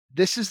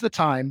This is the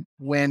time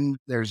when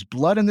there's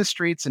blood in the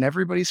streets and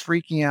everybody's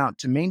freaking out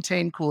to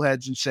maintain cool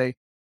heads and say,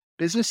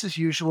 business as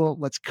usual.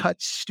 Let's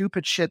cut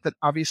stupid shit that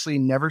obviously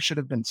never should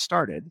have been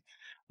started.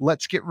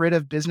 Let's get rid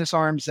of business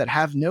arms that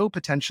have no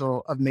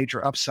potential of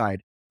major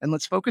upside. And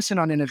let's focus in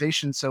on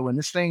innovation. So when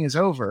this thing is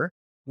over,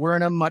 we're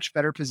in a much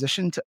better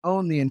position to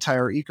own the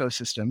entire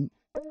ecosystem.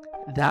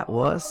 That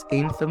was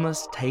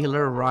infamous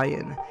Taylor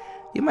Ryan.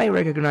 You may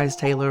recognize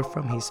Taylor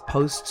from his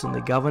posts on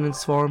the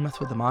governance forum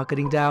through the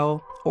Marketing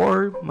DAO,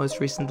 or most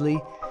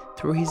recently,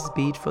 through his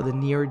beat for the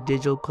Near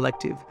Digital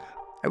Collective.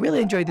 I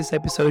really enjoyed this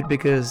episode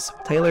because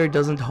Taylor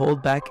doesn't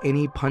hold back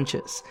any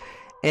punches.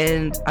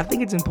 And I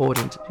think it's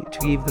important to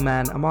give the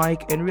man a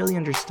mic and really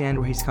understand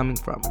where he's coming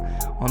from.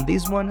 On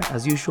this one,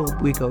 as usual,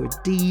 we go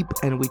deep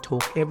and we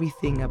talk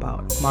everything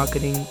about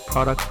marketing,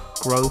 product,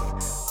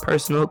 growth,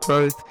 personal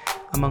growth,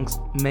 amongst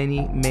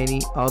many,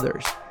 many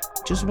others.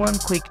 Just one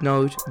quick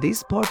note,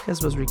 this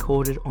podcast was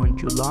recorded on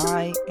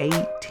July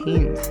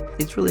 18th.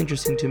 It's really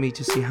interesting to me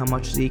to see how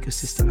much the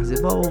ecosystem has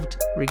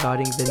evolved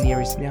regarding the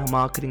Near is Now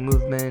marketing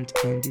movement,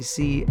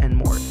 NDC, and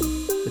more.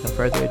 Without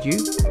further ado,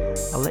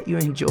 I'll let you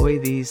enjoy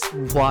this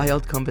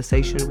wild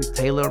conversation with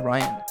Taylor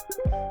Ryan.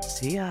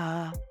 See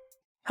ya!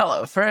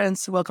 Hello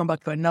friends, welcome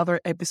back to another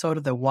episode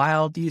of the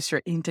Wild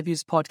User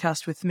Interviews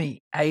podcast with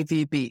me,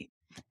 AVB.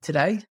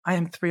 Today, I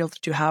am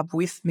thrilled to have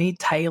with me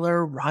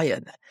Taylor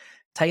Ryan.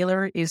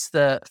 Taylor is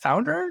the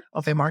founder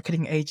of a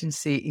marketing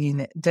agency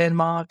in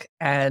Denmark,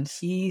 and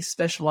he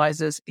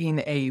specializes in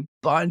a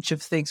bunch of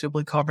things we'll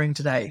be covering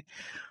today,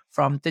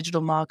 from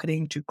digital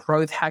marketing to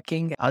growth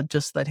hacking. I'll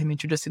just let him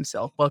introduce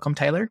himself. Welcome,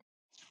 Taylor.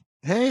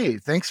 Hey,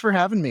 thanks for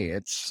having me.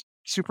 It's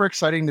super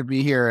exciting to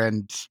be here.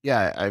 And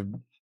yeah, I'm a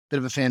bit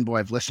of a fanboy.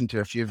 I've listened to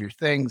a few of your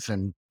things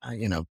and,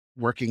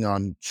 working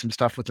on some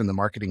stuff within the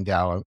Marketing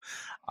DAO.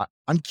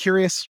 I'm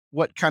curious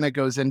what kind of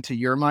goes into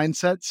your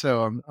mindset.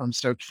 So I'm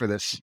stoked for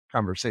this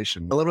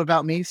conversation. A little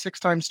about me,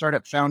 6-time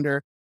startup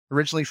founder,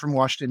 originally from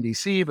Washington,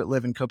 D.C., but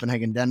live in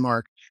Copenhagen,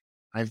 Denmark.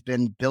 I've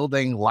been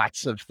building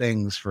lots of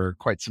things for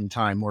quite some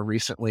time. More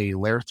recently,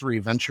 Layer 3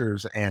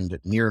 Ventures and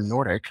Near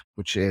Nordic,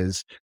 which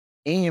is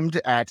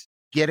aimed at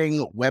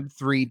getting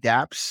Web3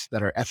 dApps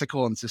that are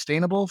ethical and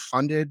sustainable,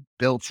 funded,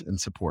 built, and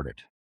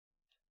supported.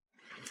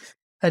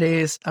 That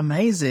is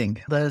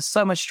amazing. There's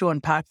so much to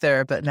unpack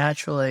there, but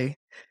naturally,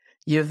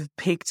 you've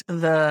picked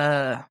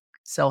the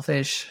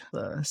selfish,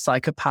 the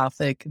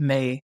psychopathic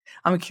me.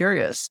 I'm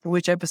curious,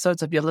 which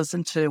episodes have you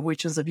listened to?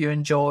 Which ones have you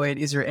enjoyed?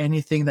 Is there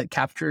anything that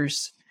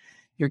captures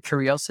your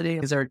curiosity?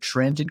 Is there a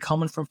trend in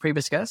common from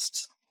previous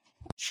guests?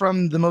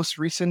 From the most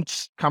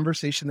recent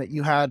conversation that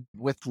you had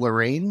with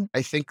Lorraine,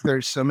 I think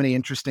there's so many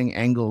interesting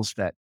angles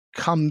that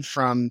come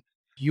from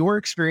your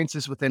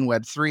experiences within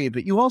Web3,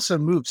 but you also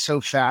move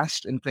so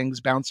fast and things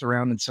bounce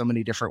around in so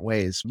many different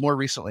ways. More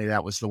recently,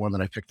 that was the one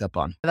that I picked up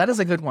on. That is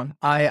a good one.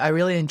 I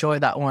really enjoyed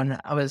that one.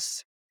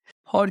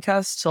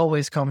 Podcasts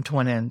always come to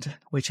an end,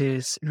 which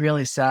is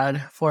really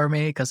sad for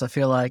me because I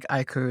feel like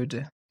I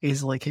could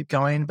easily keep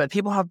going, but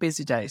people have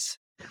busy days.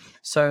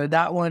 So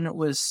that one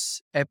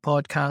was a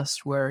podcast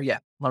where,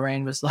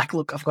 Lorraine was like,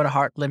 look, I've got a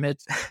hard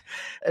limit.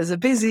 It's a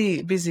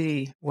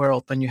busy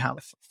world when you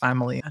have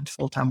family and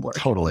full-time work.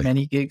 Totally.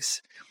 Many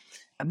gigs.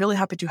 I'm really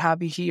happy to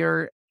have you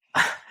here.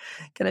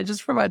 Can I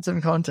just provide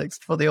some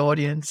context for the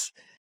audience?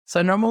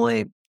 So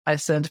normally I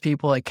send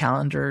people a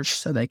calendar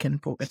so they can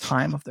book a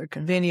time of their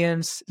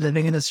convenience.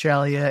 Living in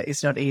Australia,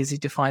 it's not easy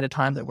to find a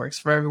time that works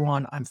for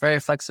everyone. I'm very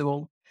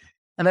flexible.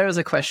 And there was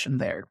a question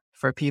there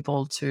for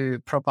people to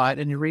provide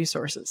any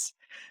resources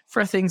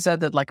for things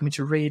that they'd like me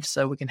to read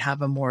so we can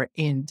have a more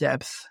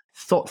in-depth,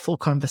 thoughtful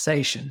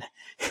conversation.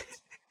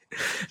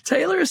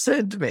 Taylor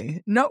sent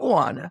me not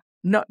one,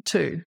 not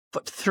two,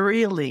 but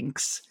 3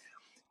 links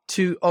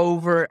to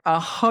over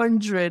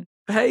 100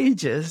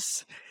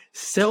 pages,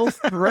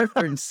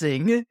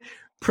 self-referencing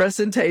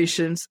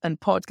presentations and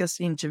podcast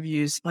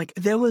interviews. Like,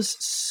 there was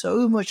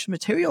so much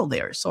material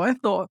there. So I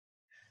thought,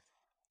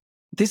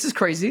 this is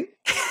crazy.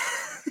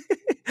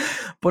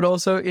 But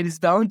also, it is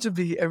bound to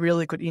be a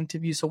really good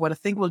interview. So what I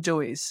think we'll do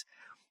is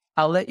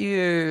I'll let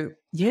you,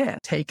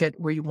 take it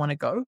where you want to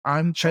go.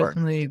 I'm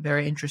personally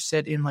very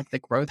interested in like the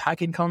growth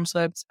hacking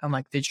concepts and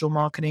like digital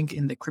marketing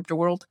in the crypto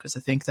world, because I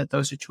think that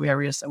those are 2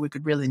 areas that we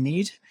could really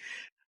need.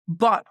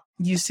 But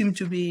you seem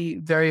to be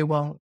very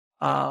well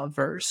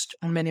versed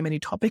on many, many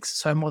topics.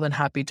 So I'm more than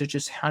happy to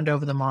just hand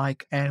over the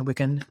mic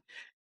and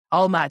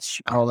I'll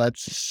match. Oh,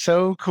 that's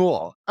so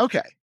cool.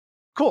 Okay,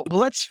 cool. Well,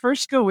 let's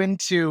first go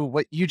into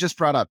what you just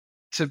brought up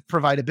to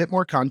provide a bit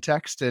more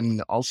context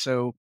and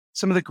also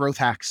some of the growth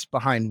hacks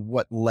behind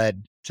what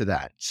led to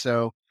that.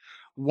 So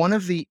one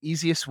of the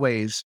easiest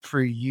ways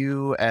for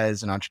you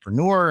as an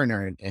entrepreneur and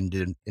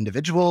an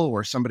individual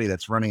or somebody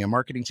that's running a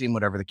marketing team,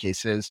 whatever the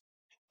case is,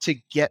 to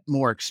get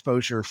more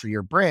exposure for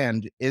your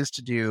brand is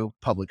to do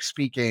public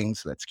speaking.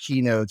 So that's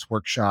keynotes,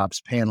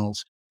 workshops,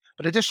 panels,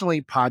 but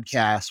additionally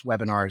podcasts,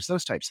 webinars,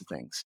 those types of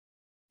things.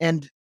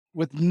 And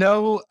with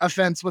no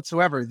offense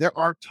whatsoever, there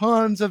are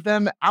tons of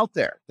them out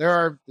there. There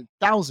are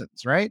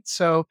thousands, right?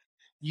 So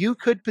you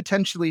could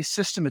potentially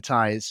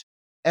systematize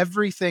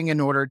everything in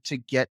order to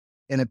get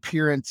an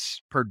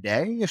appearance per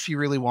day if you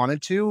really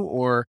wanted to,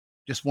 or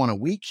just one a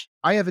week.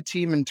 I have a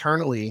team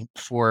internally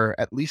for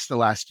at least the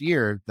last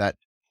year that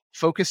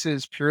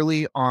focuses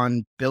purely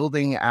on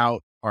building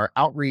out our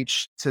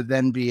outreach to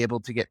then be able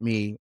to get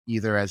me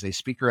either as a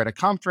speaker at a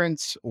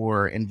conference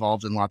or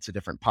involved in lots of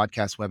different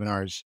podcast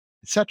webinars,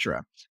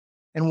 etc.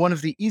 And one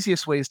of the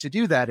easiest ways to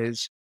do that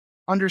is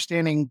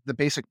understanding the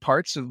basic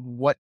parts of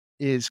what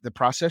is the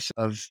process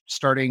of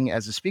starting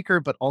as a speaker,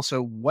 but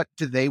also what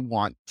do they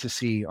want to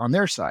see on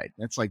their side?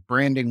 That's like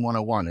branding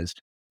 101 is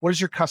what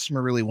does your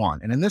customer really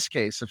want? And in this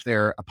case, if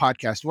they're a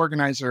podcast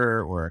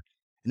organizer or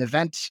an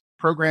event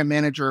program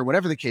manager,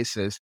 whatever the case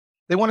is,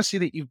 they want to see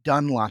that you've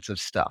done lots of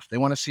stuff. They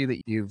want to see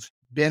that you've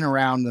been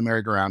around the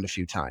merry-go-round a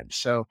few times.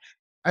 So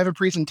I have a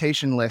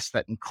presentation list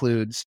that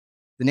includes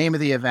the name of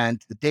the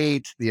event, the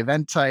date, the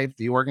event type,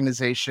 the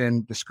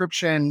organization,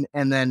 description.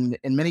 And then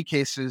in many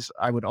cases,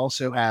 I would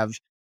also have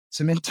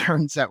some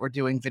interns that were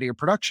doing video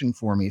production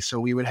for me. So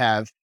we would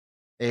have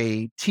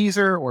a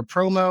teaser or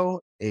promo,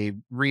 a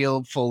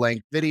real full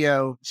length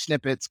video,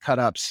 snippets, cut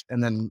ups,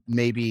 and then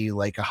maybe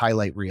like a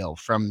highlight reel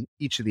from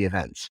each of the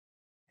events.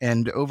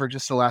 And over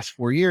just the last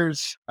 4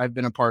 years, I've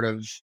been a part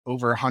of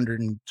over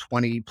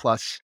 120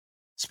 plus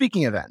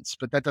speaking events,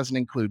 but that doesn't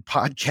include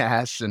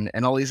podcasts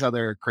and all these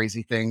other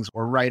crazy things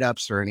or write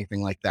ups or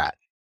anything like that.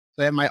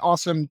 So I have my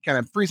awesome kind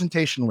of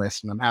presentation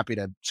list, and I'm happy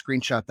to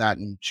screenshot that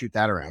and shoot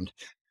that around.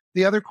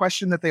 The other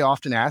question that they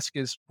often ask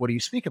is, what do you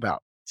speak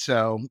about?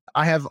 So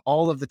I have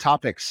all of the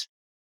topics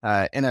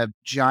in a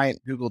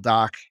giant Google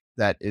Doc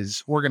that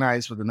is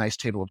organized with a nice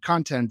table of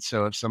content.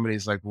 So if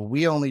somebody's like, well,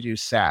 we only do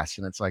SaaS,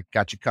 and it's like,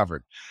 got you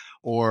covered.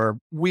 Or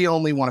we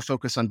only want to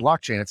focus on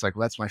blockchain. It's like,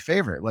 well, that's my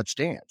favorite. Let's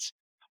dance.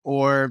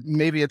 Or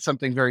maybe it's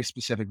something very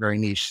specific, very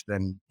niche.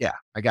 Then yeah,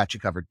 I got you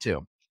covered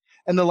too.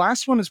 And the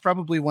last one is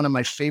probably one of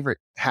my favorite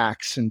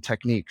hacks and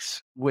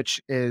techniques,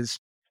 which is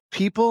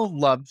people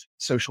love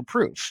social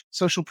proof.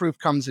 Social proof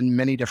comes in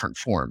many different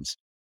forms.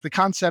 The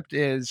concept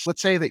is,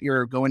 let's say that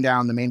you're going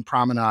down the main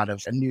promenade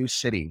of a new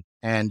city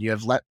and you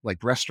have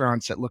like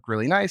restaurants that look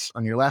really nice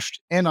on your left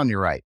and on your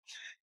right.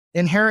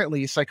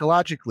 Inherently,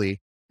 psychologically,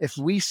 if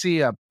we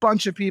see a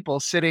bunch of people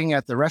sitting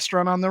at the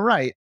restaurant on the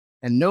right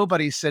and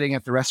nobody's sitting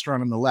at the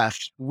restaurant on the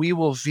left, we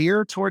will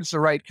veer towards the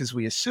right because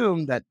we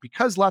assume that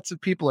because lots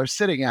of people are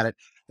sitting at it,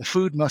 the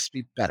food must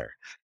be better.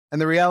 And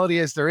the reality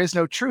is there is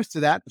no truth to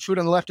that. The food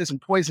on the left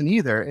isn't poison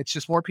either. It's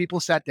just more people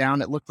sat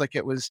down. It looked like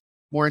it was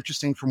more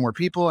interesting for more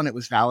people and it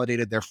was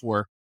validated.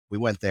 Therefore, we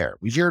went there.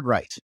 We veered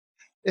right.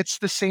 It's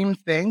the same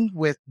thing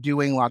with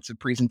doing lots of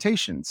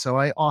presentations. So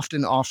I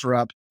often offer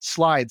up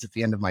slides at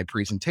the end of my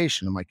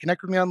presentation. I'm like,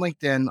 connect with me on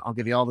LinkedIn. I'll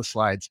give you all the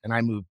slides, and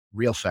I move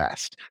real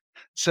fast.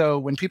 So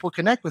when people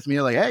connect with me,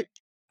 they're like, hey,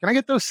 can I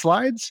get those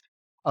slides?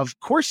 Of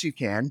course you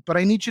can, but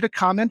I need you to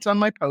comment on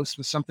my post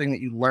with something that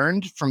you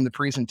learned from the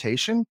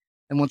presentation.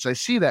 And once I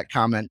see that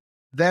comment,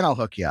 then I'll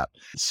hook you up.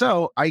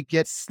 So I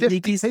get 50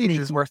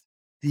 pages worth.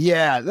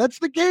 Yeah, that's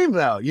the game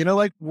though.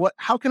 Like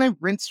how can I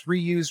rinse,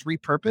 reuse,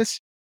 repurpose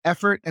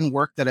effort and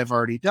work that I've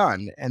already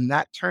done? And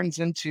that turns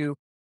into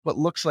what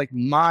looks like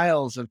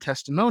miles of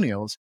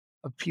testimonials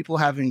of people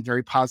having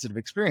very positive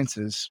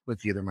experiences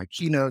with either my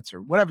keynotes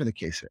or whatever the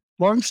case is.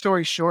 Long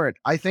story short,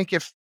 I think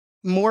if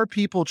more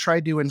people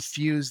try to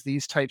infuse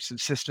these types of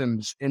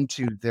systems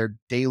into their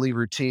daily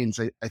routines,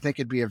 I think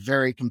it'd be a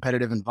very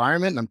competitive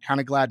environment. And I'm kind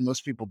of glad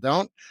most people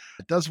don't.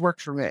 It does work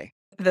for me.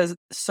 There's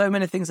so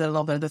many things I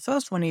love there. The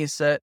first one is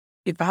that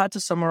if I had to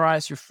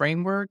summarize your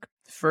framework,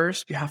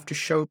 first, you have to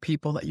show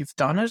people that you've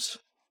done it.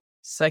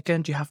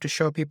 Second, you have to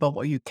show people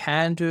what you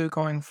can do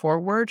going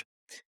forward.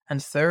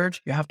 And third,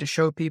 you have to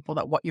show people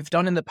that what you've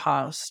done in the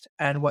past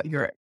and what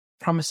you're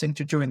promising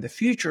to do in the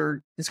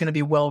future is going to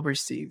be well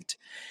received.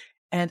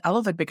 And I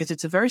love it because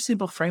it's a very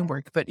simple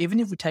framework, but even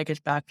if we take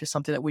it back to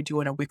something that we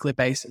do on a weekly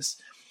basis,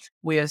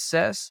 we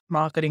assess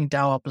marketing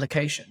DAO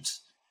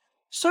applications.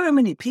 So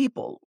many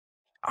people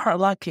are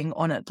lacking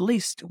on at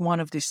least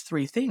one of these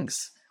three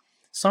things.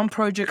 Some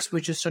projects,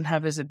 we just don't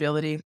have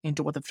visibility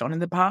into what they've done in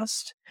the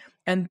past.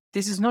 And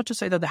this is not to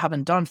say that they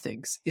haven't done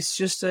things. It's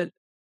just that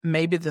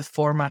maybe the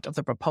format of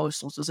the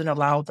proposals doesn't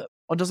allow them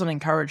or doesn't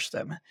encourage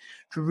them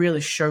to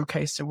really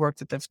showcase the work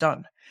that they've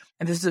done.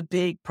 And this is a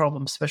big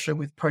problem, especially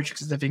with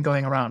projects that have been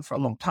going around for a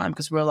long time,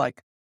 because we're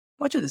like,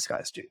 what do these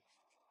guys do?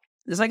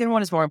 The second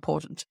one is more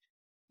important.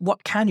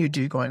 What can you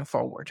do going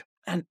forward?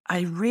 And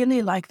I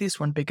really like this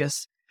one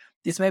because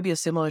this may be a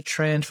similar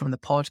trend from the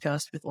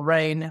podcast with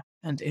Lorraine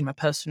and in my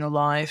personal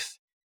life.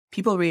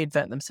 People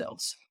reinvent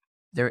themselves.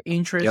 Their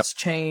interests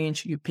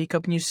change. You pick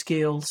up new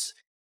skills.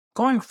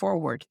 Going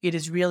forward, it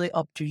is really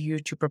up to you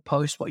to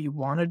propose what you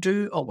want to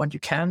do or what you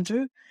can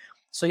do.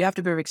 So you have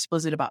to be very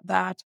explicit about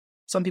that.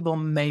 Some people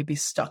may be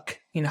stuck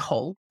in a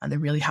hole and they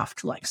really have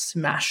to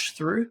smash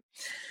through.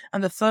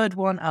 And the third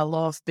one I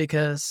love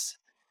because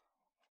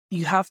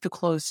you have to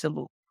close the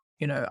loop.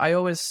 I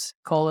always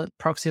call it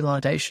proxy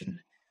validation.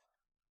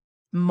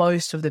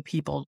 Most of the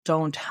people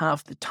don't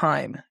have the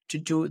time to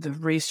do the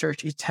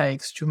research it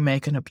takes to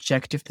make an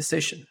objective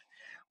decision.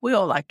 we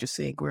all like to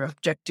think we're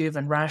objective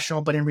and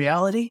rational, but in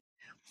reality,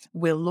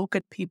 we'll look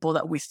at people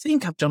that we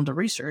think have done the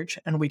research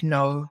and we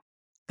know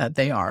that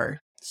they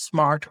are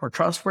smart or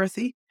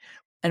trustworthy,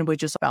 and we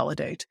just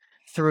validate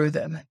through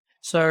them.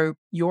 So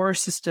your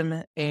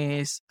system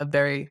is a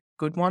very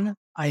good one.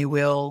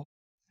 I'll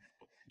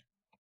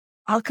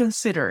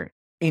consider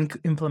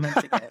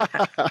implementing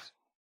it.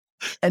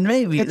 And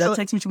maybe that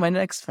takes me to my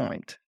next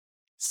point.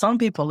 Some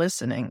people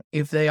listening,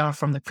 if they are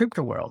from the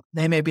crypto world,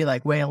 they may be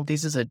like, well,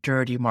 this is a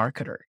dirty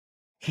marketer.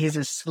 He's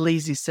a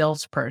sleazy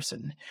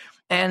salesperson.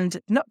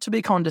 And not to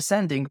be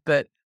condescending,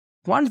 but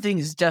one thing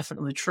is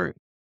definitely true.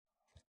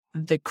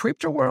 The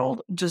crypto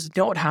world does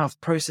not have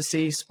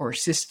processes or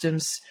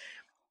systems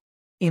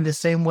in the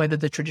same way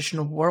that the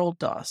traditional world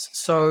does.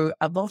 So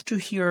I'd love to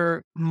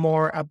hear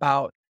more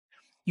about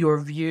your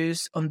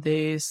views on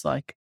this.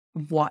 Like,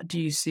 what do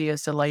you see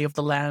as the lay of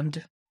the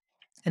land?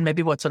 And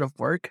maybe what sort of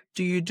work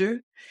do you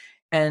do?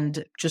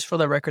 And just for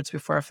the records,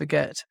 before I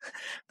forget,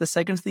 the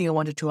second thing I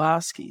wanted to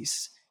ask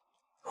is,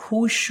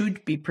 who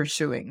should be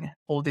pursuing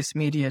all this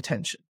media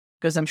attention?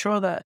 Because I'm sure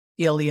that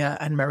Ilya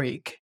and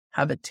Marik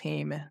have a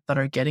team that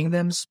are getting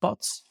them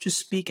spots to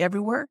speak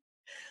everywhere.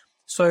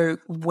 So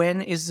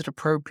when is it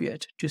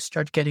appropriate to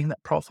start getting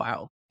that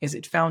profile? Is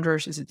it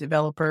founders? Is it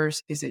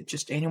developers? Is it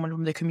just anyone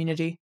from the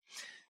community?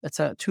 That's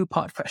a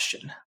two-part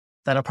question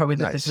that I'll probably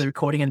listen to the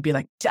recording and be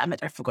like, damn it,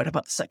 I forgot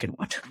about the second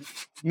one.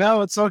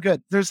 No, it's all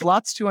good. There's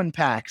lots to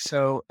unpack.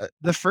 So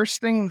the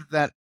first thing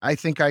that I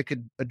think I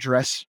could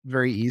address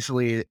very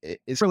easily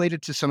is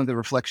related to some of the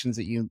reflections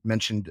that you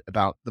mentioned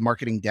about the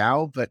marketing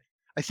DAO, but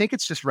I think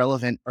it's just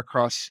relevant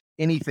across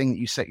anything that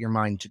you set your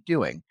mind to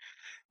doing.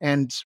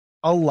 And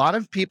a lot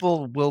of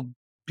people will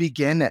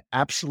begin at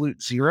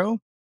absolute zero.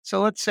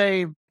 So let's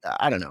say,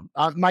 I don't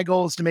know, my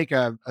goal is to make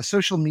a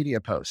social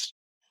media post.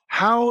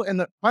 How,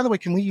 and by the way,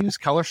 can we use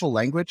colorful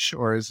language,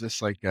 or is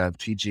this like a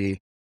PG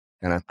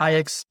kind of? I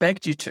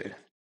expect you to.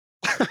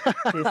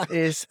 This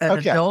is an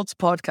adult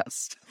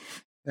podcast.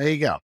 There you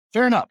go.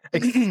 Fair enough.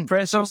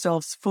 Express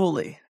yourselves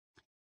fully.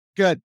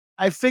 Good.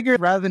 I figured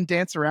rather than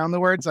dance around the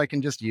words, I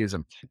can just use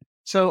them.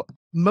 So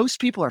most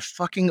people are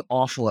fucking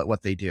awful at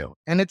what they do.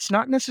 And it's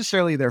not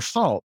necessarily their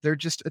fault. They're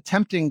just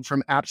attempting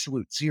from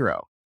absolute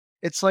zero.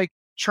 It's like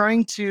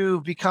trying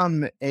to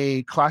become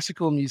a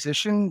classical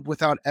musician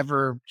without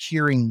ever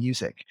hearing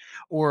music,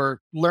 or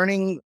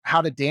learning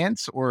how to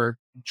dance or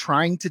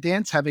trying to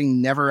dance,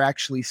 having never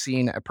actually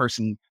seen a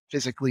person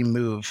physically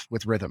move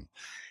with rhythm.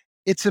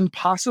 It's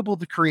impossible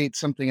to create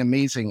something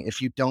amazing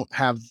if you don't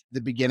have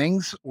the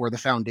beginnings or the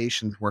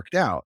foundations worked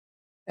out.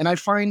 And I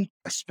find,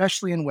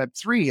 especially in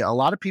Web3, a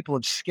lot of people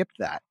have skipped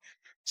that.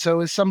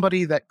 So as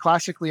somebody that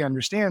classically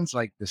understands,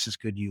 like, this is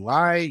good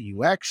UI,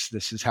 UX,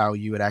 this is how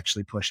you would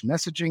actually push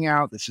messaging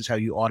out, this is how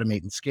you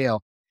automate and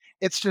scale,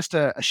 it's just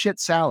a shit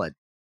salad.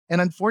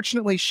 And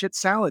unfortunately, shit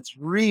salads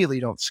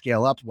really don't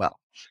scale up well.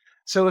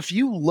 So if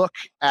you look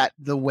at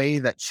the way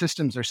that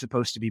systems are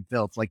supposed to be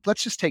built, like,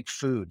 let's just take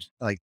food,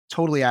 like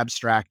totally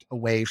abstract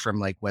away from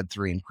like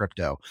Web3 and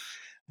crypto.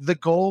 The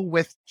goal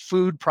with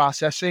food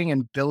processing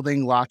and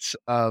building lots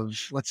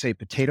of, let's say,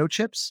 potato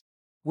chips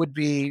would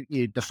be,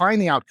 you define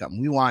the outcome.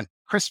 We want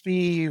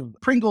crispy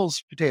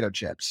Pringles potato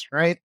chips,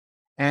 right?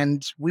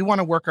 And we want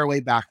to work our way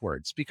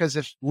backwards, because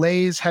if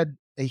Lay's had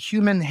a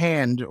human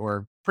hand,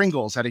 or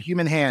Pringles had a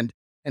human hand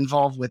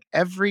involved with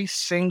every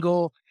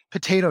single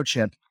potato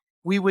chip,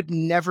 we would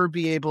never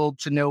be able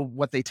to know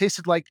what they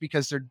tasted like,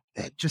 because they're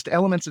just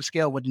elements of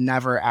scale would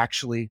never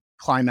actually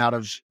climb out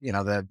of,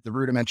 the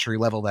rudimentary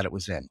level that it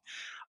was in.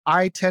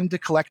 I tend to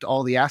collect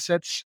all the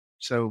assets.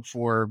 So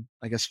for,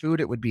 I guess,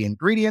 food, it would be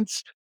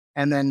ingredients,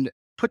 and then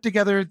put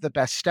together the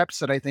best steps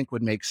that I think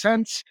would make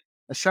sense,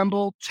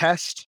 assemble,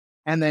 test,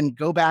 and then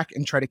go back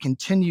and try to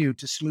continue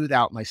to smooth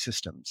out my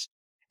systems.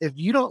 If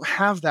you don't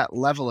have that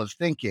level of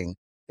thinking,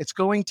 it's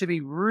going to be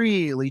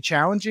really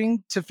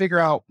challenging to figure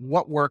out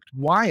what worked,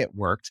 why it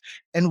worked,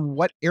 and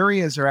what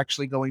areas are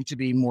actually going to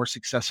be more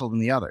successful than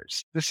the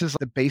others. This is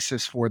the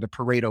basis for the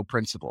Pareto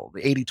principle,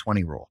 the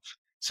 80-20 rule.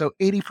 So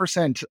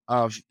 80%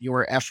 of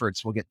your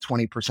efforts will get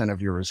 20%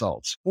 of your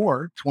results,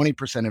 or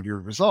 20% of your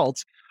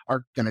results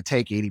are going to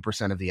take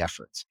 80% of the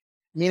efforts.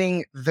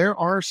 Meaning there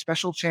are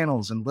special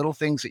channels and little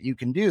things that you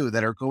can do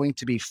that are going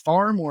to be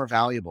far more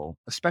valuable,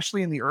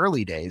 especially in the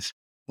early days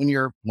when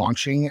you're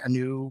launching a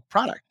new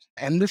product.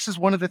 And this is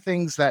one of the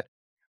things that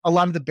a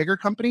lot of the bigger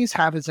companies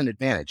have as an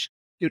advantage.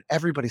 Dude,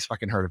 everybody's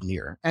fucking heard of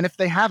Near. And if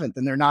they haven't,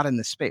 then they're not in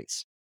the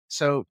space.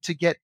 So to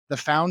get the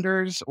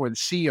founders or the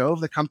CEO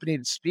of the company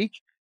to speak,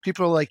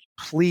 people are like,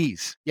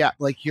 please, yeah,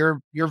 like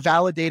you're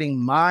validating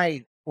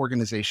my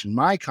organization,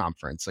 my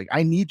conference. Like,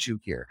 I need you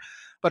here.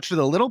 But for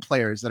the little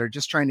players that are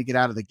just trying to get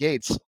out of the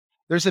gates,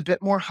 there's a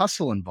bit more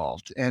hustle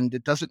involved. And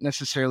it doesn't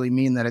necessarily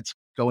mean that it's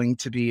going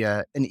to be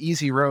an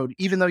easy road,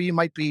 even though you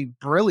might be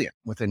brilliant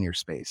within your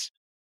space.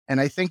 And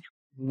I think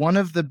one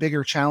of the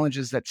bigger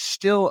challenges that's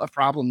still a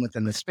problem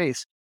within the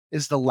space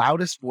is the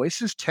loudest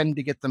voices tend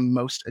to get the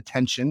most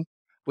attention,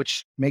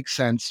 which makes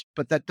sense,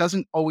 but that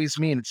doesn't always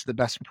mean it's the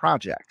best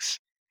projects.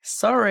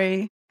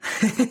 Sorry.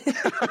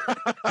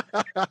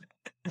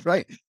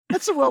 Right.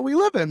 That's the world we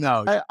live in,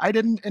 though. I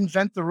didn't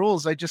invent the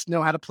rules. I just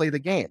know how to play the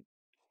game.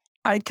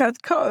 I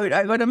can't code.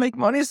 I gotta make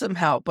money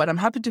somehow, but I'm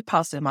happy to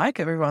pass the mic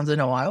every once in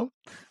a while.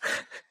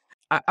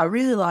 I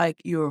really like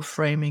your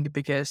framing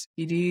because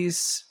it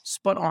is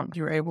spot on.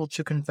 You're able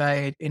to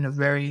convey it in a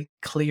very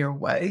clear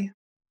way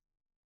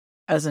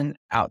as an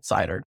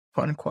outsider,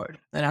 quote unquote.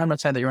 And I'm not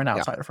saying that you're an Yeah.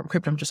 outsider from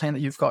crypto. I'm just saying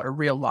that you've got a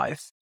real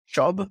life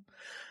job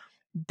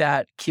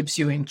that keeps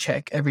you in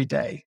check every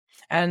day.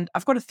 And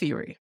I've got a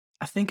theory.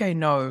 I think I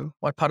know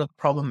what part of the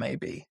problem may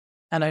be.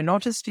 And I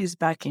noticed this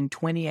back in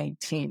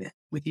 2018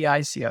 with the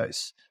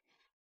ICOs.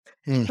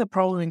 The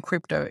problem in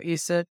crypto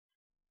is that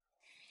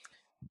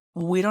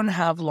we don't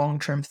have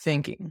long-term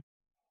thinking.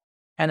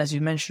 And as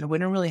you mentioned, we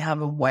don't really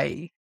have a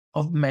way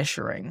of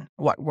measuring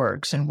what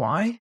works and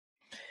why,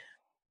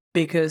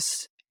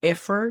 because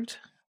effort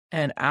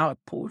and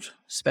output,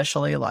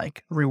 especially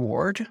like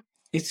reward,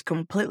 is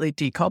completely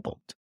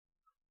decoupled.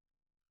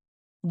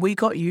 We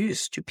got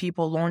used to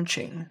people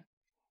launching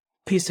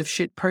piece of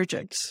shit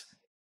projects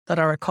that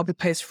are a copy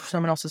paste from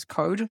someone else's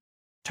code,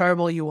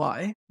 terrible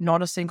UI,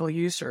 not a single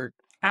user,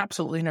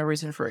 absolutely no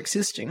reason for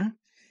existing,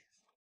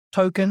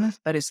 token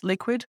that is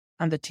liquid,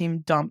 and the team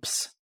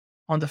dumps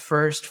on the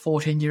first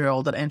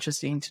 14-year-old that enters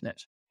the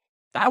internet.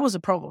 That was a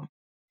problem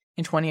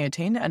in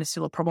 2018, and it's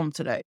still a problem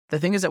today. The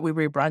thing is that we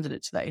rebranded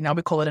it today. Now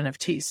we call it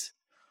NFTs.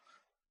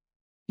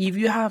 If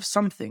you have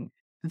something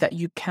that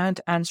you can't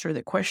answer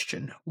the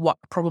question, what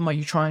problem are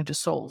you trying to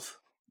solve?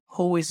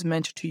 Who is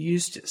meant to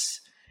use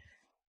this?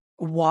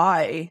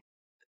 Why?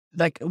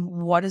 Like,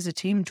 what is the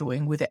team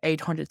doing with the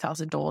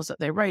 $800,000 that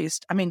they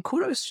raised? I mean,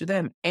 kudos to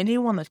them.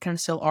 Anyone that can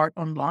sell art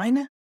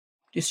online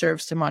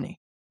deserves the money.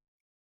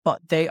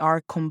 But they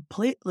are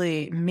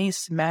completely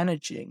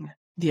mismanaging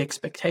the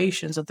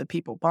expectations of the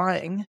people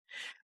buying.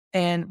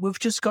 And we've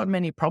just got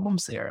many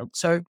problems there.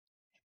 So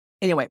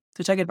anyway,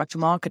 to take it back to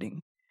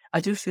marketing, I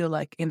do feel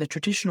like in the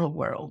traditional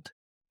world,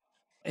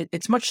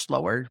 it's much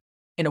slower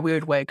in a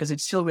weird way because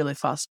it's still really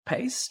fast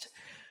paced.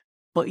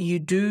 But you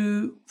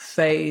do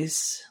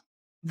face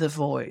the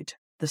void,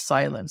 the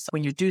silence.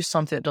 When you do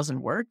something that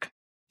doesn't work,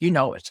 you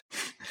know it.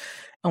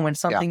 And when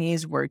something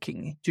is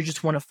working, you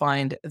just want to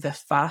find the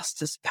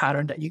fastest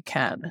pattern that you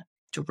can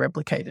to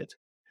replicate it.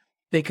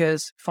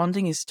 Because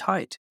funding is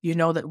tight. You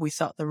know that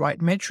without the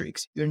right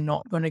metrics, you're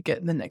not going to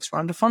get the next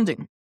round of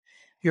funding.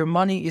 Your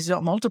money is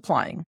not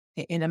multiplying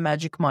in a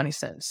magic money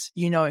sense.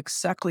 You know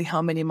exactly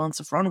how many months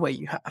of runway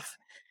you have.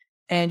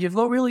 And you've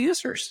got real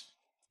users.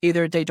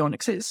 Either they don't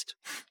exist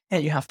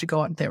and you have to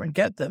go out there and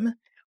get them,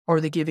 or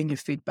they're giving you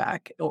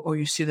feedback, or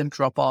you see them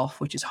drop off,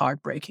 which is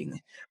heartbreaking.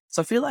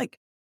 So I feel like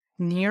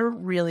Near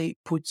really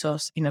puts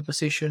us in a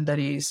position that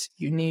is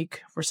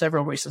unique for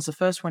several reasons. The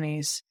first one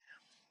is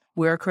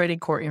we're creating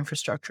core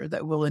infrastructure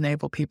that will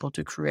enable people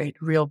to create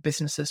real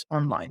businesses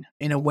online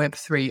in a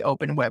Web3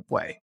 open web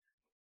way.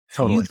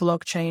 Totally. Few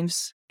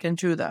blockchains can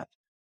do that.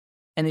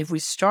 And if we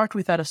start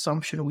with that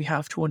assumption, we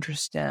have to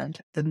understand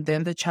that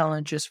then the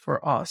challenges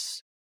for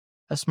us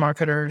as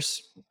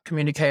marketers,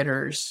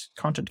 communicators,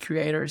 content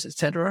creators,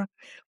 etc.,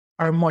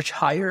 are much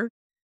higher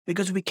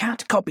because we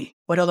can't copy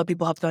what other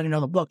people have done in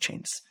other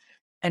blockchains.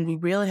 And we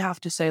really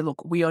have to say,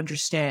 look, we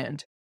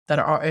understand that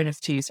our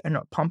NFTs are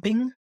not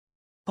pumping,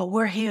 but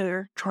we're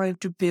here trying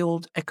to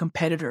build a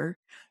competitor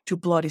to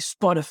bloody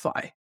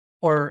Spotify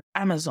or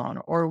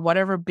Amazon or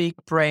whatever big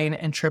brain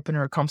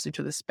entrepreneur comes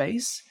into the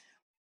space.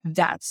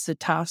 That's the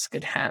task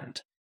at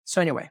hand.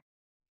 So anyway,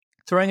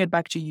 throwing it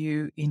back to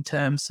you in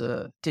terms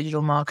of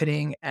digital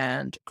marketing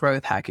and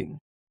growth hacking.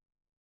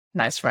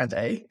 Nice friend,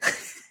 eh?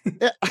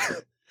 Yeah.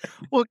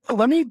 Well,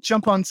 let me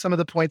jump on some of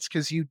the points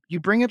because you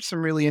bring up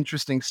some really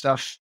interesting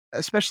stuff,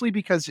 especially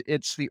because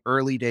it's the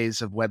early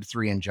days of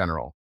Web3 in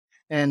general.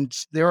 And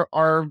there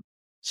are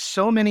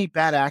so many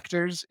bad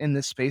actors in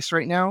this space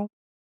right now.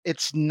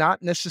 It's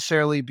not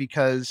necessarily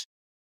because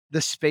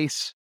the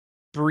space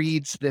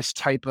breeds this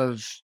type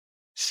of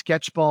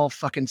sketchball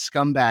fucking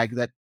scumbag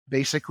that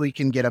basically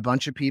can get a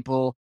bunch of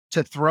people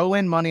to throw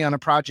in money on a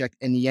project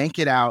and yank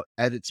it out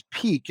at its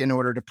peak in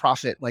order to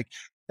profit. Like,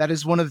 that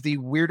is one of the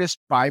weirdest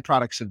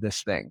byproducts of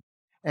this thing.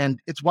 And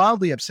it's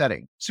wildly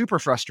upsetting, super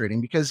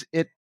frustrating, because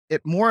it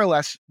more or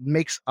less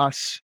makes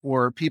us,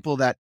 or people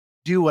that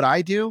do what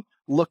I do,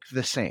 look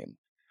the same.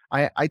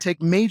 I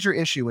take major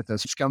issue with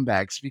those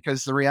scumbags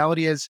because the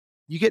reality is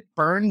you get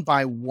burned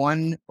by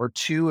one or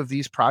two of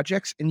these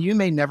projects and you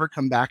may never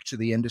come back to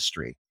the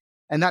industry.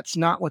 And that's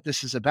not what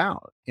this is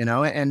about, you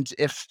know? And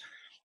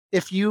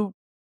if you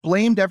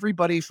blamed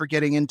everybody for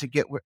getting into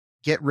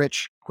get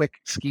rich quick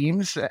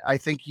schemes, I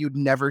think you'd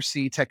never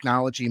see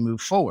technology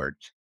move forward.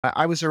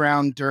 I was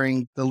around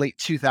during the late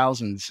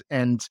 2000s,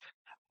 and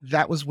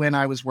that was when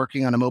I was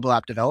working on a mobile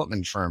app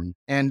development firm.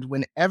 And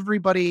when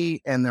everybody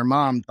and their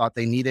mom thought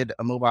they needed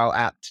a mobile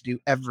app to do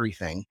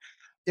everything,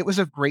 it was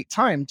a great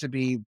time to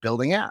be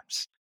building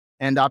apps.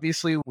 And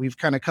obviously, we've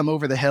kind of come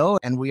over the hill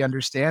and we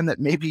understand that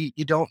maybe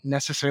you don't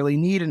necessarily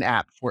need an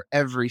app for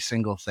every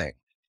single thing.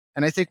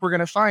 And I think we're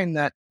going to find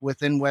that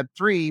within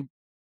Web3,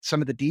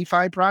 some of the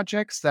DeFi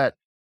projects that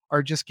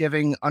are just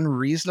giving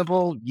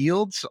unreasonable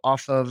yields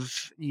off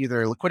of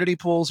either liquidity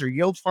pools or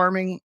yield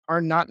farming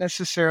are not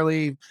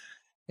necessarily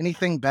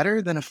anything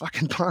better than a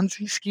fucking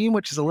Ponzi scheme,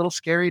 which is a little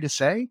scary to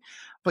say.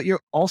 But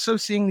you're also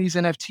seeing these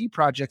NFT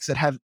projects that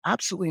have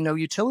absolutely no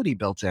utility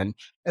built in.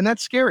 And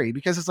that's scary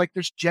because it's like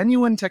there's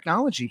genuine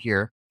technology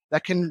here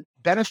that can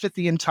benefit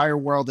the entire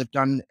world if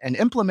done and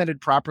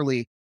implemented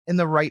properly in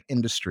the right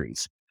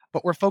industries.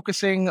 But we're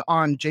focusing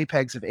on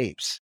JPEGs of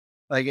apes.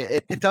 Like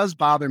it does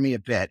bother me a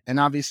bit. And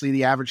obviously,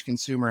 the average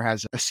consumer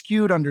has a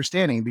skewed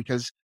understanding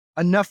because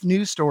enough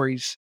news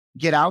stories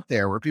get out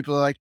there where people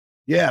are like,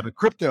 yeah, but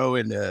crypto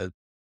and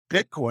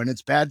Bitcoin,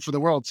 it's bad for the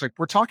world. It's like,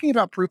 we're talking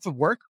about proof of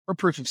work or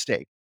proof of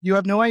stake. You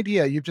have no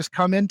idea. You've just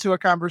come into a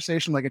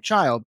conversation like a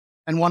child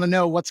and want to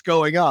know what's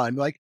going on.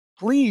 Like,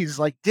 please,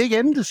 like, dig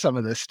into some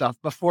of this stuff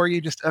before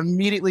you just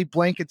immediately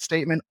blanket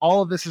statement,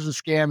 all of this is a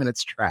scam and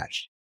it's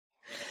trash.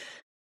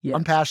 Yeah.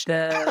 I'm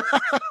passionate.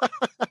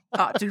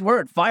 Dude, we're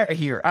on fire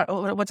here.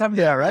 What time?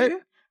 Yeah, right?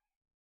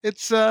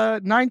 It's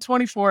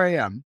 9:24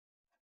 a.m.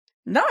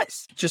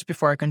 Nice. Just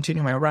before I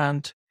continue my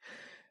rant,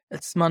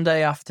 it's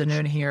Monday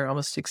afternoon here,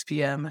 almost 6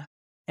 p.m.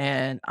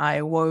 And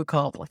I woke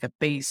up like a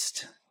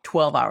beast.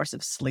 12 hours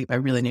of sleep. I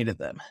really needed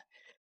them.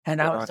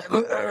 And I was like,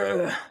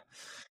 ugh.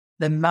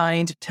 The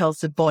mind tells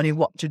the body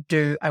what to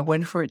do. I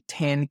went for a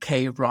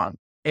 10K run.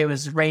 It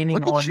was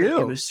raining on me.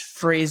 It was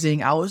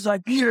freezing. I was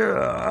like,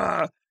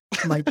 yeah.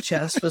 My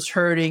chest was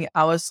hurting.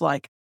 I was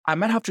like, I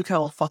might have to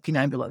call a fucking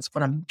ambulance,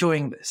 but I'm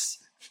doing this.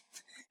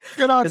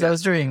 Good on Because you.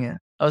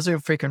 I was doing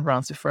freaking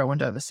runs before I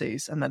went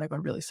overseas, and then I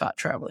got really fat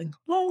traveling.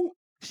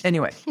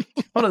 Anyway,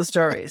 one of the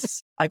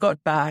stories. I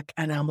got back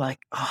and I'm like,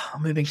 oh,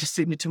 I'm moving to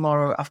Sydney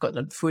tomorrow. I've got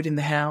no food in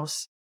the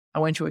house. I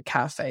went to a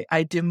cafe.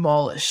 I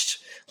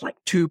demolished like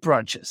 2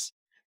 brunches.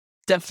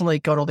 Definitely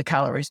got all the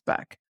calories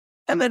back.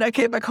 And then I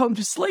came back home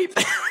to sleep.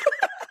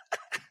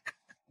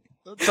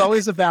 It's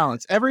always a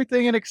balance.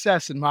 Everything in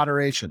excess in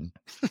moderation.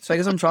 So I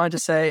guess I'm trying to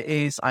say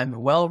is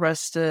I'm well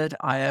rested.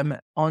 I am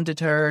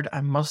undeterred.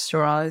 I'm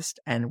moisturized,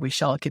 and we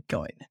shall keep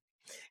going.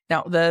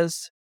 Now,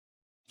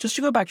 just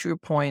to go back to your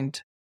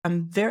point,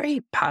 I'm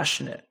very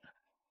passionate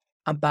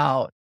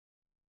about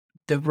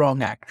the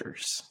wrong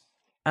actors,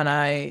 and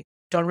I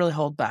don't really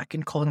hold back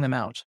in calling them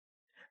out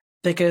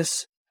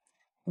because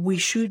we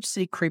should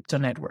see crypto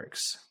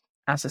networks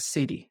as a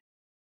city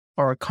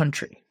or a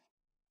country.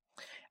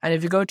 And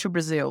if you go to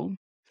Brazil,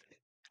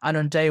 and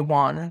on day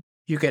 1,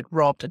 you get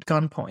robbed at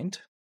gunpoint,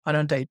 and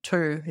on day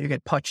 2, you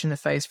get punched in the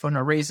face for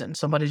no reason.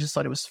 Somebody just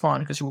thought it was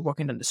fun because you were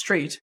walking down the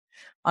street.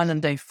 And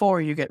on day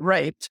 4, you get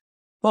raped.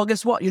 Well,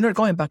 guess what? You're not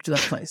going back to that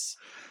place.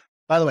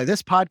 By the way,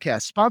 this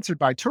podcast sponsored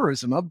by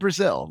Tourism of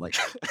Brazil. Like,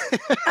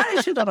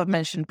 I should not have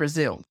mentioned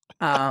Brazil,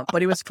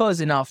 but it was close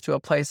enough to a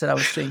place that I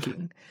was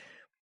thinking.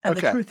 And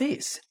the truth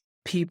is,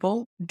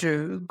 people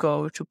do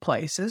go to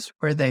places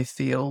where they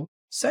feel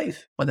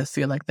safe, where they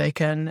feel like they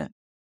can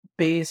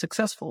be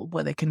successful,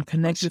 where they can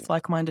connect with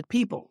like-minded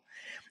people.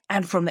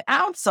 And from the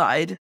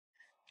outside,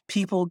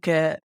 people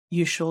get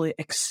usually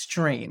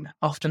extreme,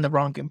 often the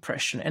wrong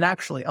impression. And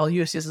actually, I'll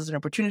use this as an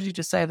opportunity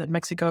to say that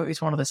Mexico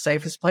is one of the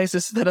safest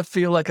places that I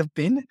feel like I've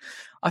been.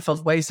 I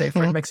felt way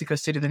safer in Mexico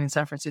City than in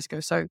San Francisco.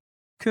 So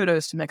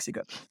kudos to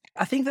Mexico.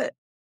 I think that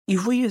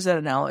if we use that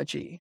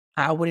analogy,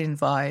 I would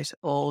invite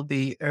all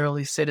the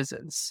early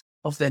citizens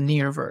of the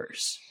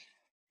Nearverse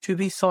to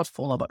be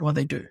thoughtful about what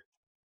they do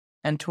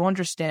and to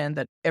understand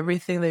that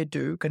everything they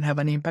do can have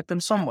an impact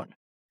on someone.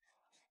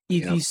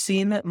 If you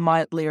seem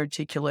mildly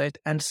articulate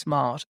and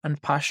smart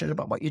and passionate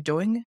about what you're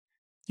doing,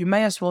 you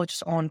may as well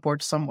just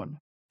onboard someone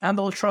and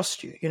they'll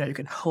trust you. You know, you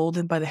can hold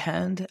them by the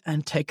hand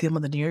and take them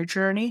on the near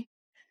journey,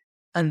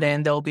 and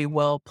then they'll be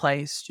well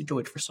placed to do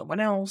it for someone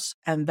else.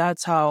 And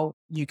that's how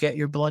you get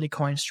your bloody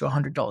coins to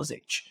 $100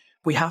 each.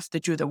 We have to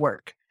do the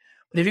work.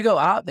 But if you go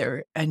out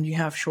there and you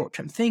have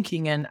short-term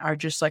thinking and are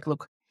just like,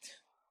 look,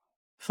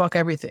 fuck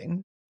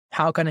everything.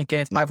 How can I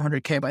get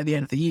 500K by the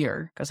end of the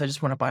year? Because I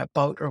just want to buy a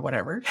boat or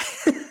whatever.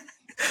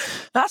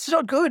 That's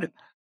not good.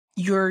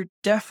 You're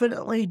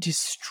definitely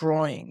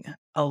destroying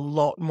a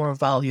lot more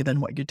value than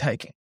what you're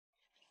taking.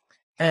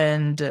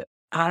 And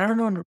I don't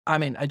know. I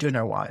mean, I do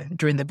know why.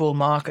 During the bull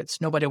markets,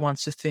 nobody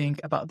wants to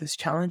think about these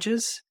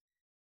challenges.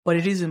 But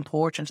it is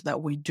important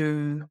that we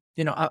do,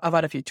 you know, I've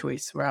had a few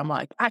tweets where I'm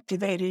like,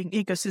 activating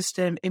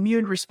ecosystem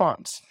immune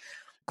response.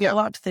 Call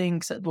out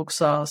things that look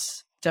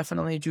sus.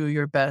 Definitely do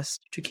your best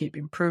to keep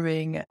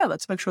improving. Yeah,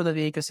 let's make sure that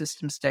the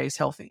ecosystem stays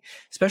healthy,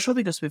 especially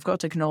because we've got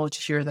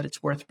technology here that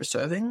it's worth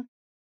preserving.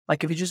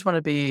 Like if you just want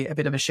to be a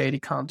bit of a shady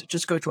cunt,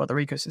 just go to other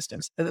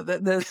ecosystems.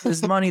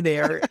 There's money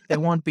there. They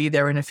won't be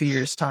there in a few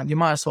years' time. You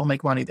might as well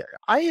make money there.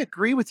 I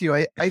agree with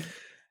you.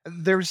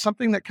 There's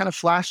something that kind of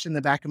flashed in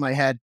the back of my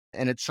head,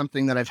 and it's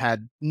something that I've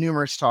had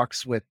numerous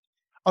talks with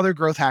other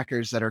growth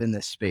hackers that are in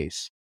this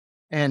space.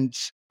 And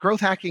growth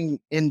hacking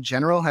in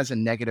general has a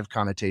negative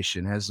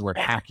connotation, has the word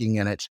hacking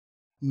in it.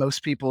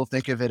 Most people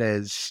think of it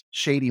as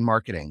shady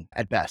marketing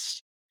at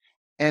best.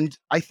 And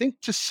I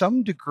think to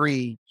some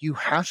degree, you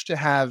have to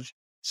have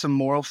some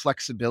moral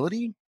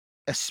flexibility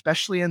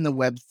especially in the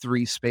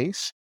Web3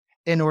 space,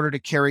 in order to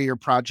carry your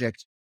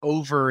project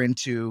over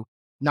into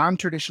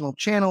non-traditional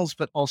channels,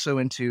 but also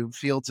into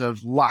fields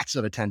of lots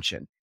of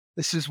attention.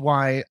 This is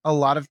why a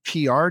lot of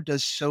PR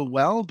does so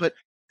well, but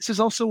this is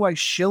also why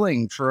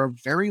shilling for a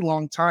very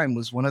long time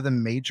was one of the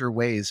major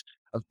ways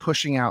of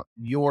pushing out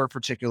your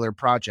particular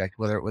project,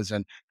 whether it was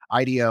an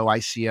IDO,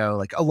 ICO,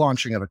 like a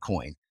launching of a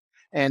coin.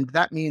 And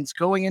that means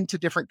going into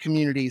different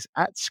communities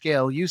at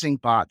scale using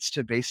bots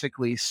to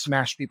basically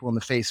smash people in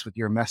the face with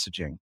your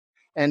messaging.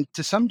 And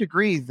to some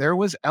degree, there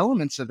was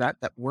elements of that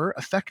that were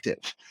effective.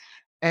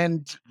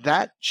 And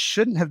that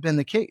shouldn't have been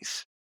the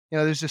case.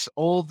 There's this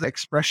old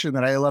expression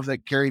that I love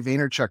that Gary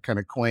Vaynerchuk kind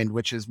of coined,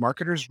 which is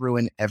marketers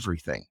ruin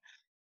everything.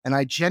 And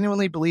I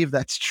genuinely believe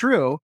that's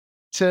true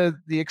to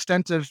the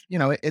extent of,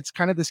 it's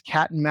kind of this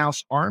cat and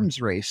mouse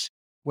arms race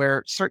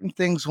where certain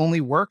things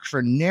only work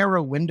for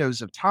narrow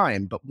windows of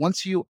time. But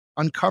once you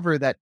uncover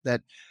that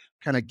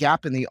kind of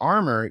gap in the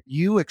armor,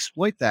 you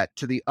exploit that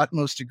to the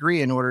utmost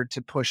degree in order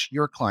to push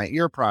your client,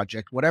 your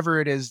project, whatever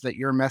it is that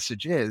your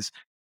message is,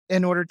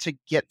 in order to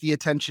get the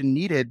attention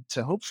needed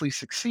to hopefully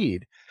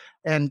succeed.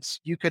 And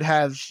you could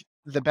have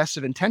the best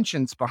of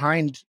intentions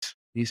behind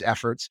these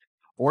efforts,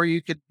 or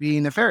you could be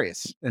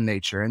nefarious in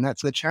nature. And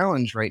that's the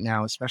challenge right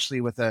now, especially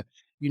with a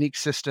unique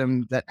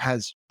system that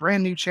has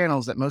brand new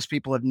channels that most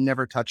people have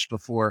never touched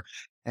before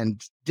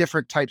and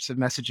different types of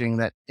messaging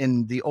that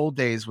in the old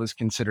days was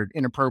considered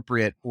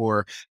inappropriate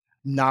or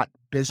not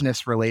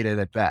business related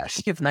at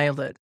best. You've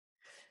nailed it.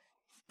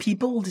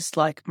 People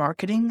dislike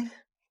marketing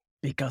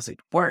because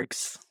it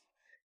works.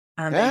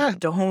 And they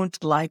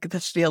don't like the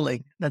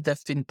feeling that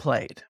they've been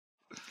played.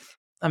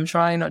 I'm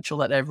trying not to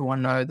let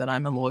everyone know that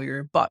I'm a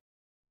lawyer, but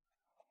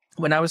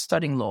when I was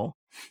studying law,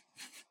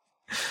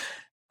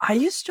 I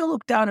used to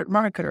look down at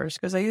marketers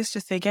because I used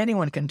to think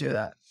anyone can do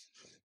that.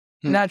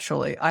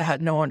 Naturally, I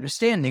had no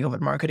understanding of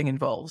what marketing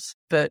involves.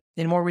 But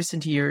in more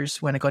recent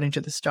years, when I got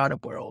into the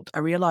startup world, I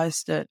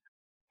realized that,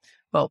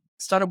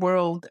 startup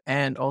world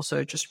and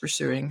also just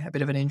pursuing a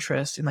bit of an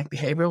interest in like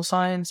behavioral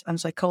science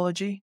and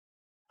psychology.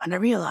 And I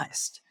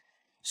realized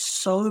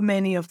so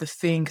many of the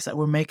things that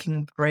were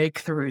making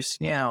breakthroughs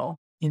now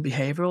in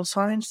behavioral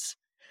science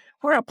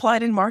were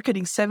applied in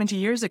marketing 70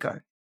 years ago.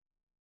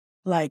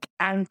 Like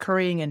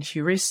anchoring and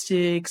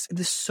heuristics,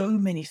 there's so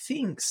many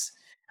things.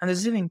 And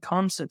there's even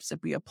concepts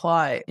that we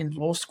apply in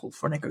law school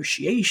for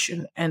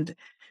negotiation. And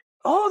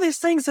all these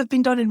things have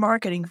been done in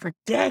marketing for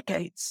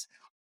decades.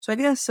 So I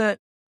guess that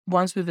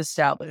once we've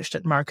established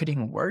that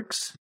marketing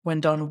works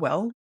when done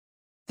well,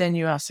 then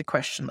you ask the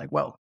question like,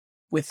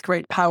 with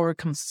great power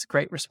comes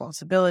great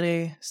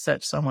responsibility,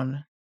 said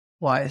someone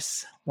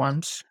wise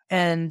once.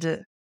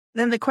 And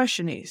then the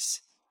question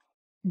is,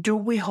 do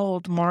we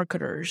hold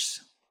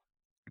marketers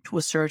to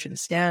a certain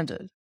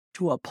standard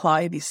to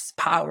apply this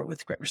power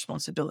with great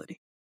responsibility?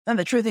 And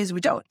the truth is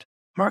we don't.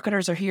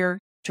 Marketers are here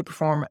to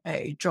perform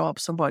a job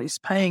somebody's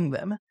paying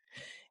them.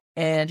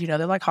 And,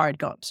 they're like hired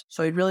guns.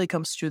 So it really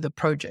comes to the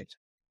project.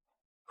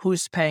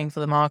 Who's paying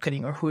for the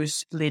marketing or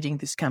who's leading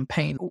this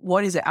campaign?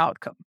 What is the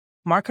outcome?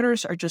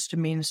 Marketers are just a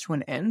means to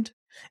an end.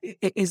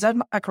 Is that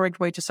a correct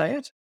way to say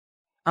it?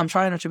 I'm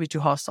trying not to be too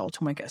hostile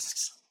to my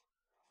guests.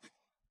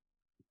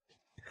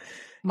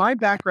 My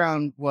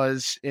background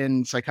was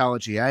in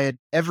psychology. I had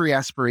every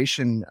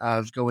aspiration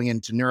of going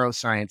into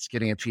neuroscience,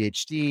 getting a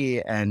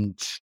PhD, and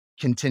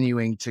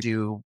continuing to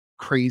do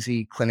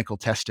crazy clinical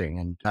testing.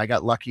 And I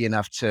got lucky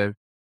enough to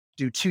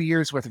do 2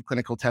 years worth of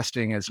clinical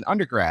testing as an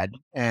undergrad.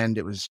 And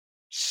it was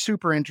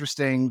super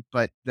interesting.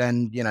 But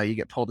then, you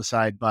get pulled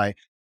aside by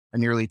a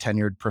nearly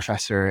tenured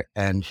professor,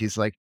 and he's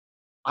like,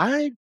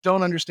 I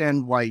don't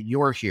understand why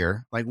you're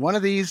here. Like, one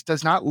of these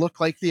does not look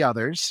like the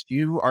others.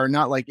 You are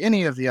not like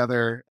any of the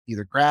other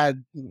either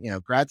grad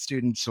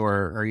students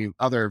or you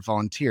other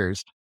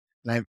volunteers.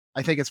 And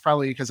I think it's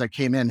probably because I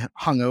came in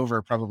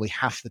hungover probably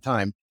half the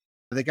time.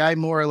 The guy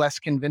more or less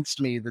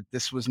convinced me that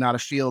this was not a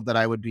field that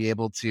I would be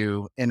able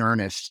to, in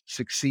earnest,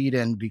 succeed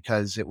in,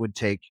 because it would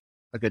take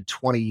a good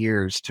 20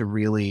 years to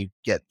really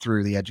get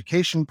through the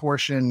education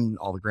portion,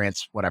 all the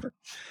grants, whatever.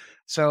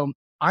 So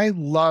I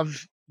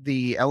love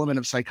the element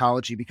of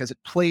psychology because it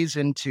plays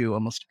into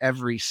almost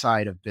every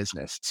side of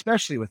business,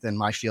 especially within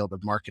my field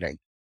of marketing.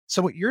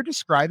 So what you're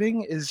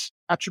describing is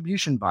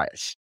attribution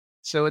bias.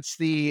 So it's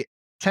the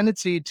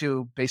tendency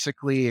to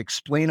basically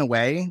explain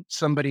away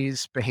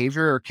somebody's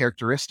behavior or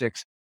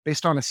characteristics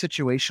based on a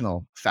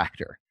situational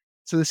factor.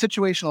 So the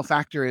situational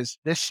factor is,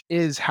 this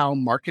is how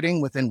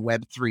marketing within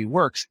Web3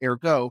 works.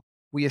 Ergo,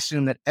 we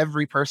assume that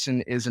every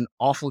person is an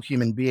awful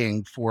human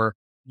being for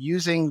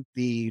using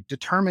the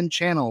determined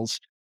channels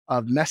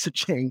of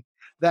messaging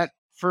that,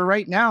 for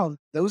right now,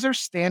 those are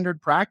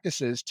standard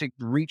practices to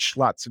reach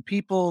lots of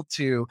people,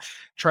 to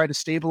try to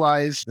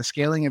stabilize the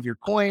scaling of your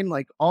coin.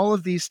 Like, all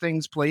of these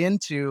things play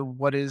into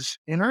what is,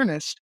 in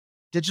earnest,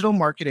 digital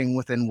marketing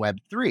within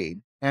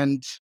Web3.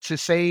 And to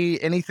say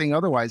anything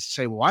otherwise, to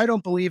say, well, I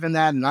don't believe in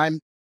that and I'm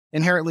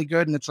inherently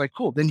good, and it's like,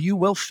 cool, then you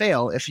will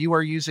fail if you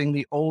are using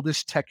the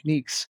oldest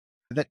techniques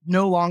that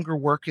no longer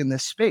work in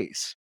this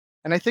space.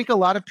 And I think a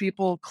lot of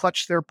people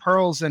clutch their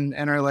pearls and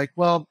are like,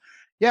 well,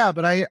 yeah,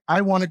 but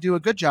I want to do a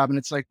good job. And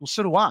it's like, well,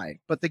 so do I.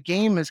 But the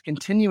game is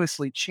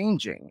continuously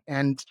changing.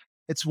 And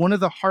it's one of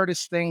the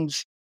hardest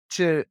things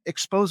to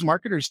expose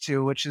marketers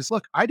to, which is,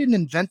 look, I didn't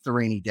invent the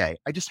rainy day.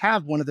 I just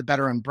have one of the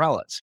better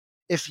umbrellas.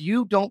 If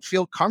you don't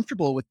feel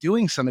comfortable with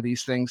doing some of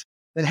these things,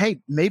 then hey,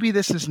 maybe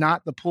this is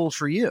not the pool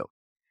for you.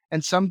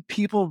 And some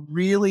people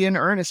really in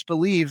earnest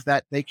believe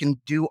that they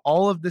can do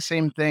all of the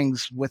same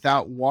things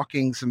without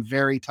walking some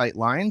very tight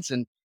lines.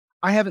 And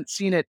I haven't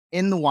seen it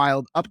in the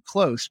wild up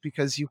close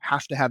because you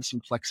have to have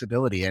some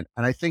flexibility. And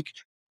I think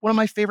one of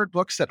my favorite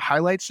books that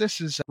highlights this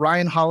is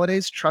Ryan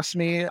Holiday's Trust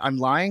Me, I'm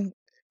Lying.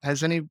 I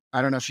don't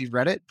know if you've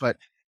read it, but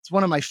it's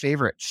one of my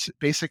favorites.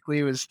 Basically,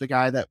 it was the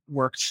guy that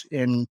worked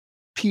in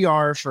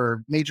PR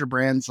for major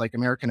brands like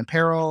American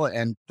Apparel.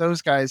 And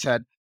those guys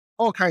had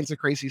all kinds of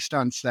crazy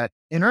stunts that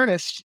in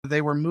earnest,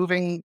 they were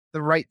moving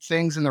the right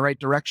things in the right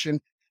direction.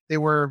 They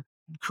were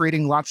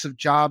creating lots of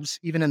jobs,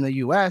 even in the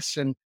US,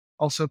 and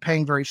also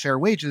paying very fair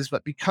wages.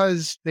 But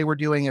because they were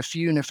doing a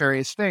few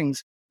nefarious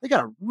things, they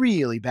got a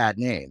really bad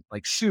name,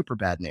 like super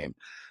bad name.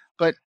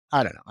 But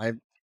I don't know.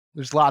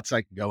 There's lots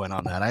I could go in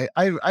on that.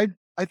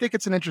 I think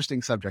it's an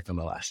interesting subject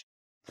nonetheless.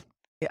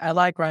 I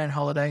like Ryan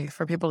Holiday.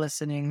 For people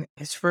listening,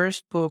 his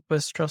first book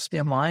was Trust Me,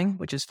 I'm Lying,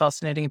 which is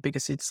fascinating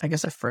because it's, I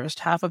guess, the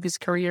first half of his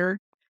career.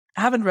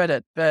 I haven't read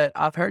it, but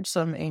I've heard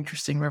some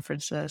interesting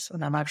references,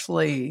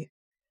 and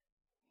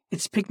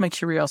it's piqued my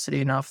curiosity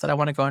enough that I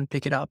want to go and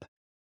pick it up.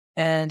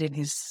 And in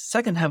his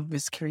second half of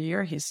his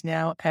career, he's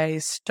now a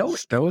stoic.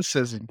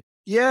 Stoicism.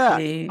 Yeah,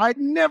 I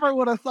never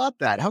would have thought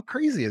that. How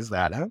crazy is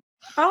that, huh?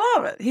 I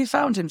love it. He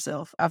found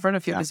himself. I've read a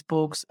few of his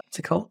books. What's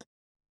it called?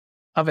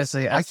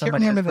 Obviously, I can't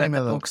remember the name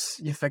of the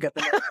books. You forget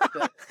the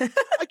name.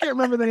 I can't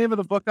remember the name of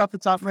the book off the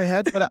top of my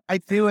head, but I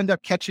do end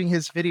up catching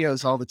his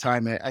videos all the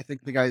time. I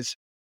think the guy's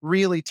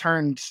really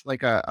turned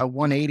like a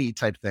 180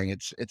 type thing.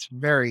 It's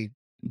very,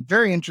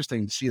 very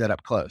interesting to see that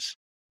up close.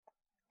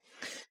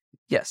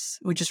 Yes,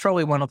 which is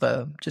probably one of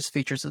the just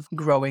features of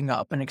growing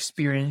up and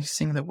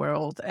experiencing the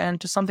world. And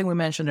to something we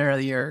mentioned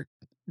earlier,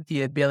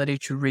 the ability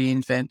to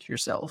reinvent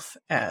yourself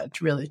and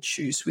to really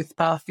choose which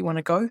path you want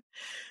to go.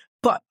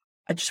 But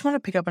I just want to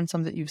pick up on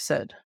something that you've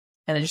said,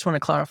 and I just want to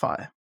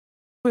clarify.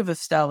 We've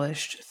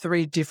established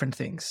 3 different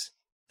things.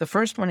 The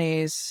first one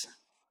is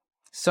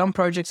some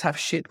projects have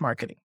shit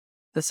marketing.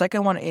 The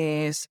second one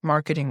is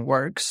marketing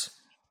works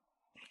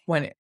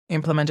when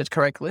implemented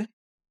correctly.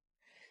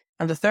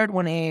 And the third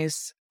one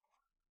is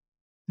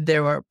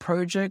there are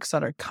projects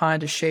that are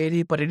kind of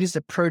shady, but it is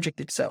the project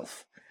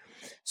itself.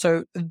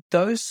 So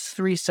those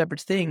 3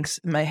 separate things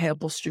may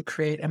help us to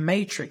create a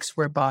matrix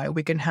whereby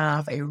we can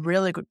have a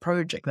really good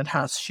project that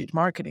has shit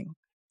marketing.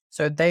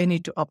 So they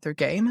need to up their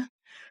game.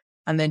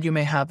 And then you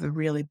may have a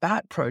really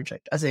bad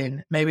project, as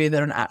in maybe they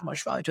don't add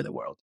much value to the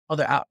world or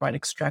they're outright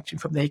extracting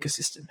from the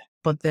ecosystem,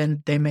 but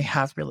then they may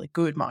have really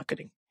good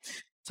marketing.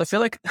 So I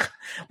feel like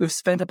we've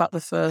spent about the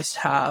first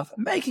half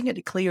making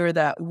it clear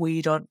that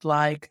we don't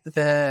like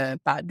the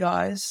bad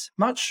guys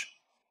much,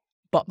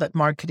 but that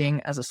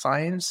marketing as a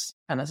science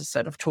and as a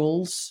set of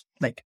tools,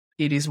 like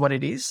it is what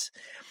it is.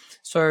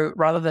 So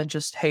rather than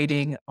just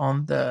hating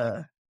on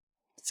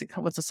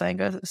what's the saying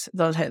goes?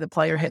 Don't hate the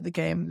player, hate the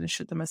game, and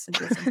shoot the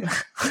messenger.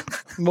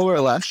 More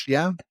or less,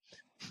 yeah.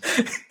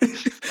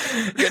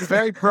 Getting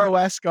very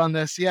pro-esque on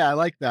this. Yeah, I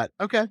like that.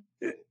 Okay.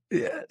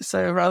 Yeah.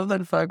 So rather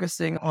than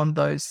focusing on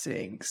those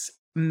things,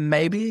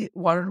 maybe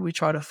why don't we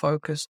try to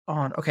focus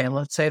on, okay,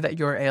 let's say that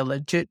you're a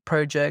legit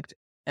project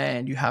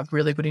and you have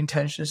really good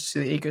intentions to see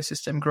the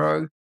ecosystem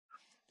grow.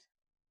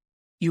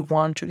 You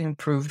want to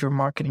improve your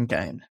marketing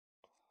game.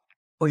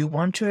 Or you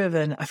want to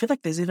even, I feel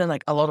like there's even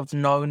like a lot of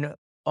known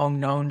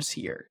unknowns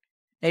here.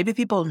 Maybe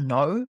people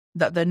know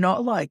that they're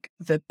not like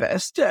the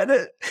best at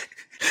it.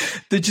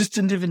 They just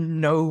didn't even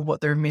know what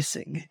they're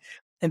missing.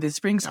 And this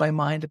brings my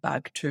mind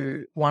back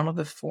to one of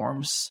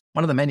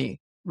the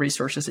many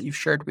resources that you've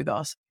shared with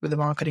us with the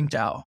Marketing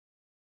DAO,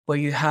 where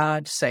you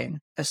had, say,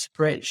 a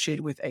spreadsheet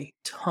with a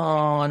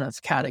ton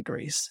of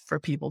categories for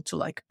people to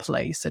like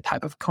place a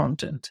type of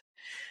content.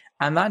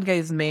 And that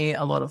gave me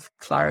a lot of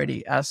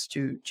clarity as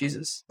to,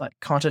 Jesus, like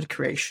content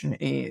creation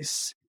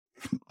is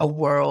a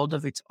world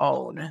of its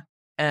own.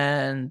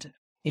 And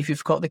if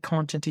you've got the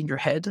content in your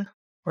head,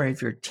 or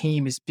if your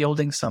team is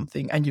building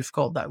something and you've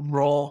got that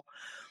raw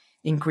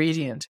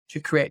ingredient to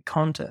create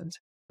content,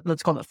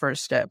 let's call it the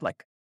first step,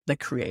 like the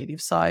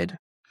creative side.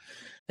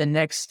 The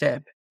next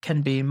step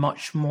can be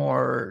much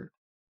more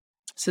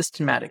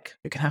systematic.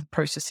 You can have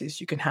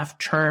processes, you can have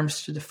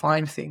terms to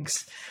define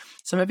things.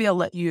 So maybe I'll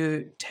let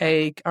you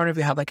take, I don't know if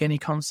you have like any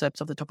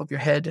concepts off the top of your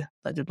head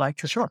that you'd like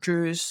to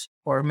choose,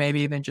 or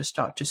maybe even just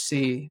start to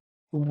see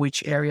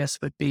which areas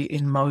would be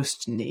in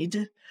most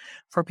need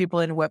for people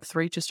in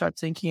Web3 to start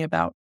thinking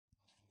about.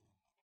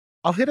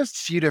 I'll hit a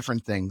few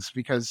different things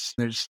because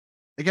there's,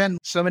 again,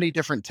 so many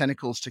different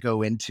tentacles to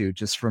go into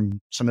just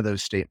from some of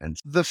those statements.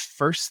 The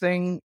first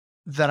thing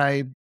that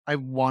I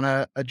want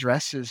to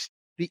address is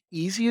the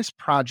easiest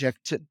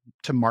project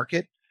to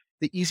market,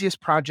 the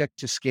easiest project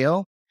to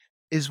scale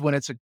is when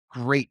it's a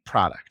great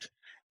product.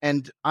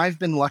 And I've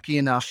been lucky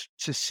enough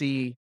to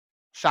see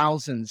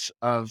thousands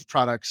of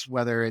products,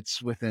 whether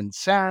it's within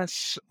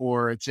SaaS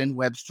or it's in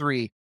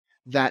Web3,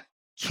 that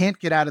can't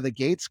get out of the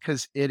gates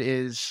because it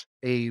is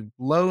a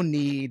low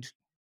need,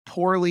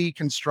 poorly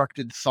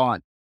constructed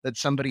thought that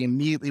somebody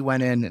immediately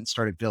went in and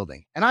started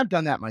building. And I've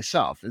done that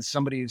myself as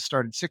somebody who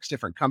started 6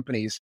 different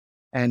companies,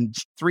 and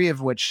 3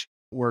 of which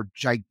were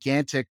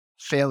gigantic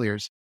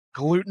failures.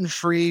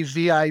 Gluten-free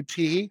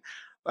VIP,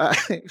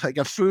 like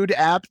a food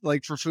app,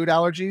 like for food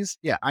allergies.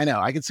 Yeah, I know.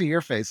 I can see your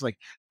face. Like,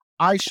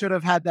 I should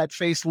have had that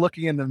face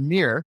looking in the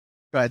mirror.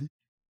 But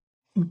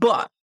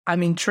But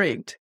I'm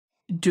intrigued.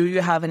 Do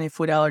you have any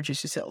food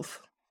allergies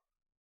yourself?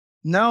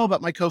 no,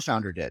 but my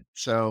co-founder did.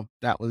 So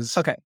that was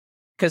Okay.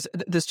 Because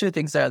there's 2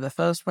 things there. The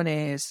first one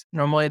is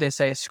normally they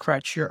say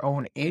scratch your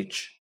own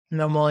itch.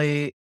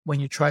 Normally, when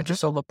you try to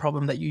solve a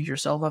problem that you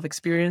yourself have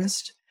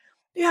experienced,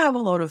 you have a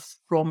lot of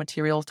raw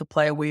material to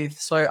play with.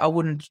 So I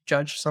wouldn't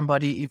judge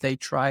somebody if they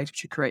tried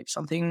to create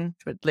something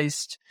to at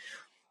least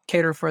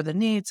cater for the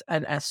needs,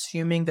 and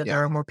assuming that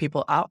there are more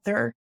people out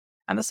there.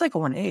 And the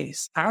second one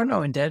is, I don't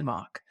know in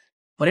Denmark,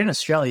 but in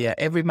Australia,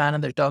 every man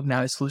and their dog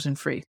now is gluten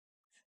free.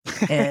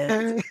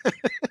 And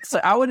so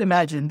I would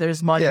imagine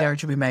there's money there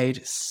to be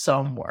made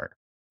somewhere.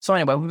 So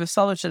anyway, we've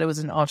established that it was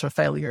an utter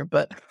failure,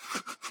 but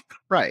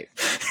right.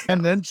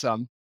 And then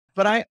some.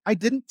 But I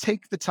didn't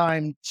take the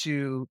time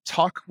to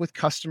talk with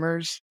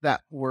customers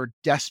that were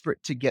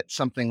desperate to get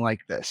something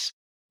like this.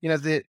 You know,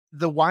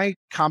 the Y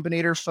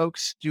Combinator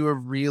folks do a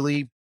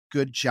really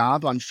good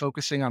job on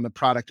focusing on the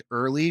product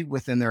early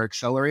within their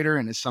accelerator.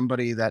 And as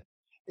somebody that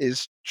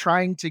is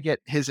trying to get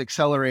his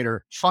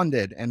accelerator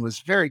funded and was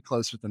very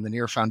close within the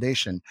Near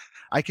Foundation,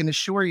 I can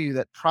assure you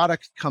that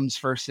product comes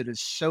first. It is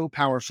so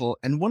powerful.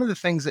 And one of the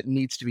things that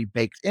needs to be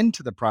baked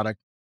into the product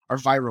are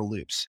viral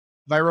loops.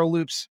 Viral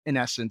loops, in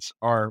essence,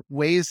 are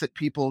ways that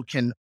people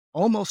can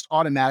almost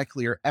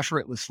automatically or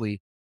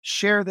effortlessly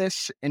share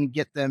this and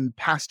get them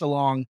passed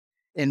along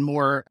in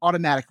more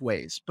automatic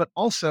ways. But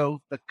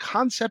also, the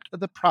concept of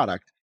the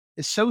product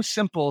is so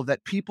simple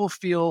that people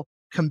feel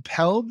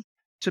compelled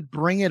to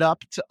bring it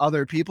up to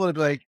other people to be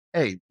like,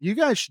 hey, you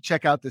guys should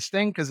check out this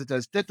thing because it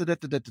does da, da, da,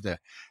 da, da, da, da.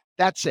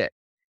 That's it.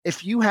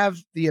 If you have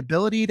the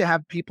ability to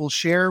have people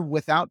share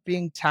without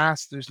being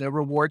tasked, there's no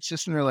reward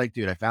system. They're like,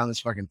 dude, I found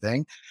this fucking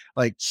thing.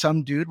 Like,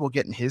 some dude will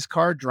get in his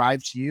car,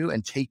 drive to you,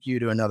 and take you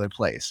to another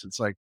place. It's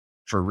like,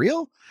 for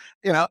real?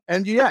 You know,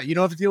 and yeah, you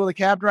don't have to deal with a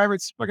cab driver.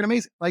 It's fucking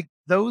amazing. Like,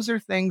 those are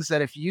things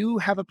that if you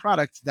have a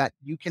product that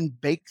you can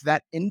bake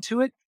that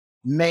into it,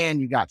 man,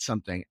 you got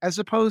something, as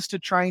opposed to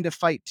trying to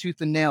fight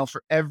tooth and nail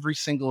for every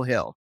single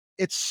hill.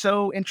 It's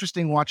so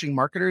interesting watching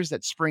marketers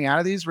that spring out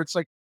of these where it's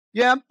like,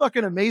 yeah, I'm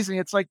fucking amazing.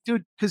 It's like,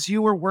 dude, because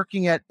you were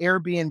working at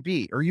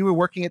Airbnb or you were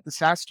working at the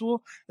SaaS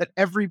tool that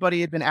everybody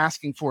had been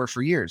asking for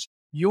years.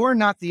 You're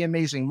not the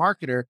amazing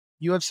marketer.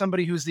 You have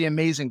somebody who's the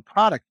amazing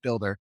product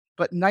builder,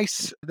 but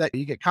nice that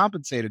you get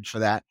compensated for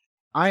that.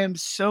 I am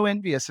so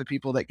envious of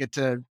people that get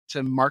to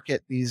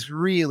market these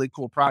really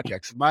cool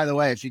projects. And by the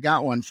way, if you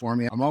got one for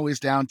me, I'm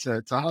always down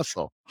to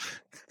hustle.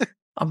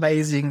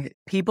 Amazing.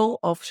 People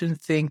often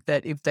think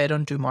that if they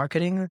don't do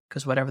marketing,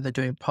 because whatever they're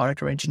doing,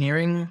 product or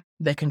engineering,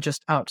 they can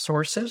just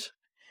outsource it.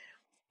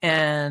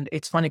 And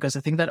it's funny because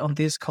I think that on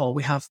this call,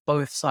 we have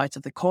both sides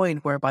of the coin,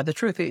 whereby the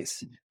truth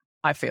is,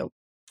 I feel,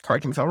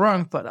 correct me if I'm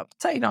wrong, but I'd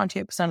say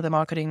 98% of the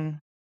marketing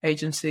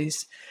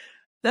agencies,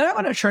 they're not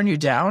going to turn you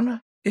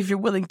down if you're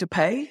willing to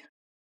pay.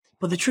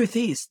 But the truth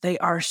is, they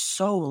are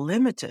so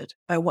limited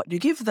by what you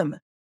give them.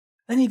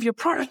 And if your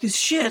product is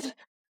shit,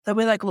 they'll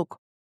be like, look,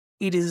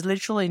 it is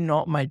literally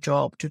not my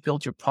job to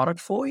build your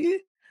product for you.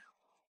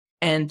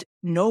 And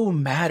no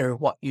matter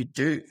what you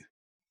do,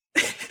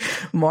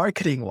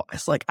 marketing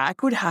wise, like I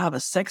could have a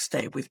sex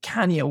tape with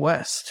Kanye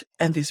West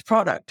and this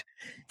product.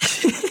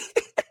 This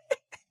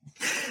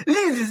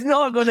is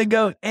not going to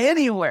go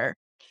anywhere.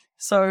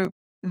 So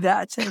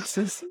that takes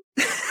us.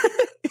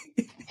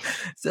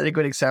 Is that a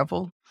good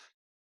example?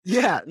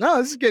 Yeah,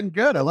 no, this is getting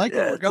good. I like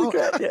where we're going.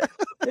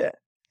 Yeah.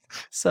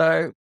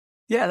 So,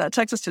 yeah, that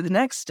takes us to the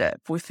next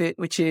step with it,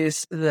 which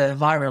is the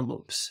viral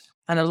loops.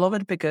 And I love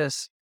it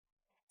because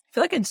I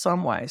feel like in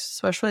some ways,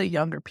 especially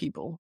younger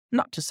people,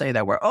 not to say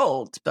that we're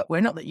old, but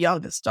we're not the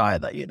youngest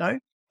either, you know?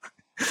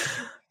 I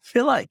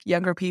feel like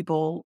younger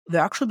people,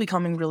 they're actually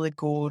becoming really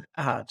good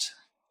at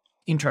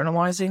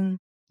internalizing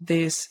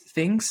these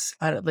things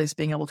and at least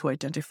being able to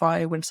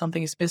identify when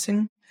something is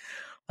missing.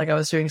 Like I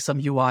was doing some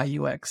UI,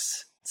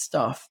 UX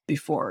stuff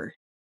before,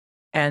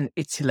 and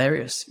it's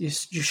hilarious. You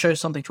show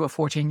something to a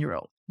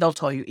 14-year-old, they'll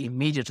tell you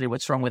immediately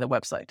what's wrong with a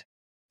website.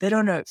 They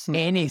don't know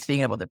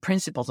anything about the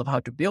principles of how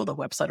to build a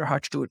website or how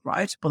to do it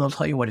right, but they'll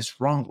tell you what is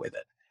wrong with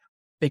it.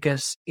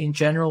 Because in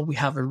general, we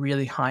have a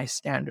really high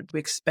standard.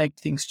 We expect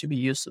things to be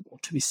usable,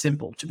 to be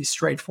simple, to be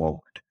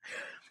straightforward.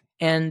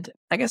 And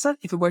I guess that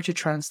if we were to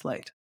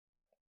translate,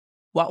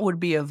 what would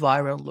be a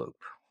viral loop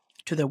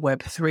to the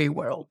Web3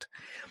 world?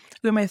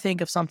 We may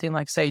think of something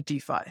like, say,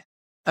 DeFi.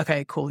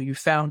 Okay, cool. You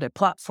found a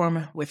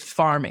platform with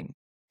farming,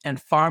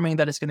 and farming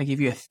that is going to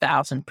give you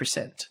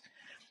 1,000%.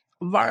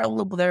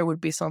 Viral there would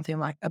be something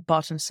like a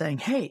button saying,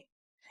 hey,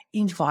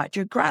 invite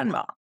your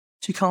grandma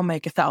to come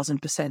make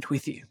 1,000%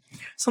 with you.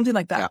 Something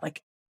like that. Yeah.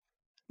 Like,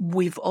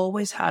 we've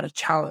always had a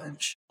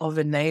challenge of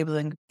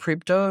enabling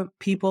crypto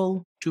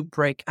people to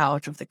break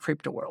out of the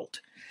crypto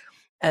world.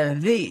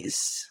 And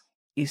this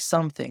is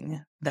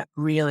something that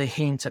really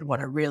hints at what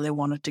I really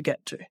wanted to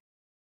get to,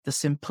 the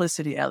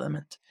simplicity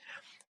element.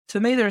 To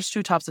me, there's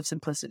two types of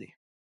simplicity.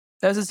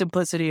 There's a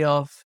simplicity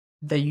of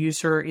the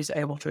user is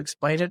able to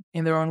explain it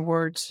in their own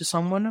words to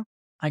someone.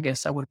 I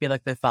guess that would be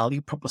like the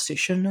value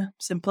proposition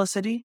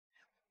simplicity.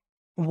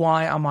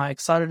 Why am I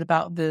excited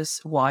about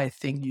this? Why I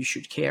think you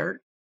should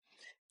care?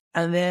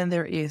 And then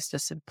there is the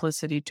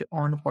simplicity to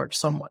onboard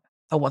someone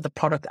or what the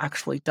product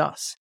actually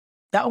does.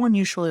 That one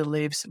usually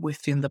lives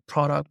within the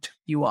product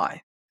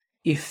UI.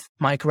 If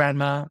my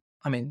grandma,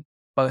 I mean,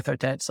 both are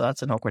dead, so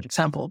that's an awkward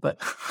example, but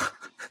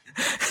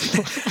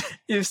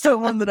if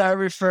someone that I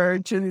refer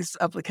to this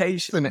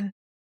application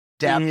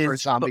Dab for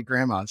zombie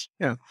grandmas.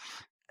 Yeah.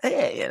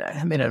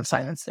 A minute of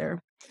silence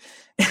there.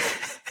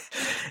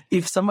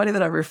 If somebody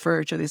that I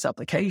refer to these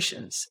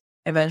applications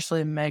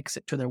eventually makes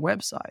it to their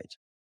website,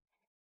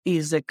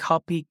 is the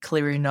copy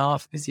clear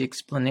enough? Is the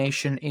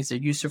explanation, is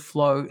the user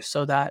flow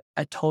so that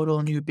a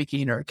total new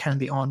beginner can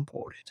be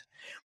onboarded?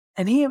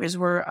 And here is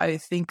where I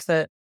think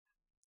that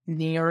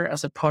Near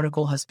as a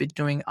protocol has been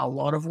doing a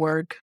lot of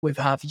work. We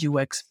have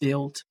UX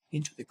built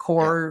into the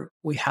core.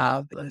 We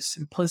have the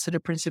simplicity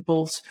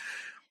principles.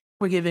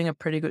 We're giving a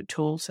pretty good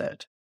tool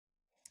set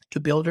to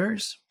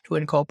builders to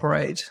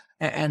incorporate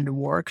and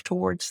work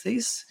towards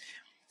this.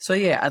 So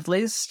yeah, at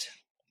least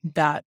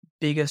that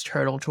biggest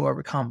hurdle to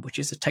overcome, which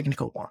is a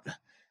technical one,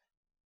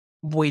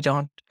 we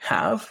don't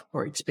have,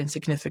 or it's been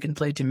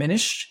significantly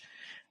diminished.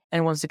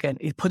 And once again,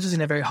 it puts us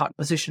in a very hard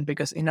position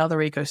because in other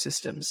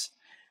ecosystems,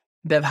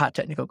 they've had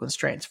technical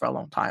constraints for a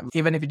long time.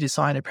 Even if you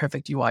design a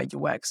perfect UI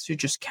UX, you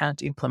just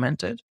can't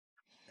implement it.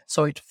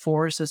 So it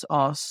forces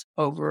us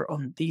over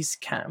on this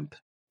camp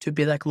to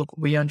be like, look,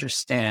 we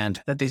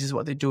understand that this is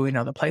what they do in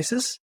other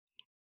places,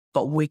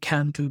 but we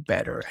can do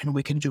better and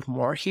we can do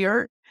more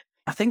here.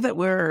 I think that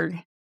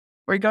we're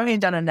going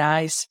down a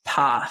nice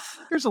path.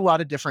 There's a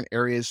lot of different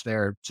areas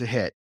there to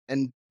hit.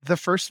 And the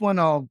first one,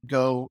 I'll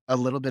go a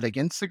little bit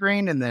against the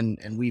grain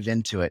and weave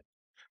into it.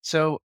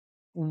 So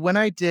when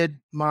I did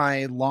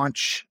my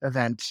launch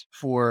event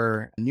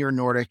for Near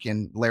Nordic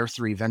and Layer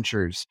 3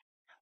 Ventures,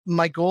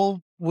 my goal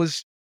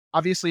was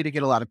obviously to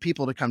get a lot of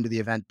people to come to the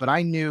event, but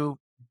I knew,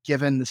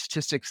 given the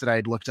statistics that I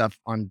had looked up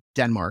on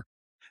Denmark,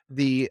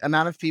 the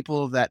amount of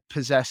people that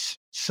possess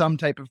some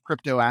type of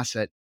crypto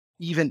asset,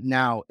 even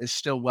now, is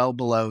still well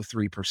below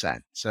 3%.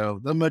 So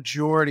the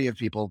majority of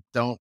people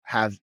don't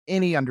have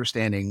any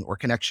understanding or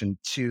connection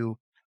to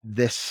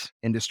this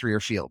industry or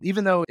field,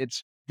 even though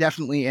it's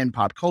definitely in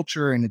pop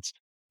culture and it's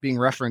being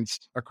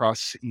referenced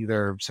across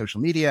either social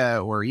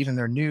media or even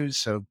their news.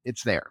 So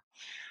it's there.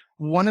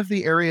 One of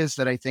the areas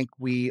that I think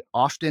we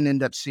often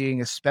end up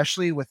seeing,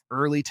 especially with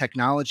early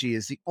technology,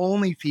 is the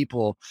only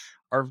people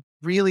are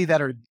really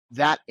that are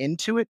that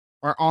into it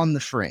are on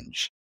the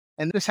fringe.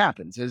 And this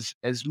happens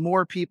as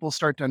more people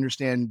start to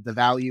understand the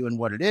value and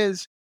what it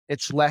is,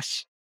 it's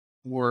less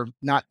or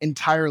not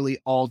entirely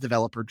all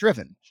developer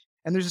driven.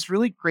 And there's this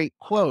really great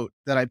quote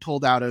that I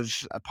pulled out of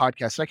a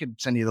podcast. I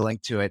could send you the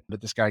link to it,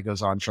 but this guy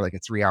goes on for like a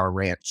 3-hour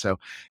rant. So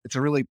it's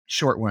a really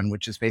short one,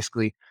 which is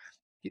basically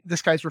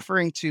this guy's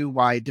referring to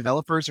why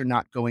developers are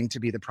not going to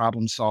be the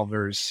problem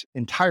solvers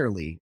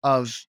entirely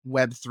of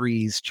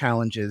Web3's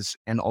challenges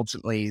and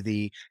ultimately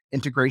the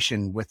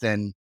integration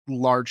within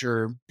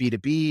larger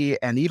B2B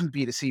and even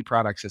B2C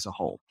products as a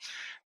whole.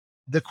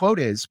 The quote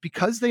is,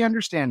 because they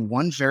understand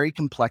one very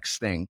complex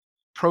thing,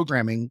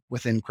 programming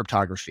within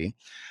cryptography,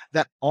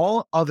 that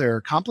all other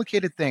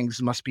complicated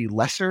things must be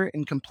lesser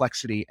in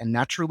complexity and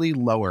naturally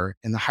lower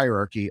in the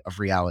hierarchy of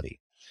reality.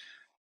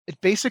 It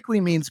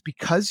basically means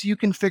because you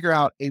can figure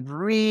out a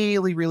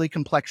really, really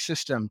complex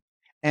system,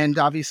 and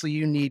obviously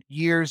you need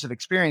years of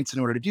experience in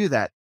order to do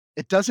that,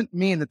 it doesn't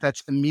mean that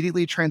that's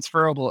immediately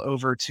transferable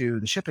over to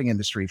the shipping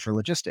industry for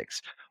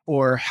logistics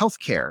or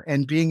healthcare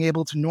and being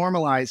able to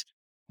normalize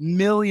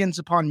millions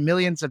upon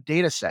millions of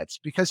data sets.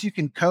 Because you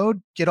can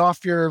code, get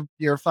off your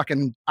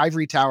fucking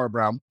ivory tower,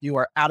 bro. You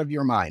are out of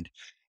your mind.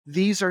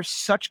 These are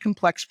such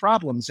complex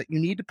problems that you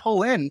need to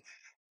pull in.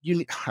 You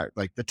need,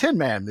 like the Tin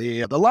Man,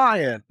 the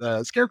Lion,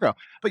 the Scarecrow,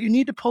 but you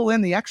need to pull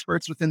in the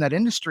experts within that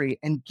industry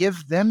and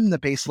give them the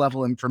base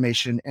level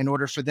information in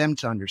order for them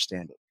to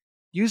understand it.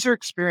 User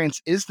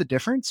experience is the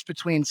difference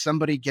between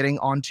somebody getting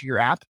onto your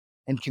app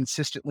and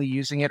consistently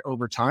using it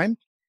over time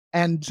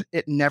and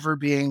it never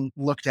being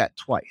looked at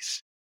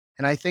twice.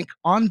 And I think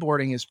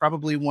onboarding is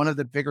probably one of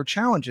the bigger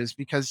challenges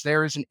because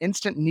there is an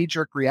instant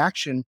knee-jerk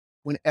reaction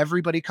when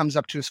everybody comes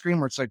up to a screen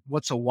where it's like,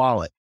 what's a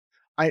wallet?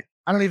 I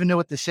don't even know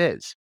what this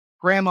is.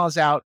 Grandma's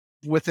out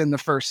within the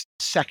first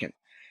second.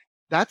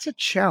 That's a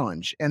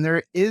challenge. And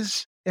there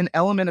is an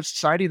element of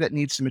society that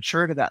needs to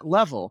mature to that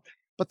level,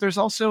 but there's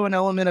also an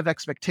element of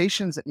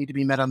expectations that need to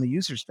be met on the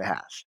user's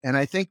behalf. And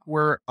I think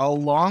we're a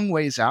long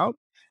ways out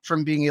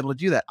from being able to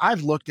do that.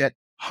 I've looked at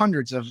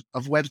hundreds of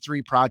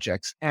Web3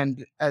 projects.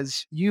 And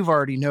as you've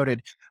already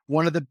noted,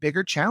 one of the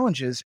bigger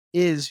challenges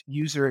is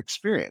user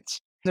experience.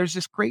 There's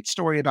this great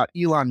story about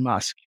Elon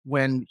Musk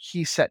when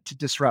he set to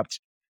disrupt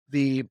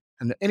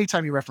and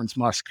anytime you reference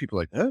Musk, people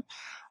are like, huh?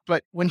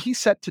 But when he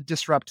set to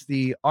disrupt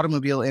the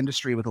automobile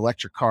industry with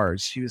electric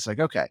cars, he was like,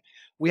 okay,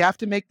 we have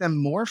to make them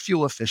more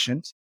fuel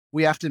efficient.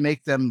 We have to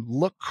make them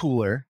look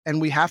cooler, and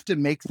we have to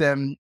make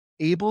them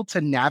able to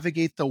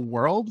navigate the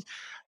world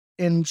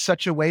in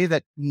such a way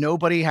that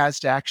nobody has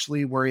to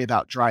actually worry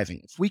about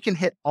driving. If we can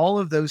hit all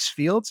of those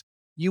fields,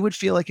 you would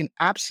feel like an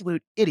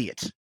absolute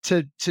idiot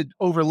to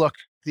overlook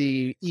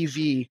the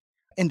EV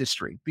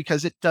industry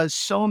because it does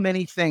so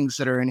many things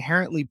that are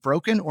inherently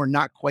broken or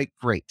not quite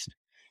great.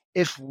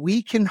 If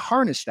we can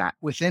harness that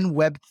within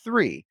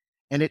Web3,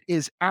 and it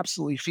is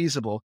absolutely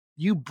feasible,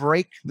 you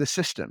break the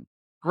system.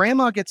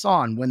 Grandma gets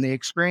on when the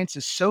experience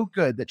is so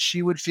good that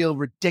she would feel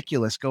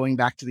ridiculous going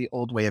back to the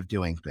old way of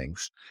doing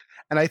things.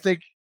 And I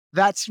think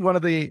that's one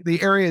of the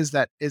areas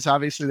that is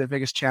obviously the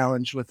biggest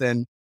challenge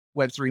within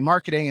Web3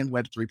 marketing and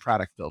Web3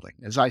 product building,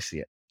 as I see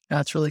it.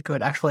 That's really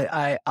good. Actually,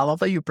 I love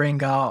that you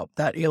bring up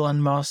that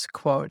Elon Musk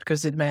quote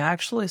because it may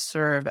actually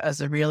serve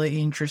as a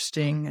really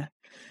interesting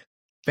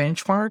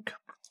benchmark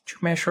to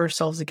measure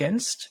ourselves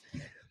against.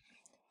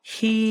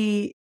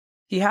 He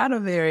had a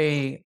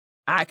very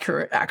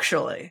accurate,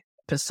 actually,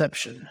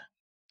 perception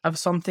of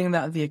something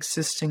that the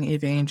existing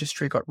EV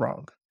industry got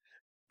wrong.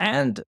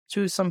 And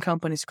to some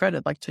companies'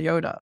 credit, like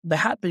Toyota, they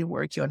had been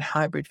working on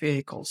hybrid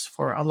vehicles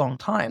for a long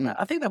time.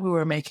 I think that we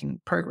were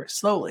making progress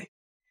slowly.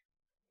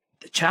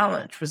 The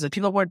challenge was that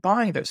people weren't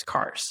buying those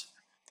cars.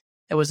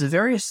 It was a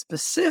very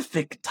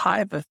specific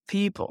type of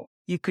people.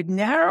 You could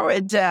narrow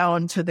it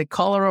down to the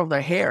color of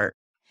their hair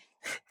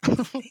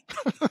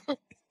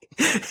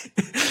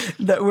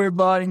that were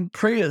buying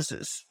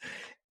Priuses.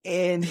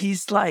 And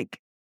he's like,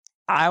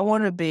 I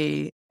want to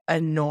be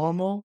a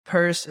normal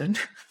person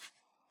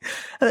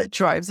that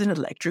drives an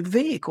electric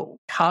vehicle.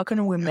 How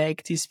can we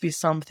make this be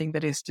something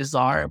that is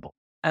desirable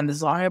and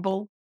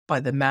desirable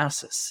by the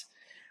masses?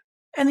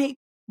 And he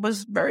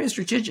was very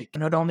strategic.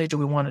 Not only do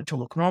we want it to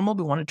look normal,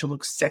 we want it to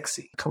look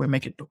sexy. Can we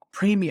make it look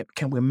premium?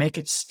 Can we make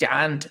it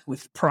stand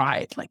with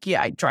pride? Like,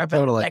 yeah, I drive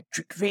an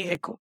electric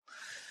vehicle.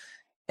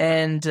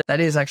 And that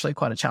is actually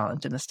quite a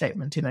challenge in a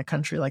statement in a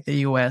country like the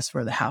US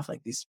where they have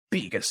like these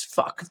big as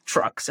fuck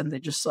trucks and they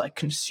just like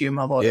consume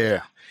a lot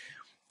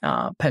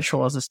of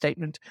petrol as a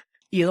statement.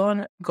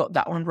 Elon got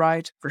that one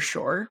right for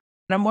sure.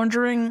 And I'm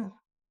wondering,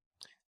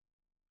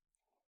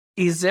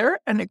 is there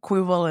an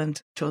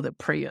equivalent to the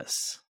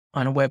Prius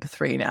on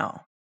Web3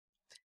 now?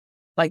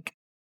 Like,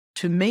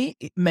 to me,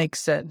 it makes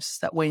sense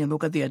that when you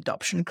look at the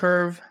adoption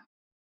curve,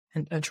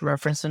 and to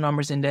reference the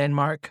numbers in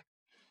Denmark,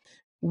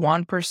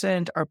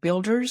 1% are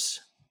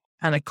builders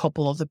and a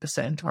couple of the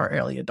percent are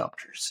early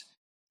adopters.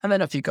 And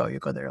then if you go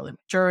the early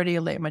majority,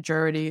 late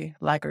majority,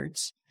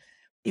 laggards.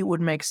 It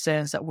would make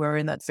sense that we're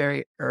in that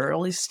very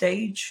early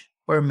stage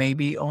where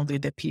maybe only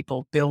the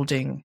people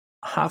building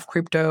have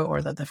crypto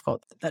or that they've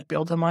got that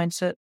builder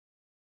mindset.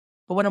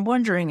 But what I'm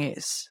wondering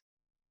is,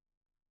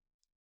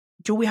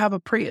 do we have a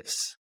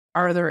Prius?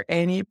 Are there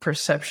any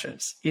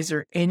perceptions? Is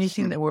there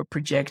anything that we're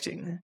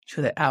projecting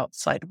to the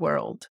outside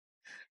world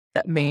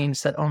that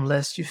means that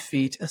unless you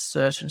fit a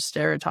certain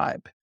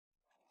stereotype,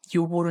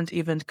 you wouldn't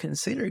even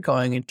consider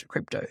going into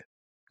crypto?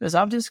 Because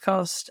I've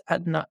discussed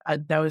ad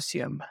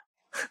nauseum.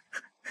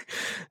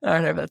 I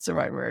don't know if that's the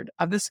right word.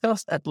 I've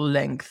discussed at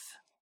length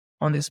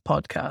on this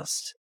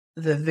podcast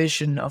the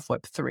vision of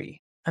Web3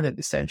 and the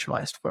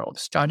decentralized world,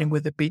 starting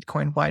with the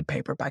Bitcoin white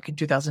paper back in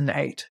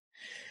 2008.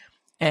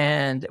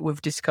 And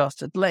we've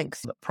discussed at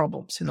length the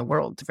problems in the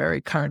world, the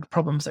very current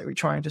problems that we're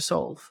trying to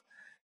solve.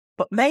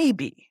 But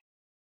maybe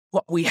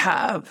what we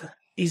have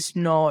is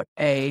not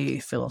a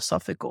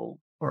philosophical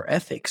or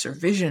ethics or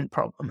vision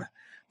problem.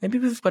 Maybe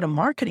we've got a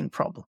marketing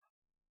problem.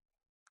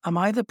 Am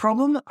I the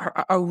problem?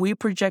 Are we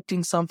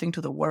projecting something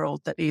to the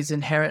world that is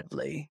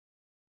inherently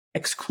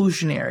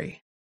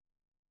exclusionary?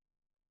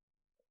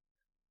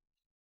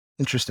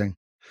 Interesting.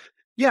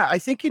 Yeah, I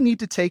think you need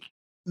to take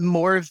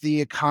more of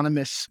the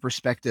economist's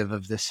perspective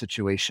of this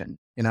situation,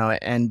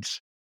 and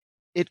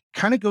it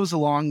kind of goes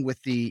along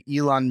with the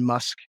Elon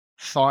Musk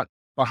thought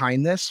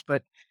behind this.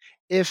 But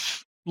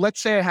if,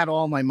 let's say I had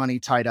all my money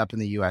tied up in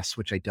the US,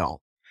 which I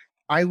don't,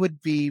 I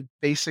would be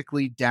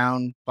basically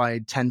down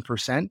by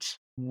 10%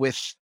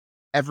 with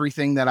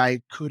everything that I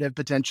could have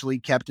potentially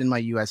kept in my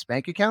US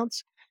bank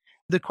accounts.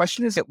 The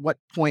question is, at what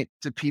point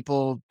do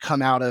people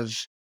come out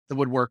of the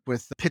woodwork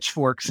with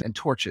pitchforks and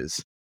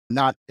torches?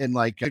 Not in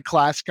like a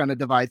class kind of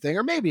divide thing,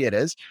 or maybe it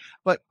is,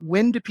 but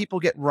when do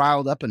people get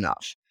riled up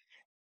enough?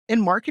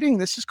 In marketing,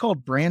 this is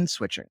called brand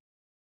switching.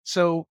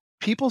 So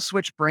people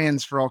switch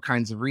brands for all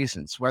kinds of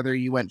reasons, whether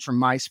you went from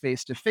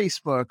MySpace to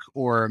Facebook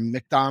or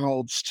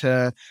McDonald's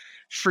to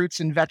fruits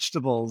and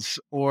vegetables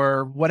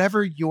or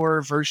whatever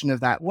your version of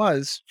that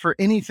was for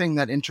anything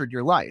that entered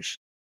your life.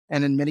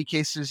 And in many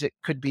cases, it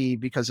could be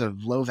because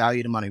of low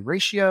value to money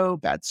ratio,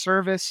 bad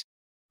service.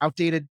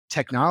 outdated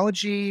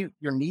technology,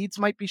 your needs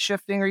might be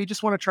shifting, or you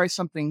just want to try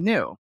something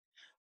new.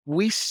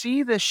 We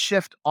see this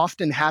shift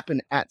often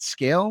happen at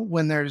scale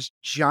when there's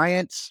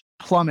giant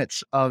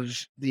plummets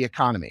of the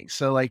economy.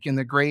 So, like in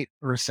the Great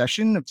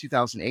Recession of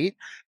 2008,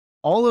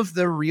 all of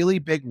the really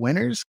big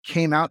winners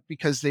came out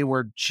because they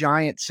were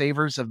giant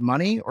savers of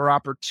money or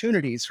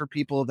opportunities for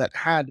people that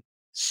had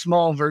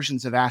small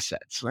versions of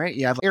assets, right?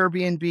 You have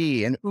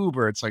Airbnb and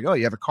Uber. It's like, oh,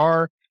 you have a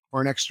car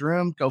or an extra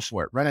room, go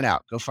for it, rent it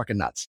out, go fucking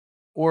nuts.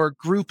 Or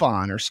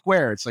Groupon or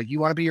Square. It's like, you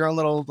want to be your own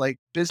little like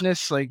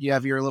business, like you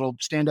have your little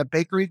stand up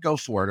bakery, go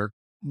for it, or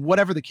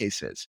whatever the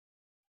case is.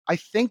 I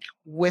think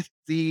with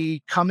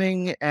the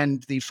coming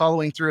and the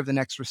following through of the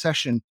next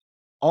recession,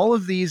 all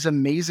of these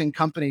amazing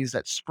companies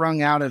that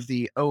sprung out of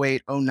the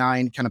 '08,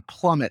 '09 kind of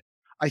plummet,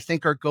 I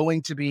think are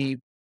going to be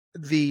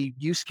the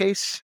use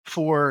case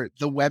for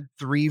the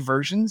Web3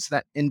 versions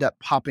that end up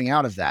popping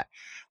out of that.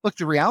 Look,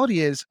 the reality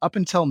is up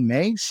until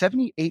May,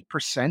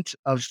 78%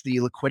 of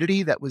the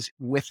liquidity that was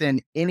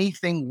within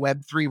anything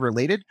Web3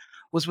 related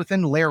was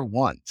within layer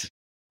ones,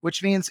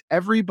 which means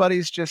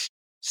everybody's just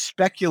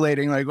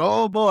speculating like,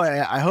 oh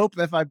boy, I hope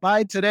if I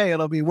buy today,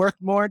 it'll be worth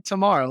more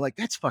tomorrow. Like,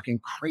 that's fucking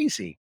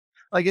crazy.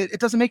 Like, it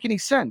doesn't make any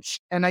sense.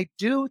 And I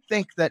do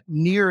think that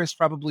Near is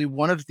probably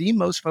one of the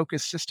most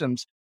focused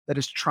systems that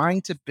is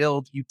trying to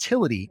build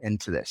utility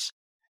into this.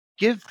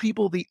 Give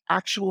people the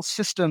actual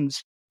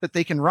systems that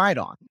they can ride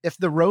on. If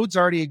the roads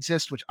already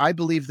exist, which I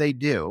believe they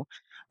do,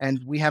 and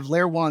we have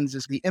layer ones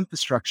as the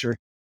infrastructure,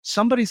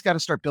 somebody's got to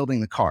start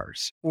building the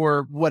cars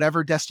or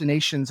whatever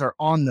destinations are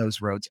on those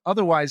roads.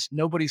 Otherwise,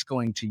 nobody's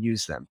going to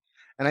use them.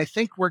 And I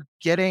think we're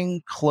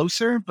getting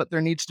closer, but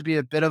there needs to be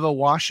a bit of a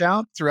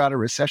washout throughout a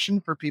recession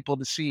for people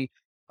to see,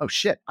 oh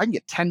shit, I can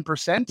get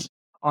 10%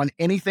 on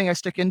anything I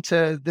stick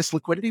into this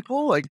liquidity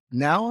pool. Like,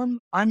 now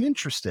I'm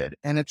interested.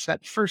 And it's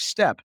that first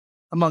step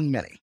among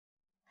many.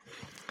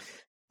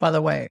 By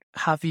the way,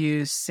 have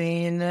you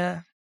seen?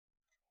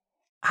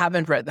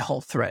 Haven't read the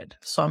whole thread,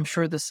 so I'm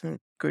sure there's some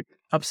good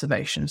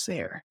observations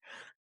there.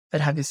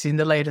 But have you seen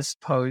the latest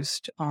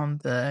post on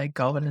the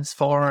governance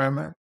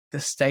forum, the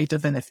state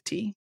of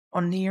NFT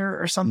on Near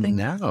or something?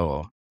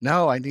 No,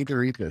 I need to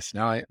read this.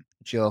 Now I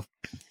feel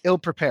ill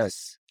prepared.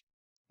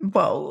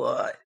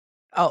 Well,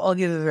 I'll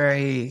give a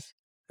very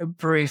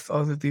brief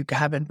overview. I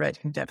haven't read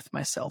in depth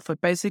myself,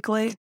 but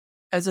basically,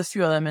 there's a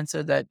few elements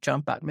that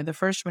jump at me. The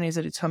first one is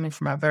that it's coming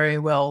from a very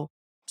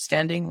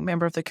well-standing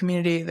member of the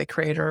community, the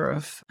creator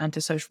of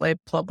Antisocial Ape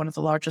Club, one of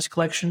the largest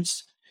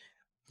collections.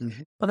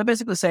 Mhm. But they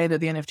basically say that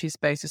the NFT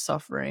space is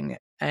suffering,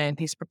 and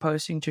he's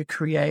proposing to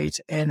create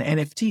an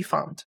NFT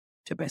fund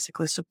to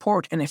basically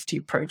support NFT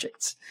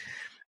projects.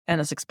 And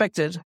as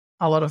expected,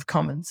 a lot of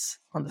comments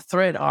on the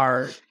thread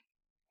are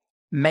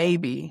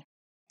maybe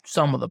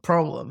some of the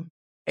problem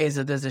is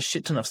that there's a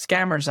shit ton of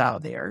scammers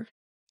out there,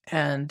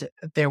 and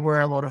there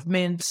were a lot of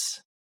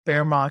mints.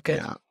 Bear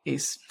market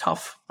is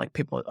tough. Like,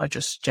 people are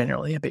just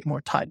generally a bit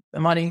more tight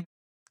with money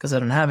because they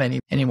don't have any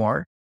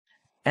anymore.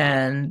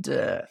 And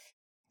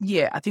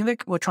I think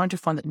that we're trying to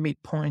find that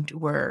midpoint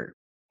where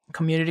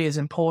community is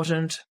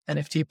important.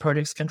 NFT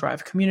projects can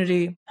drive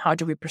community. How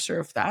do we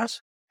preserve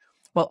that?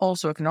 While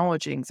also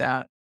acknowledging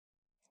that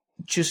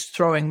just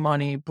throwing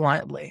money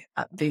blindly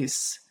at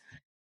these,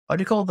 what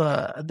do you call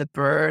the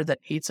bird that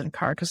eats on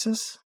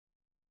carcasses?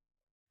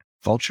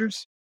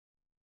 Vultures?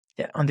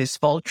 Yeah, on these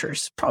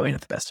vultures, probably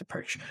not the best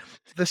approach.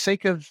 For the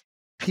sake of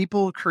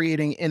people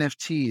creating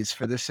NFTs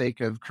for the sake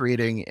of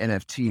creating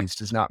NFTs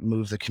does not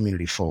move the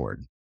community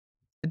forward.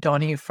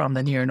 Donnie from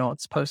the Near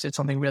Notes posted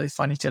something really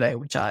funny today,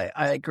 which I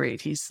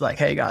agreed. He's like,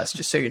 hey guys,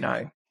 just so you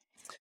know,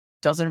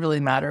 doesn't really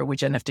matter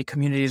which NFT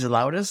community is the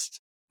loudest.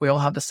 We all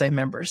have the same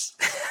members.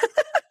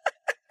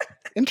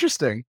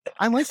 Interesting.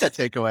 I like that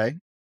takeaway.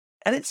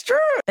 And it's true.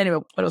 Anyway,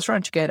 what I was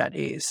trying to get at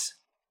is,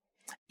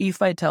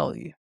 if I tell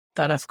you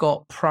that I've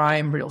got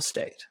prime real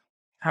estate,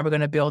 how we're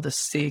going to build a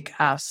sick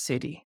ass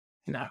city.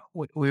 You know,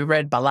 we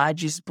read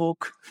Balaji's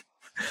book.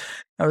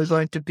 Are we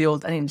going to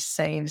build an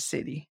insane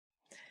city?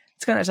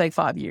 It's going to take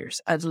 5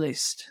 years at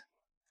least.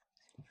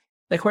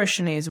 The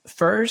question is,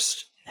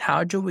 first,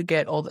 how do we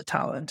get all the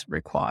talent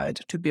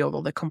required to build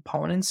all the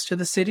components to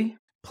the city?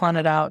 Plan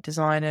it out,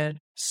 design it,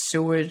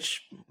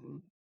 sewage,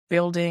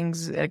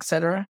 buildings,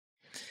 etc.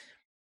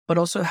 But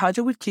also, how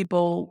do we keep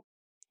people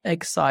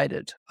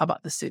excited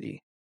about the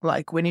city?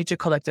 Like, we need to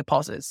collect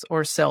deposits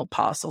or sell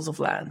parcels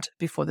of land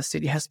before the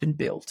city has been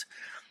built.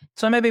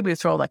 So maybe we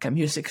throw like a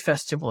music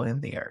festival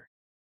in there.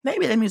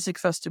 Maybe the music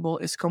festival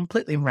is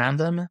completely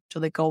random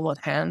to the goal at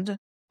hand.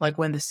 Like,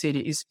 when the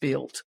city is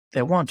built,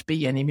 there won't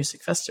be any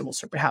music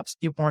festivals, or perhaps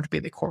it won't be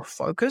the core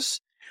focus.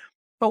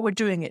 But we're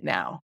doing it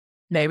now,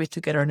 maybe to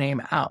get our name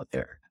out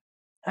there.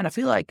 And I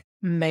feel like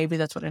maybe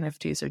that's what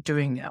NFTs are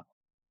doing now.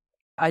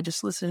 I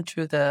just listened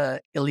to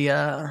the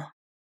Ilya,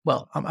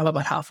 well, I'm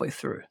about halfway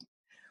through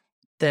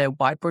the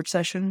whiteboard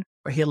session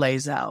where he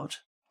lays out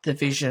the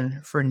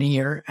vision for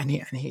Near, and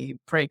he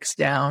breaks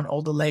down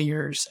all the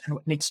layers and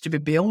what needs to be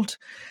built.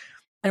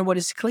 And what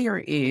is clear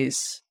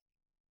is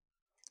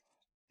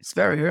it's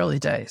very early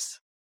days.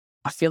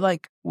 I feel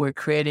like we're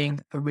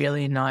creating a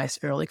really nice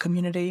early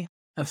community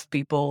of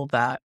people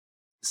that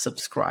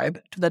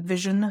subscribe to that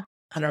vision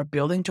and are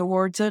building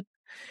towards it.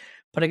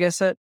 But I guess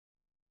that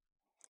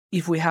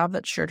if we have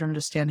that shared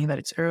understanding that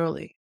it's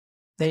early,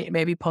 then it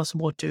may be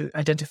possible to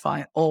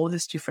identify all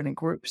these different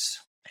groups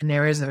and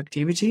areas of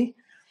activity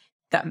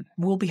that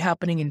will be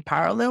happening in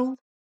parallel,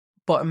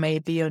 but may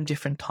be on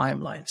different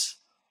timelines.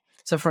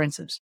 So, for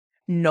instance,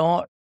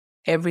 not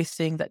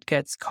everything that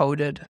gets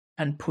coded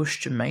and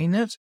pushed to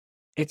mainnet,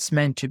 it's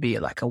meant to be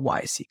like a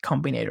YC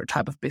Combinator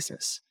type of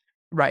business.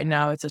 Right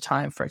now, it's a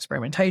time for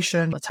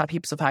experimentation. Let's have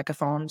heaps of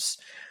hackathons,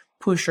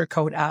 push your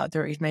code out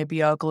there. It may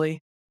be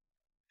ugly.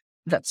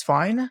 That's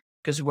fine,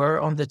 because we're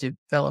on the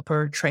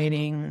developer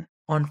training,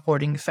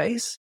 onboarding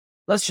phase.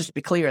 Let's just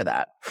be clear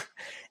that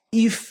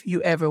if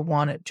you ever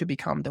wanted to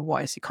become the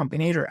YC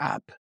Combinator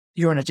app,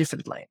 you're in a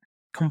different lane,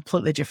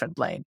 completely different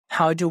lane.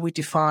 How do we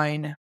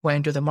define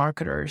when do the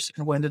marketers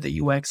and when do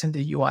the UX and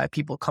the UI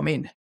people come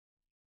in?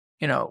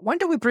 When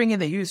do we bring in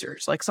the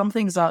users? Like, some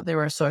things out there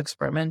are so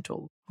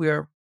experimental.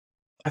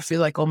 I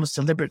feel like almost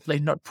deliberately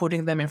not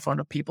putting them in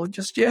front of people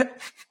just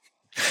yet.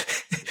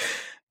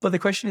 But the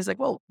question is like,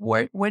 well,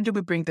 when do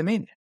we bring them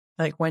in?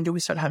 Like, when do we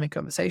start having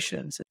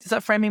conversations? Does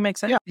that framing make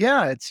sense?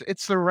 Yeah,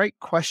 it's the right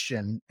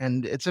question,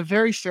 and it's a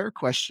very fair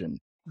question.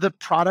 The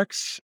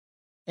products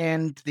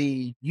and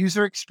the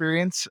user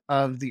experience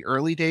of the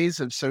early days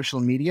of social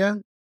media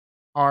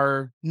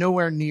are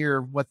nowhere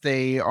near what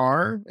they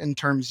are in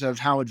terms of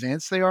how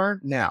advanced they are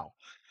now.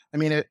 I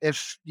mean,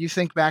 if you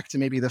think back to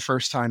maybe the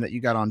first time that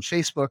you got on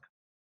Facebook,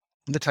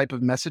 the type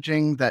of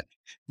messaging that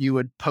you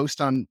would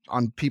post on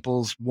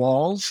people's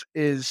walls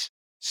is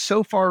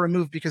so far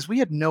removed because we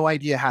had no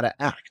idea how to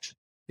act.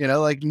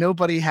 Like,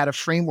 nobody had a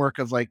framework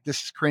of like,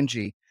 this is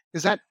cringy,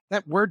 because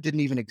that word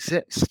didn't even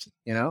exist.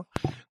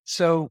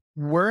 So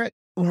we're at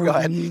go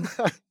ahead.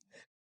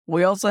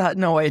 We also had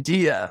no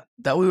idea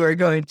that we were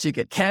going to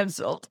get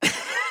canceled.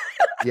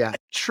 Yeah,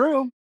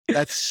 true.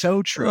 That's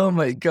so true. Oh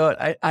my God.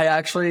 I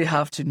actually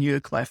have to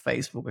nuke my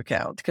Facebook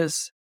account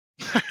because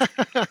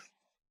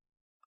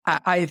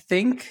I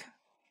think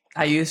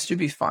I used to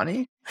be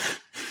funny.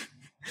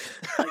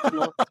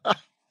 Like,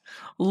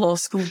 law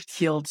school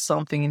killed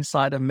something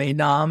inside of me.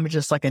 Now I'm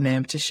just like an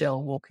empty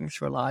shell walking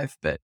through life.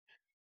 But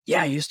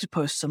yeah, I used to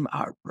post some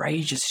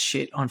outrageous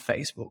shit on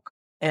Facebook.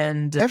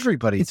 And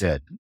everybody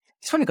did.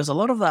 It's funny because a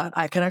lot of that,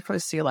 I can actually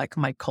see like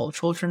my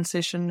cultural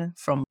transition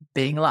from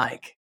being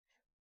like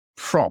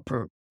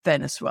proper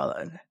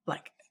Venezuelan,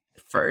 like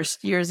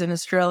first years in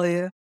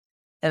Australia.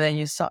 And then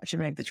you start to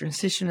make the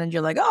transition and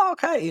you're like, oh,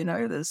 okay,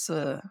 there's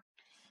a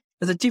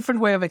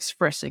different way of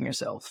expressing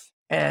yourself.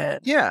 And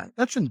yeah,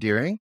 that's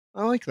endearing.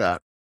 I like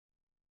that.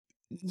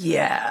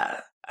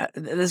 Yeah.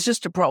 There's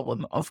just a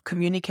problem of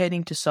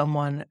communicating to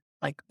someone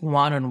like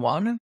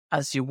one-on-one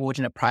as you would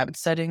in a private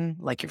setting,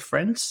 like your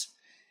friends,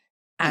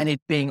 and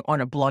it being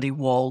on a bloody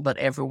wall that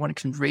everyone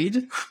can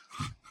read.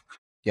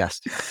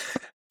 Yes.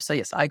 So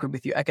yes, I agree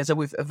with you. I guess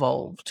we've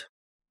evolved.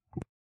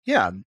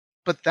 Yeah.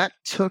 But that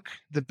took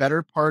the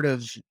better part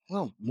of,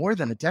 well, more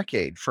than a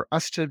decade for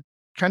us to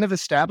kind of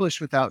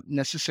establish, without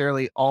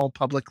necessarily all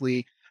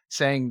publicly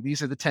saying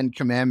these are the 10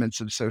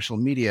 commandments of social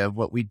media, of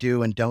what we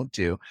do and don't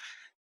do.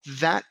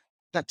 That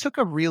took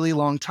a really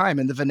long time.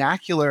 And the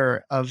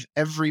vernacular of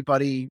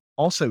everybody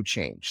also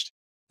changed.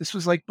 This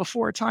was like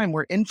before a time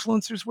where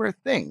influencers were a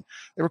thing.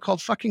 They were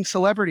called fucking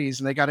celebrities,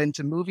 and they got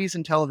into movies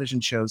and television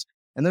shows.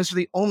 And those are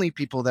the only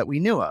people that we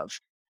knew of.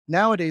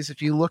 Nowadays,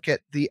 if you look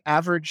at the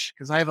average,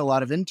 because I have a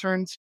lot of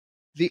interns,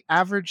 the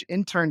average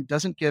intern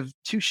doesn't give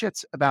two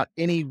shits about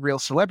any real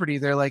celebrity.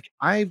 They're like,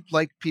 I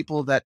like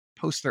people that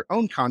post their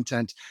own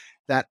content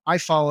that I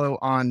follow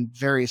on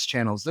various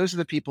channels. Those are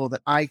the people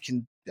that I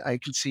can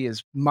see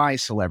as my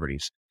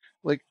celebrities.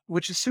 Like,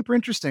 which is super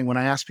interesting when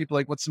I ask people,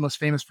 like, what's the most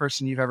famous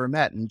person you've ever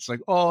met? And it's like,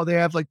 oh, they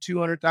have like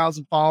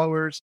 200,000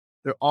 followers.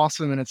 They're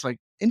awesome. And it's like,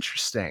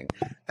 interesting.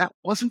 That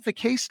wasn't the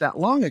case that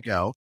long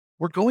ago.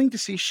 We're going to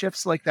see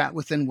shifts like that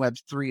within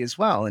Web3 as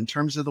well, in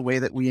terms of the way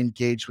that we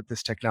engage with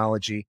this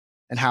technology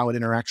and how it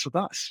interacts with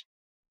us.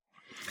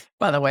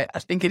 By the way, I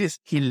think it is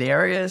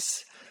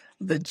hilarious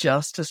that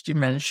just as you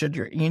mentioned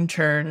your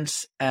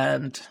interns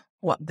and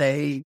what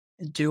they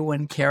do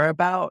and care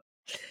about,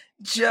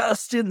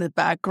 just in the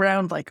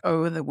background, like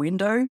over the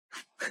window,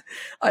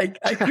 I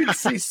could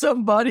see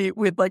somebody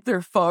with like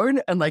their phone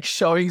and like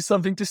showing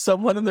something to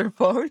someone on their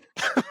phone.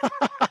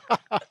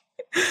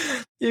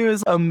 It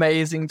was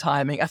amazing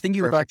timing. I think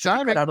you were like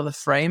cut out of the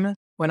frame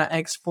when I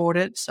export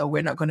it, so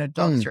we're not going to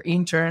dox your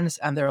interns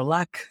and their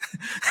lack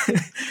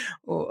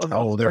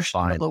of they're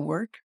fine.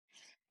 Work.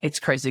 It's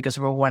crazy because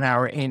we're 1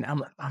 hour in.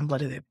 I'm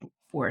bloody the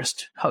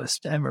worst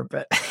host ever,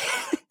 but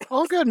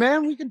all good,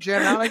 man. We can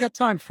jam out. I got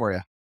time for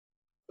you.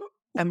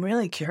 I'm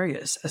really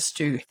curious as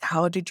to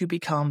how did you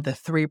become the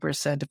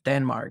 3% of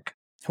Denmark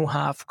who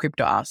have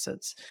crypto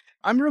assets?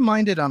 I'm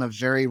reminded on a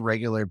very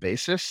regular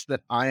basis that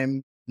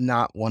I'm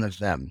not one of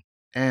them.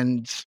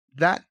 And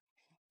that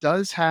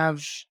does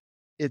have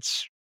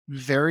its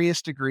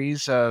various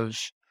degrees of,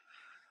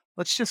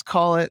 let's just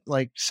call it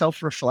like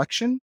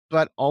self-reflection.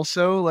 but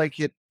also like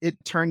it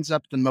turns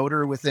up the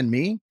motor within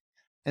me.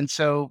 And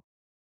so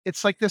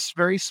it's like this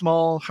very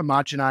small,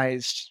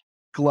 homogenized,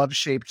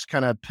 glove-shaped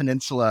kind of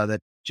peninsula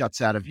that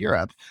juts out of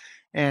Europe.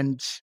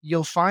 And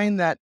you'll find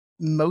that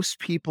most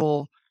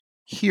people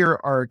here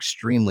are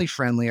extremely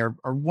friendly, are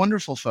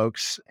wonderful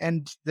folks,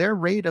 and their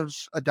rate of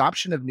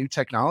adoption of new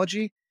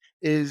technology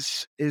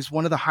is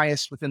one of the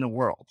highest within the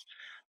world.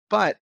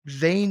 But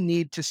they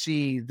need to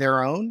see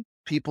their own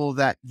people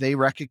that they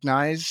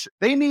recognize.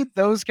 They need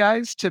those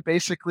guys to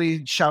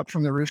basically shout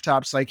from the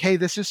rooftops, like, hey,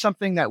 this is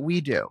something that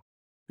we do.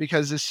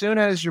 Because as soon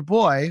as your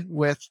boy,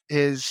 with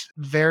his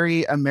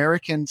very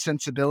American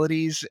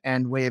sensibilities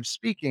and way of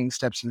speaking,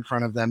 steps in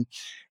front of them,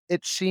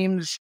 it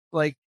seems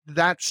like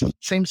that's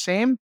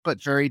same,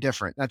 but very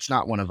different. That's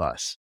not one of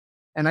us.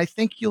 And I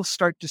think you'll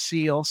start to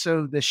see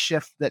also the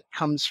shift that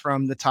comes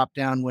from the top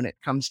down when it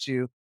comes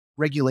to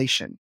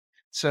regulation.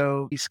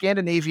 So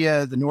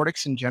Scandinavia, the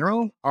Nordics in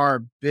general,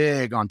 are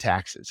big on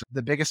taxes.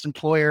 The biggest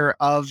employer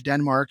of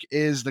Denmark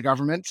is the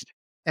government.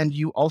 And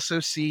you also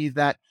see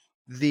that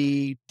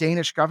the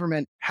Danish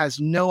government has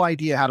no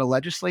idea how to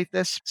legislate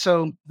this.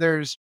 So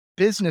there's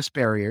business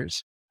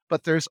barriers,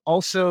 but there's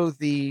also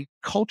the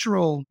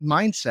cultural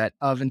mindset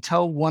of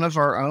until one of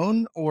our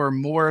own or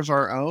more of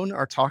our own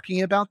are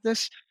talking about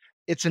this,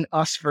 it's an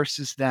us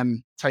versus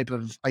them type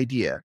of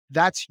idea.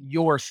 That's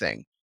your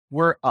thing.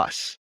 We're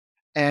us.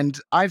 And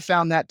I've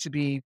found that to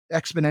be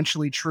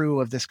exponentially true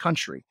of this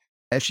country.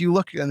 If you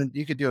look, and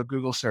you could do a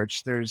Google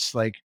search, there's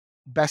like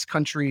best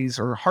countries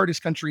or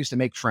hardest countries to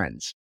make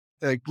friends.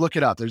 Like, look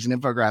it up. There's an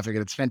infographic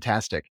and it's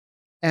fantastic.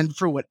 And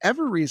for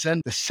whatever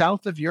reason, the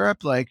south of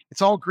Europe, like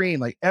it's all green.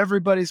 Like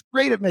everybody's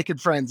great at making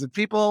friends, and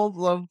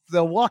people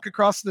they'll walk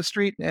across the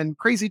street in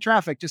crazy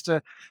traffic just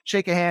to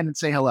shake a hand and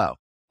say hello.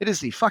 It is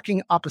the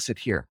fucking opposite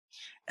here.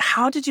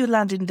 How did you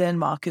land in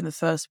Denmark in the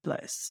first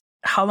place?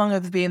 How long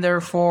have you been there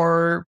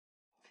for?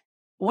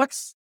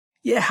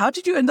 How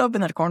did you end up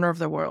in that corner of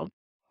the world?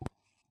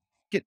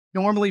 It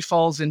normally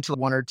falls into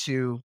one or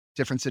two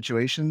different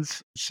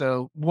situations.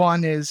 So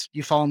one is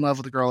you fall in love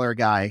with a girl or a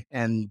guy,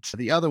 and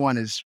the other one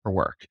is for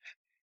work.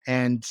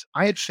 And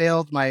I had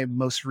failed my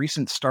most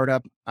recent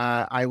startup.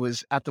 I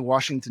was at the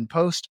Washington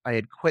Post. I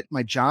had quit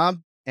my job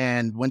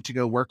and went to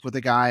go work with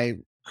a guy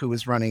who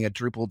was running a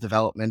Drupal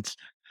development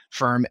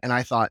firm. And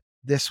I thought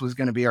this was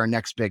going to be our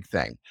next big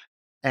thing.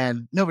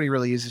 And nobody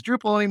really uses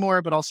Drupal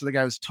anymore, but also the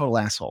guy was a total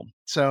asshole.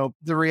 So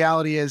the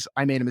reality is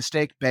I made a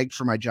mistake, begged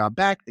for my job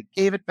back. They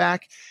gave it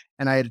back.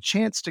 And I had a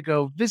chance to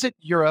go visit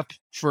Europe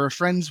for a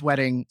friend's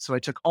wedding. So I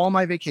took all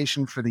my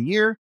vacation for the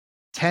year,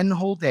 10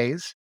 whole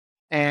days.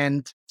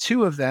 And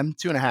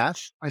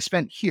 2.5, I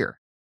spent here.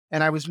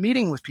 And I was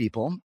meeting with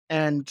people,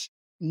 and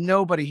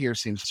nobody here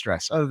seems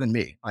stressed other than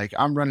me. Like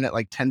I'm running at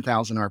like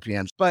 10,000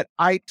 RPMs. But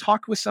I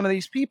talk with some of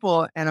these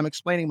people and I'm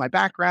explaining my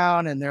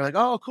background, and they're like,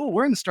 oh, cool,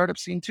 we're in the startup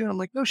scene too. And I'm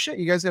like, no shit,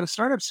 you guys got a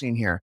startup scene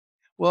here.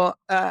 Well,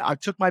 I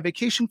took my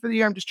vacation for the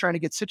year. I'm just trying to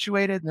get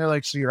situated. And they're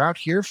like, so you're out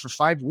here for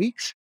 5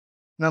 weeks?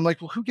 And I'm like,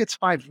 well, who gets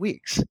 5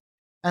 weeks?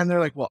 And they're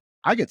like, well,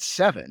 I get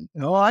 7.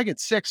 Oh, I get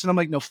 6. And I'm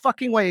like, no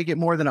fucking way you get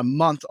more than a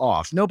month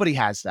off. Nobody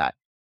has that.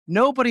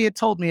 Nobody had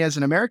told me as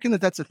an American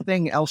that that's a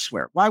thing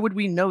elsewhere. Why would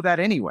we know that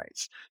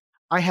anyways?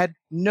 I had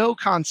no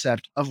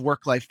concept of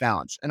work-life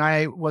balance, and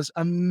I was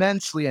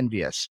immensely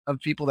envious of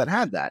people that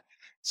had that.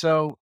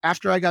 So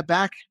after I got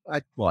back,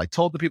 I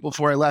told the people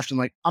before I left, I'm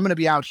like, I'm going to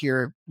be out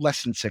here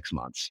less than 6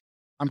 months.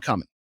 I'm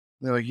coming.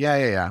 They're like,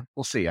 yeah.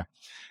 We'll see you.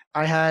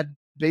 I had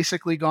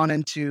basically gone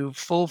into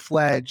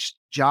full-fledged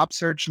job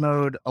search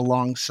mode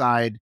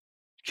alongside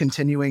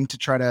continuing to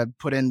try to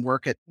put in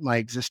work at my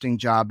existing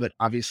job, but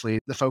obviously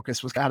the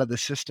focus was out of the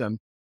system.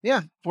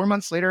 Yeah, 4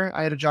 months later,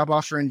 I had a job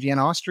offer in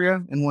Vienna,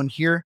 Austria, and one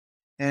here,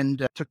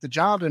 and took the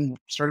job and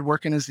started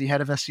working as the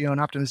head of SEO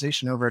and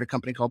optimization over at a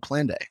company called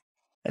Planday.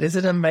 It is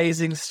an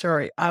amazing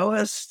story. I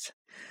was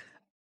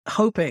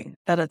hoping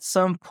that at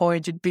some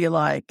point you'd be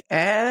like,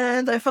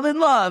 and I fell in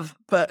love,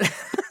 but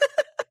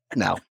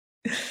No.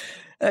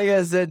 I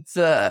guess it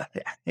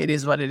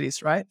is what it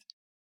is, right?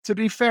 To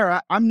be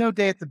fair, I'm no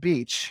day at the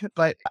beach,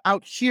 but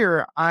out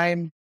here,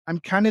 I'm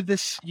kind of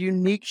this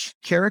unique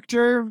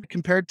character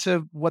compared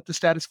to what the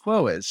status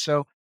quo is.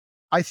 So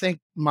I think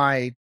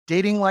my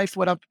dating life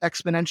went up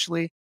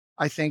exponentially.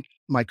 I think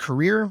my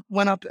career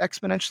went up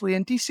exponentially.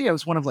 In DC, I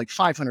was one of like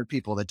 500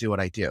 people that do what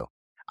I do.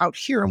 Out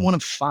here, I'm one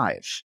of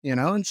 5,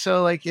 And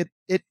so like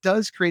it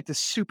does create this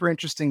super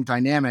interesting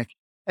dynamic.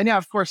 And yeah,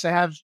 of course, I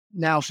have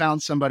now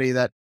found somebody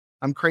that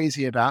I'm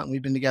crazy about, and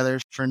we've been together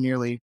for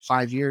nearly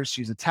 5 years.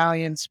 She's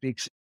Italian,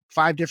 speaks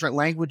 5 different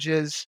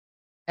languages.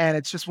 And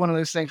it's just one of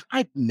those things.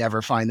 I'd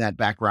never find that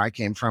back where I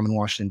came from in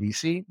Washington,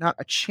 DC, not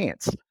a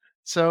chance.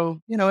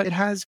 So, it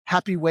has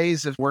happy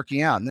ways of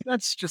working out. And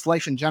that's just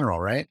life in general,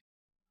 right?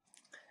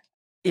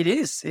 It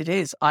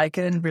is. I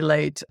can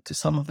relate to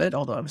some of it,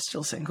 although I'm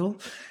still single.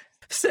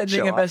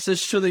 Sending a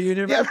message to the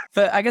universe. Yeah.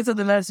 But I guess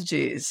the message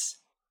is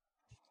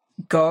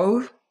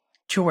go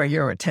to where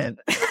you're at 10.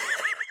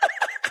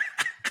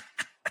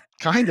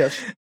 Kind of.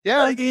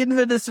 Yeah. Like in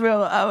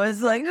Venezuela, I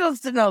was like,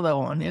 just another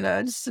one,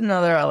 just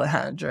another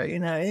Alejandro,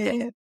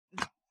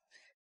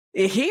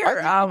 Here,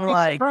 I'm I'm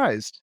like,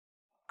 surprised.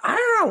 I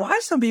don't know why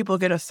some people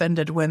get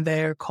offended when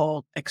they're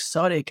called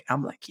exotic.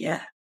 I'm like,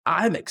 yeah,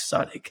 I'm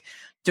exotic.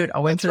 Dude, I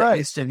went That's to the right.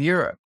 east of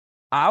Europe.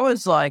 I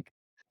was like,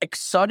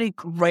 exotic,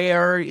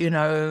 rare,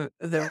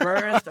 the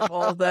rarest of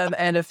all them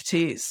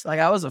NFTs. Like,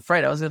 I was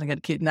afraid I was going to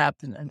get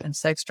kidnapped and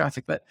sex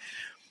trafficked, but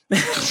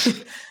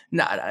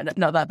no,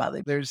 not that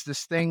badly. There's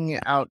this thing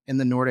out in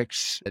the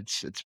Nordics.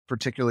 It's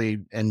particularly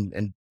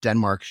in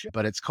Denmark,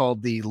 but it's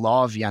called the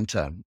Law of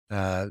Jante.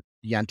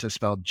 Jante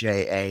spelled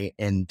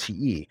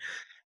Jante.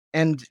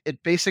 And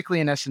it basically,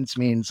 in essence,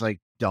 means like,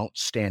 don't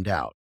stand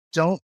out.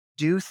 Don't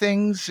do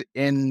things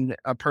in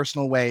a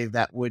personal way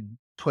that would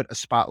put a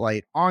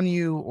spotlight on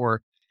you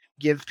or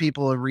give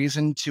people a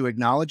reason to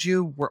acknowledge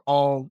you. We're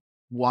all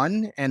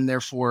one. And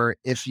therefore,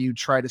 if you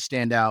try to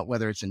stand out,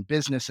 whether it's in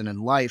business and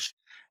in life,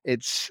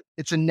 it's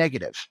a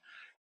negative.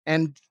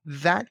 And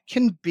that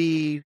can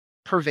be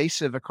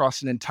pervasive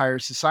across an entire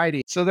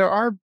society. So there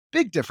are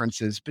big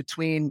differences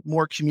between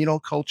more communal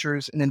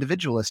cultures and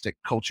individualistic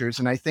cultures.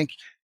 And I think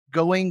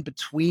going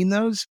between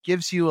those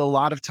gives you a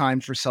lot of time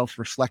for self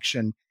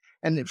reflection.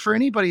 And for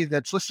anybody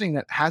that's listening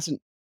that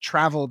hasn't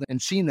traveled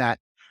and seen that,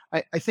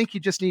 I think you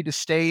just need to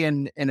stay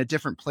in a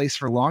different place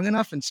for long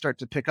enough and start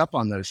to pick up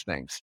on those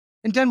things.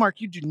 In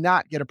Denmark, you do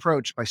not get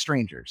approached by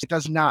strangers. It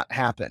does not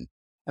happen.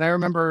 And I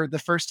remember the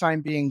first time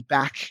being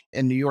back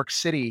in New York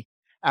City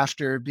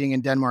after being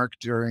in Denmark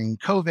during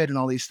COVID and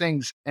all these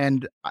things.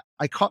 And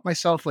I caught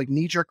myself like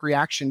knee jerk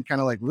reaction, kind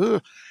of like,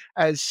 "Ugh,"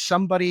 as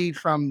somebody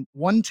from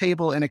one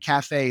table in a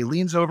cafe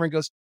leans over and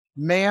goes,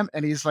 "Ma'am."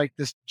 And he's like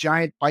this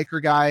giant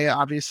biker guy.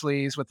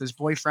 Obviously, he's with his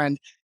boyfriend.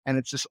 And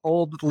it's this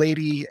old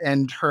lady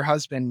and her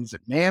husband. He's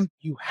like, "Ma'am,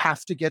 you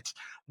have to get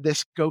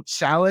this goat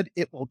salad.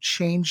 It will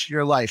change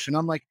your life." And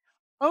I'm like,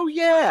 oh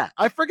yeah,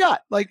 I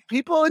forgot. Like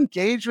people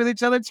engage with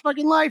each other. It's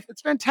fucking life.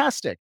 It's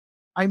fantastic.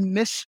 I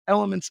miss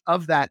elements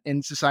of that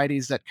in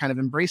societies that kind of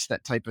embrace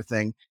that type of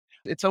thing.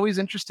 It's always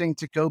interesting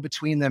to go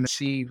between them and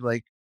see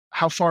like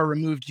how far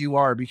removed you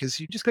are because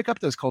you just pick up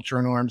those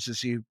cultural norms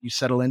as you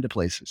settle into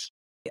places.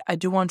 I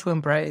do want to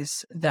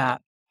embrace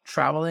that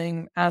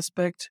traveling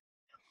aspect.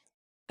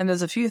 And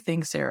there's a few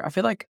things there. I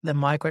feel like the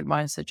migrant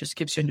mindset just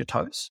keeps you on your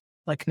toes,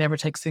 like never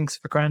takes things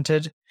for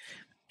granted.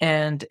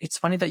 And it's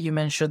funny that you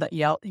mentioned that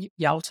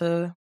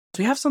Yalta.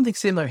 We have something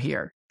similar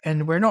here,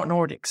 and we're not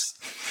Nordics.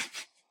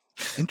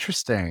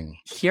 Interesting.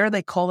 Here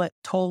they call it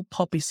tall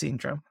poppy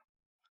syndrome.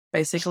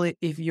 Basically,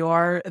 if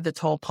you're the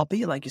tall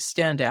poppy, like you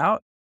stand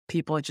out,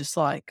 people are just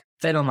like,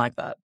 they don't like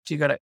that. So you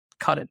got to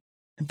cut it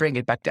and bring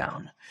it back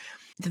down.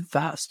 The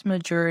vast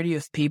majority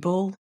of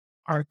people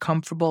are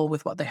comfortable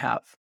with what they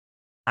have.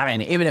 I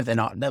mean, even if they're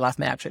not, their life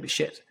may actually be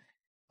shit.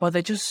 But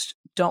they just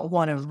don't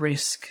want to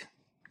risk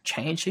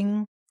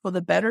changing for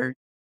the better.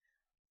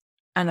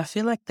 And I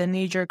feel like the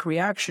knee-jerk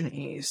reaction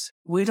is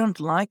we don't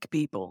like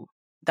people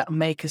that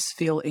make us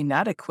feel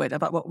inadequate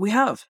about what we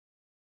have.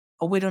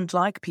 Or we don't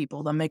like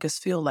people that make us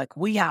feel like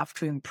we have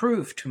to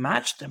improve to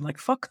match them. Like,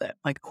 fuck them.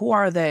 Like, who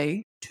are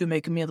they to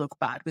make me look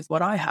bad with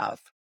what I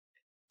have?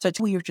 So it's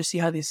weird to see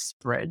how this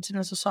spreads in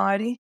a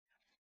society.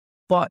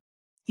 But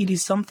it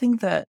is something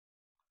that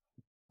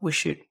we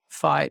should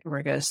fight, or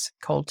I guess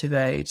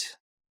cultivate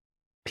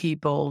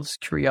people's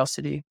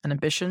curiosity and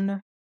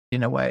ambition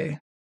in a way.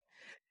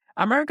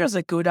 Americans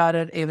are good at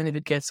it, even if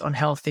it gets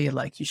unhealthy.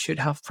 Like you should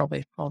have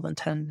probably more than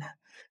 10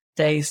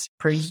 days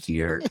per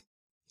year.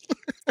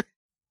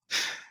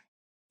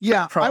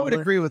 Yeah, I would Probably.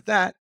 agree with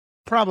that.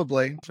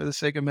 Probably for the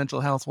sake of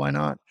mental health, why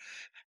not?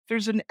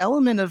 There's an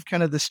element of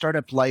kind of the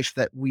startup life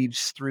that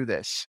weaves through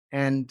this.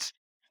 And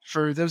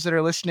for those that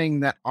are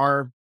listening that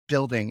are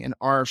building and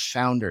are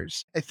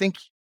founders, I think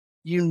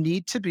you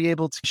need to be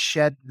able to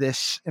shed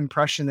this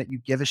impression that you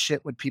give a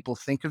shit what people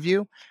think of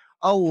you.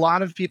 A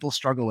lot of people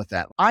struggle with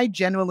that. I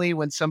genuinely,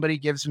 when somebody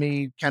gives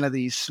me kind of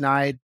these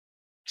snide,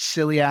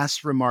 silly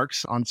ass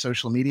remarks on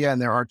social media,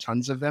 and there are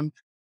tons of them.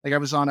 Like I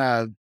was on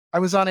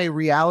a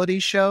reality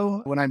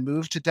show when I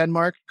moved to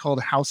Denmark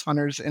called House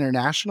Hunters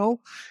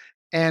International.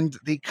 And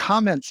the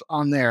comments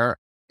on there,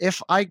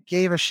 if I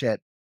gave a shit,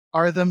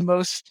 are the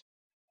most,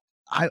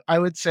 I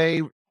would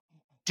say,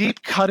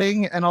 deep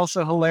cutting and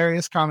also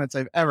hilarious comments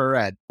I've ever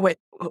read. Wait,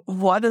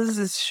 what does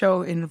this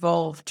show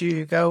involve? Do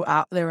you go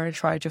out there and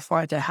try to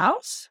find a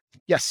house?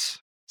 Yes.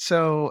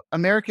 So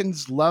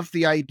Americans love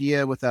the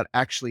idea without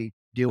actually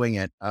doing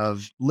it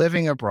of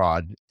living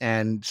abroad.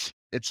 And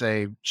it's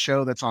a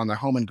show that's on the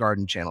Home and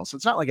Garden channel. So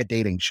it's not like a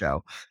dating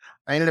show.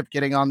 I ended up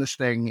getting on this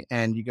thing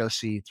and you go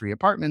see 3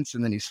 apartments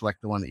and then you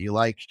select the one that you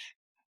like.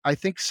 I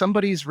think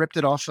somebody's ripped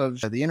it off of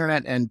the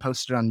internet and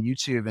posted it on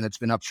YouTube and it's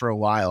been up for a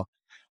while.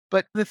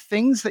 But the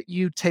things that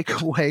you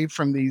take away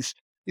from these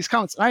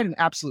comments, I had an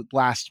absolute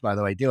blast, by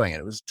the way, doing it.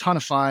 It was a ton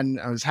of fun.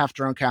 I was half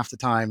drunk half the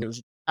time. It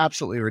was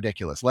absolutely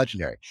ridiculous,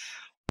 legendary.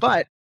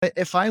 But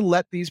if I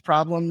let these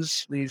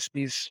problems,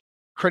 these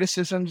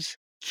criticisms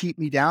keep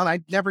me down,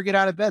 I'd never get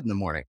out of bed in the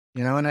morning,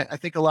 and I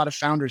think a lot of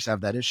founders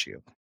have that issue.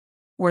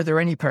 Were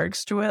there any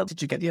perks to it?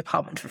 Did you get the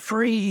apartment for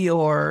free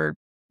or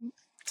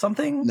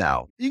something?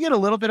 No, you get a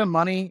little bit of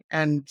money,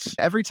 and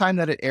every time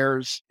that it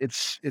airs,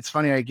 it's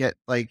funny. I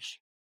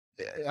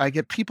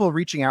get people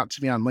reaching out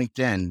to me on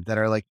LinkedIn that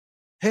are like,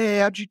 "Hey,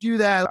 how'd you do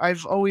that?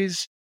 I've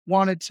always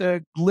wanted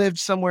to live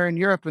somewhere in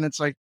Europe." And it's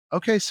like,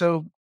 okay,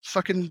 so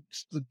fucking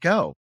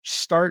go.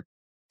 Start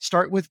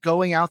with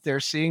going out there,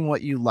 seeing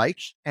what you like,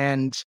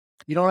 and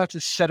you don't have to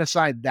set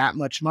aside that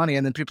much money.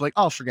 And then people are like,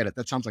 "Oh, forget it.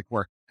 That sounds like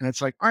work." And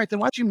it's like, all right, then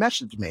why'd you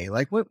message me?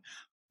 Like, what?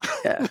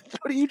 Yeah.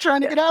 What are you trying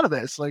to Yeah. get out of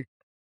this? Like,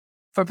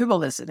 For people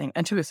listening,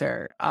 and to be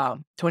fair,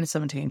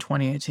 2017,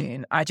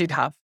 2018, I did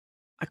have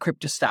a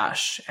crypto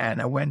stash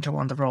and I went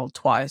around the world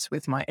twice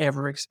with my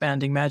ever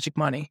expanding magic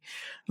money.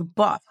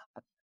 But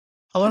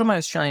a lot of my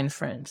Australian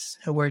friends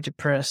who were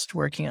depressed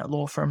working at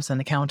law firms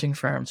and accounting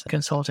firms,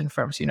 consulting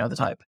firms, you know the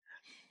type,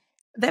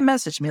 they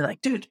messaged me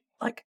like, dude,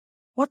 like,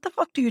 what the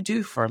fuck do you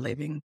do for a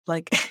living?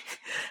 Like,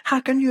 how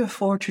can you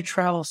afford to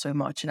travel so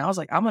much? And I was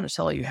like, I'm going to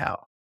tell you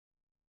how.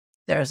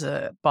 There's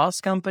a bus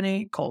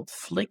company called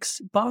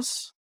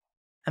Flixbus,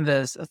 and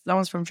there's that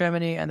one's from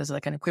Germany, and there's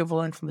like an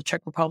equivalent from the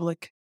Czech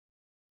Republic.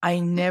 I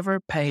never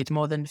paid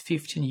more than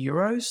 15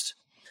 euros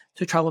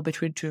to travel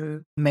between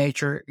two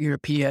major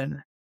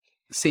European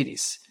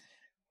cities.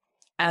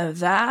 And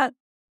that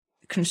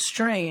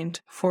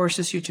constraint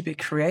forces you to be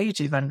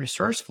creative and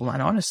resourceful.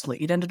 And honestly,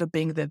 it ended up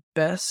being the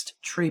best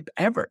trip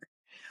ever.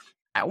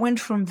 I went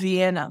from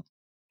Vienna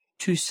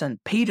to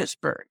St.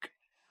 Petersburg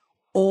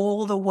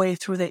all the way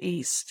through the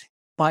east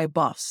by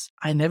bus.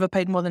 I never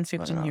paid more than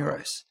 15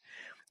 euros.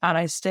 And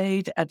I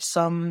stayed at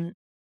some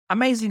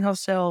amazing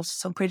hostels,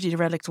 some pretty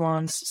derelict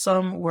ones.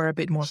 Some were a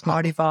bit more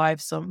party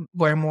vibes, some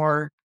were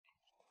more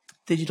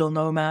digital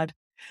nomad.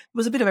 It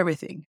was a bit of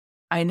everything.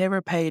 I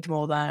never paid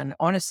more than,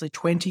 honestly,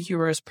 20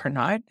 euros per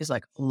night is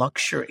like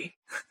luxury,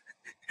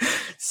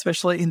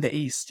 especially in the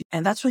East.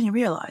 And that's when you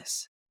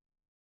realize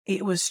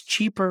it was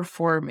cheaper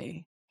for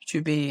me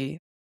to be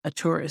a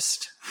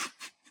tourist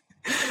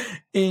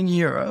in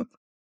Europe,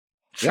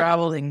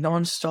 traveling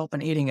nonstop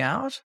and eating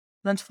out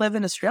than to live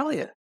in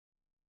Australia.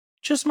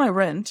 Just my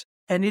rent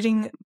and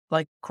eating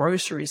like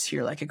groceries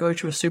here, like I go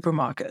to a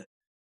supermarket,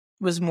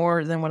 was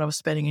more than what I was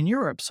spending in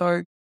Europe.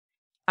 So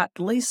at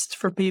least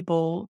for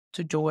people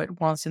to do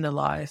it once in their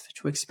life,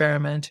 to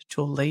experiment,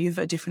 to live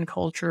a different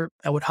culture,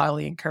 I would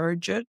highly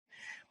encourage it.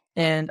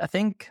 And I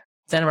think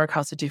Denmark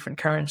has a different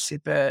currency,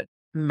 but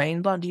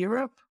mainland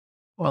Europe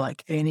or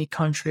like any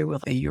country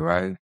with a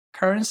euro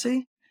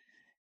currency,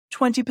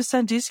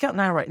 20% discount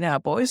now right now,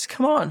 boys.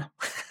 Come on.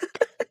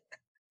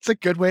 it's a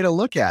good way to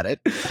look at it.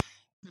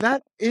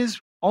 That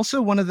is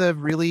also one of the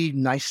really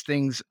nice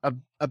things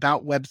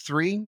about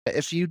Web3.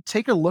 If you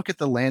take a look at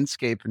the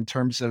landscape in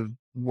terms of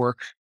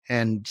work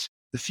and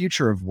the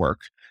future of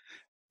work,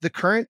 the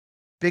current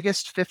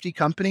biggest 50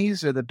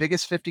 companies or the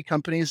biggest 50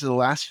 companies of the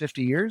last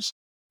 50 years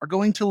are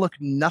going to look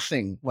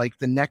nothing like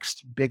the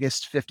next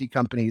biggest 50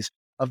 companies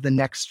of the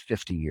next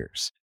 50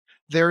 years.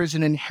 There is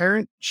an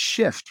inherent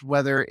shift,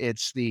 whether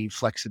it's the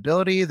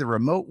flexibility, the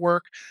remote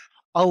work.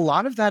 A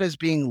lot of that is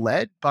being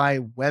led by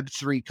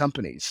Web3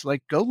 companies.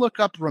 Like, go look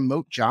up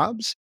remote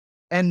jobs,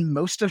 and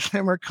most of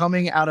them are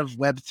coming out of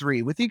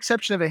Web3, with the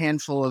exception of a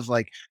handful of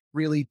like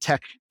really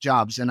tech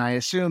jobs. And I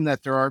assume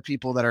that there are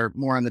people that are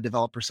more on the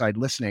developer side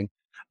listening.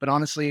 But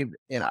honestly,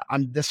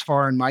 I'm this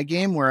far in my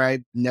game where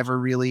I never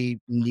really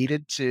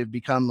needed to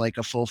become like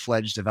a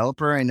full-fledged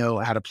developer. I know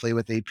how to play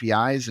with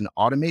APIs and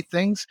automate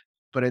things,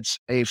 but it's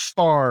a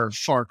far,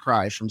 far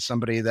cry from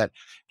somebody that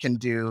can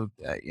do,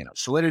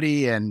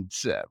 Solidity and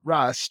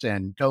Rust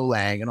and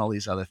Golang and all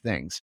these other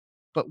things.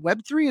 But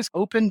Web3 has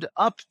opened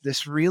up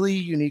this really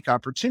unique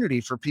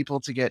opportunity for people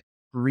to get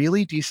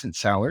really decent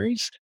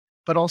salaries,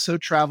 but also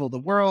travel the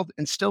world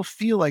and still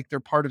feel like they're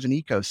part of an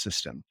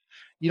ecosystem.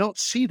 You don't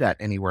see that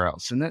anywhere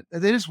else. And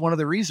that is one of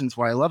the reasons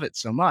why I love it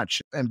so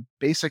much. And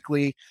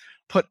basically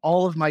put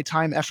all of my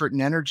time, effort,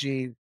 and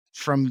energy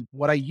from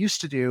what I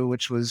used to do,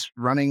 which was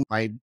running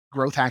my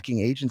growth hacking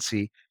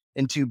agency,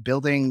 into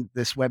building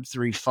this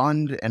Web3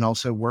 fund and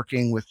also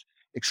working with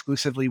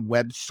exclusively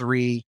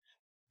Web3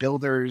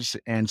 builders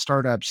and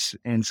startups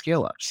and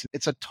scale ups.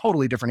 It's a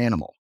totally different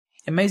animal.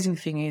 Amazing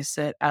thing is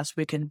that as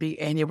we can be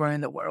anywhere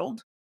in the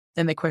world,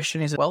 then the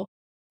question is, well,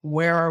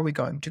 where are we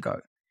going to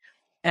go?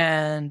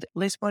 And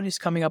Lisbon is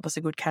coming up as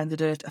a good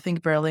candidate. I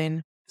think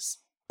Berlin is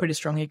a pretty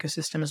strong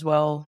ecosystem as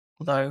well,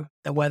 although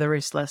the weather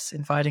is less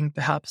inviting,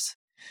 perhaps.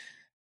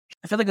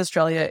 I feel like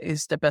Australia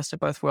is the best of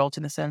both worlds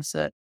in the sense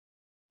that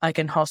I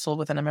can hustle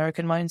with an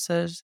American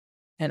mindset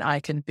and I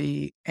can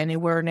be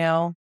anywhere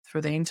now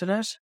through the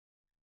internet.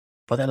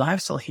 But the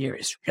lifestyle here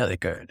is really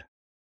good.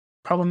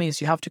 Problem is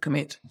you have to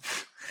commit.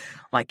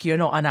 Like, you're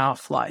not an hour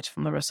flight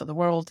from the rest of the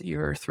world.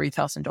 You're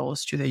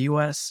 $3,000 to the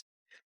US.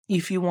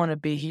 If you want to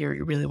be here,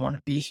 you really want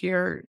to be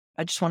here.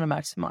 I just want to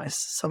maximize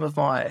some of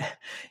my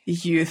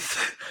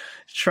youth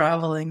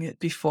traveling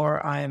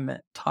before I'm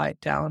tied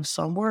down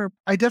somewhere.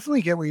 I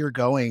definitely get where you're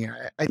going.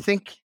 I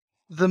think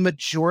the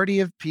majority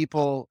of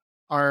people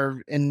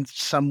are in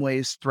some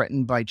ways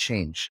threatened by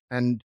change.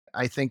 And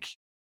I think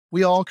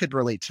we all could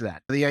relate to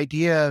that. The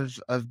idea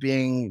of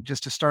being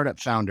just a startup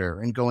founder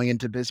and going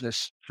into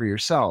business for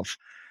yourself.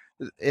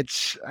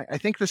 I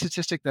think the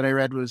statistic that I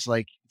read was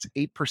like it's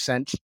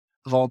 8%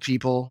 of all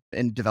people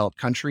in developed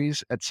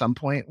countries at some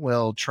point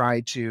will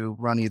try to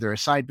run either a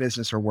side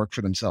business or work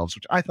for themselves,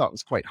 which I thought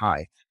was quite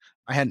high.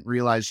 I hadn't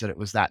realized that it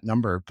was that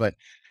number, but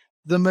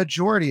the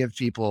majority of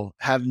people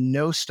have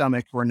no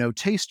stomach or no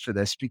taste for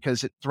this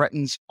because it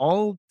threatens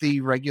all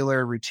the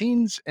regular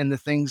routines and the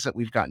things that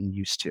we've gotten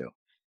used to.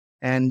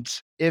 And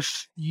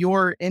if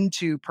you're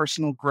into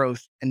personal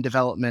growth and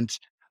development,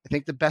 I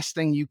think the best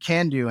thing you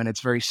can do, and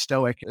it's very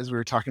stoic, as we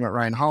were talking about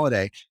Ryan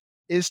Holiday,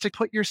 is to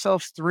put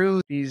yourself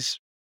through these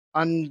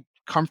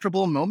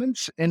uncomfortable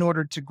moments in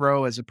order to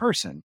grow as a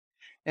person.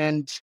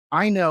 And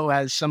I know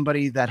as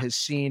somebody that has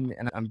seen,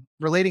 and I'm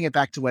relating it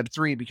back to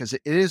Web3 because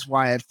it is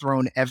why I've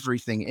thrown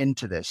everything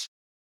into this.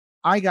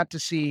 I got to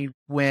see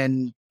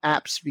when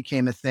apps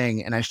became a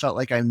thing and I felt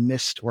like I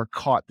missed or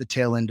caught the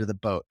tail end of the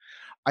boat.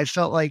 I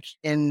felt like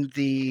in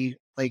the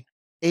like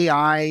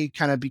AI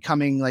kind of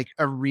becoming like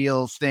a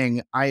real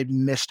thing, I had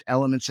missed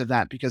elements of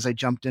that because I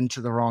jumped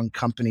into the wrong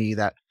company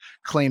that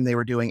claimed they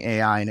were doing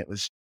AI and it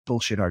was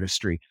bullshit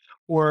artistry.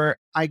 Or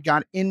I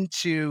got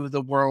into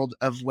the world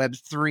of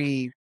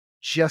Web3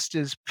 just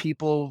as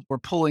people were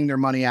pulling their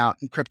money out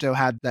and crypto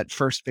had that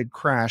first big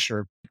crash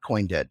or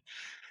Bitcoin did.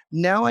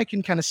 Now I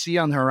can kind of see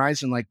on the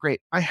horizon, like,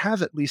 great, I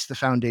have at least the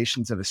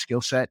foundations of a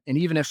skill set. And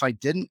even if I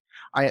didn't,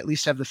 I at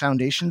least have the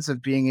foundations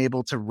of being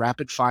able to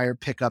rapid fire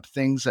pick up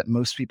things that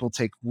most people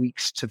take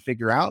weeks to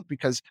figure out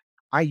because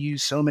I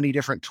use so many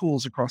different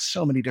tools across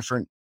so many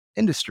different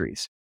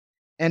industries.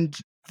 And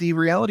the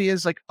reality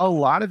is, like, a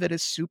lot of it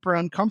is super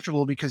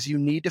uncomfortable because you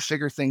need to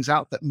figure things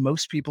out that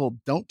most people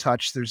don't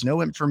touch. There's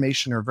no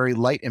information or very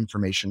light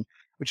information,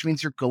 which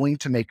means you're going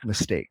to make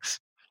mistakes.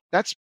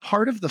 That's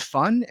part of the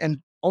fun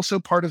and also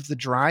part of the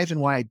drive and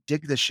why I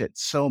dig this shit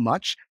so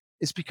much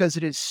is because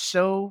it is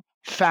so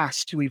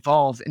fast to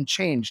evolve and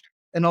change.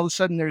 And all of a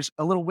sudden, there's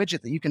a little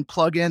widget that you can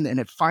plug in and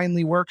it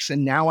finally works.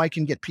 And now I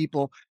can get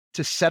people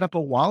to set up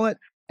a wallet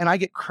and I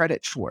get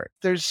credit for it.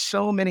 There's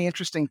so many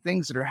interesting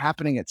things that are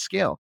happening at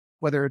scale,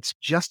 whether it's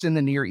just in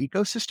the near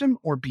ecosystem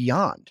or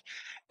beyond.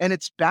 And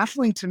it's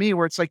baffling to me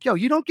where it's like, yo,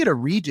 you don't get a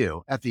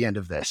redo at the end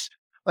of this.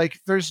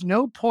 Like, there's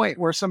no point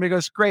where somebody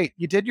goes, great,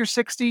 you did your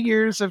 60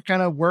 years of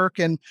kind of work,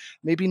 and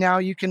maybe now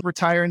you can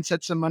retire and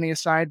set some money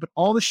aside. But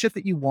all the shit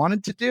that you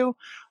wanted to do,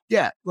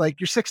 yeah, like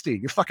you're 60,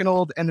 you're fucking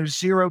old, and there's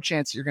zero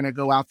chance you're going to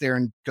go out there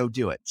and go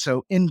do it.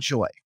 So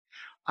enjoy.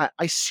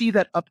 I see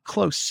that up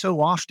close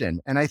so often.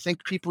 And I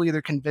think people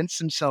either convince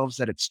themselves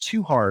that it's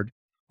too hard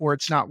or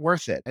it's not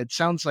worth it. It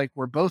sounds like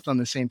we're both on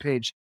the same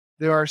page.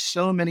 There are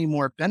so many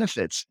more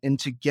benefits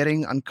into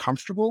getting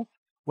uncomfortable,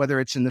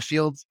 whether it's in the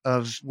field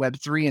of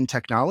Web3 and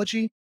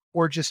technology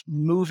or just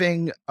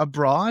moving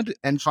abroad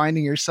and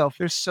finding yourself.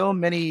 There's so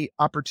many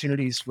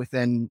opportunities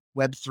within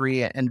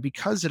Web3. And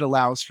because it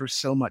allows for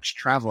so much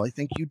travel, I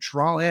think you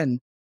draw in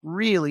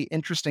really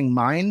interesting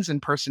minds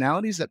and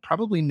personalities that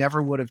probably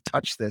never would have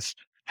touched this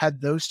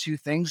had those two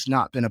things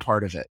not been a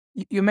part of it.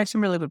 You make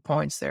some really good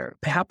points there.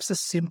 Perhaps the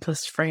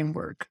simplest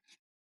framework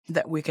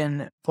that we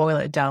can boil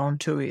it down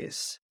to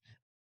is,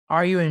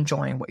 are you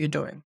enjoying what you're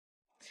doing?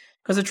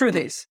 Because the truth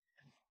is,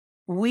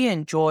 we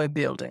enjoy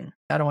building.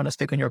 I don't want to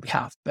speak on your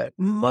behalf, but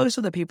most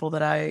of the people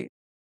that I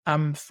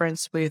am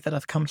friends with, that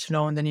I've come to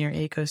know in the near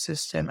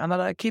ecosystem, and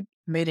that I keep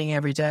meeting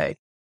every day,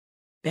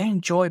 they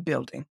enjoy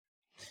building.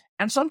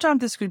 And sometimes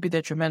this could be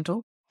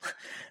detrimental.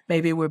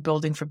 Maybe we're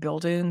building for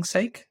building's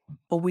sake,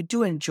 but we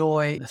do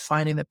enjoy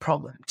finding the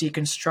problem,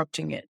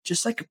 deconstructing it,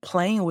 just like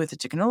playing with the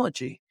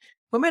technology.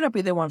 We may not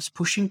be the ones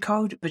pushing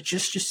code, but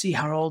just to see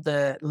how all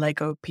the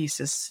Lego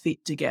pieces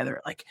fit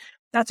together. Like,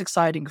 that's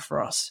exciting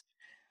for us.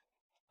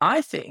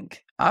 I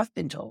think I've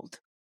been told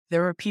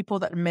there are people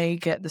that may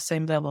get the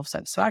same level of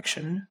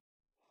satisfaction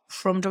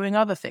from doing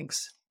other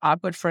things.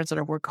 I've got friends that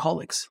are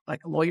workaholics,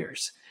 like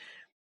lawyers.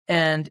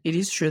 And it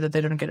is true that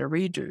they don't get a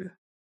redo,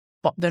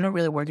 but they're not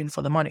really working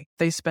for the money.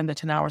 They spend the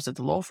 10 hours at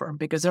the law firm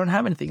because they don't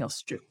have anything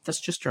else to do.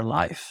 That's just their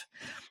life.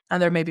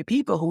 And there may be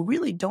people who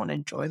really don't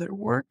enjoy their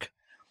work,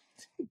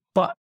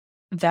 but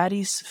that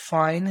is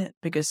fine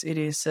because it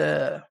is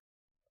a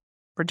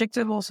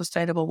predictable,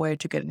 sustainable way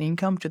to get an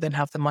income to then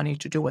have the money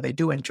to do what they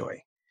do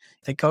enjoy.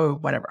 They go,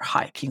 whatever,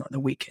 hiking on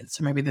the weekends.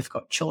 So maybe they've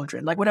got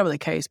children, like whatever the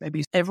case may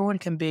be. Everyone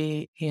can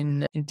be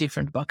in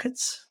different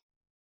buckets.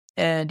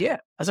 And yeah,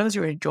 as long as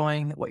you're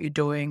enjoying what you're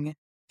doing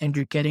and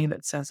you're getting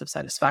that sense of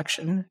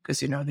satisfaction, because,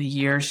 the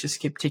years just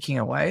keep ticking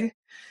away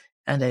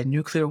and a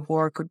nuclear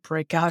war could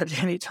break out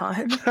at any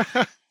time.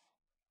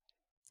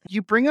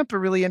 You bring up a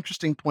really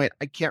interesting point.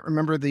 I can't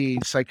remember the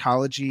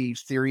psychology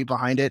theory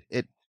behind it.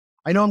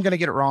 I know I'm going to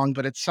get it wrong,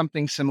 but it's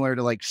something similar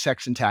to like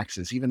sex and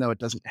taxes, even though it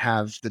doesn't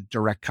have the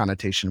direct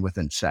connotation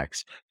within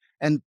sex.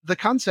 And the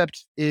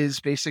concept is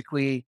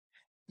basically,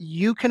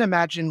 you can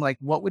imagine like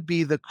what would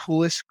be the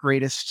coolest,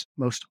 greatest,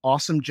 most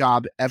awesome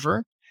job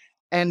ever.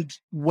 And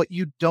what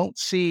you don't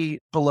see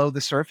below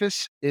the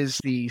surface is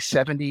the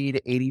 70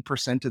 to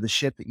 80% of the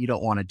shit that you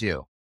don't want to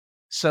do.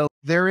 So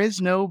there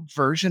is no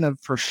version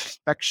of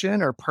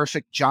perfection or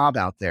perfect job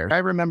out there. I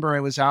remember I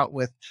was out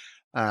with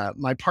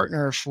my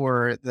partner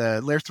for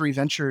the Layer 3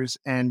 Ventures,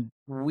 and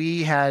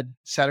we had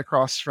sat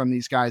across from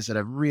these guys at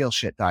a real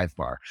shit dive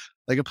bar,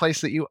 like a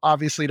place that you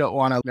obviously don't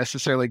want to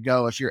necessarily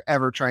go if you're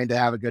ever trying to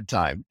have a good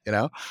time, you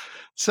know?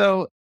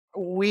 So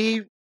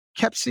we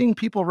kept seeing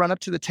people run up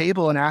to the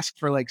table and ask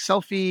for like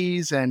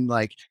selfies and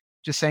like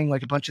just saying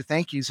like a bunch of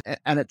thank yous.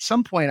 And at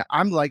some point,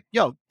 I'm like,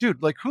 yo,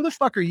 dude, like, who the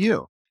fuck are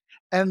you?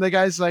 And the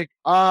guy's like,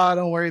 "Oh,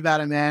 don't worry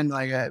about it, man.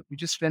 Like, we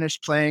just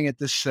finished playing at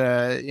this,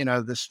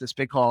 this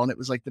big hall, and it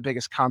was like the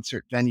biggest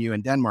concert venue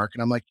in Denmark."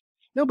 And I'm like,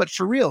 "No, but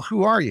for real,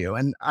 who are you?"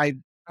 And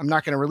I'm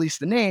not going to release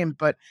the name,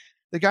 but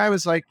the guy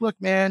was like, "Look,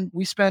 man,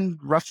 we spend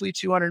roughly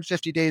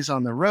 250 days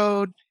on the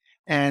road."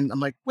 And I'm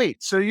like,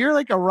 "Wait, so you're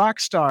like a rock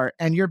star,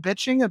 and you're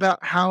bitching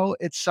about how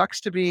it sucks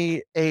to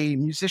be a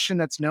musician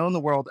that's known the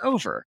world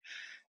over?"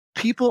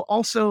 People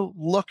also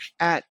look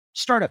at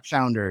startup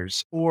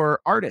founders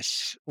or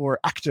artists or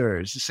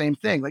actors, the same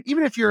thing. Like,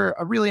 even if you're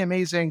a really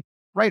amazing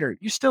writer,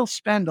 you still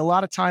spend a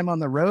lot of time on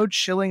the road,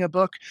 shilling a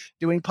book,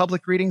 doing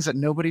public readings that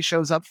nobody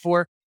shows up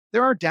for.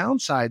 There are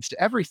downsides to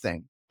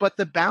everything. But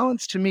the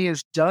balance to me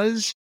is,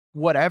 does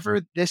whatever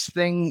this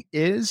thing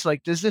is,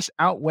 like, does this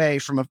outweigh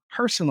from a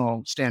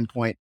personal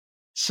standpoint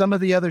some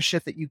of the other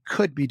shit that you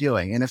could be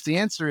doing? And if the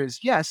answer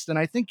is yes, then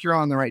I think you're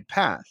on the right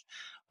path.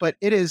 But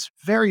it is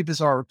very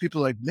bizarre where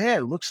people are like, man,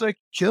 it looks like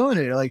killing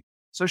it. Like,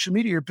 social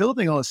media, you're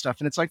building all this stuff.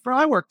 And it's like, bro,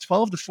 I work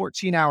 12 to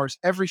 14 hours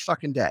every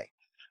fucking day.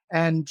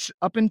 And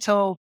up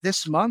until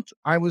this month,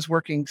 I was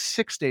working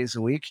 6 days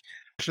a week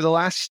for the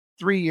last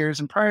 3 years.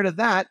 And prior to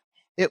that,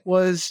 it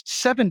was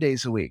 7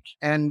 days a week.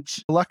 And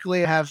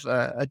luckily, I have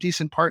a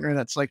decent partner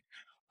that's like,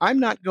 I'm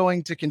not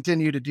going to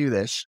continue to do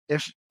this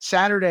if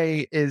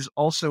Saturday is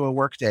also a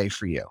work day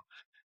for you.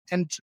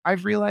 And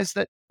I've realized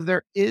that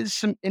there is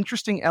some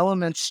interesting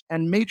elements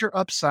and major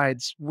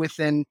upsides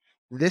within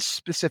this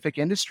specific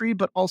industry,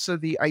 but also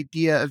the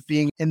idea of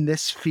being in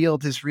this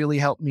field has really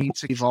helped me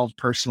to evolve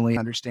personally,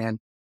 understand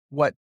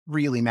what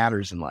really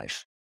matters in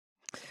life.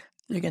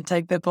 You can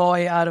take the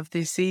boy out of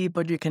the sea,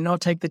 but you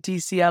cannot take the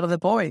TC out of the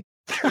boy.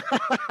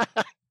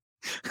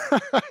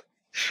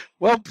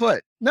 Well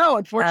put. No,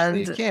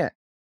 unfortunately, you And can't.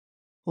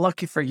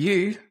 lucky for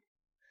you,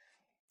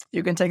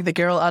 you can take the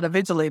girl out of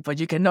Italy, but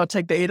you cannot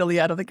take the Italy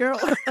out of the girl.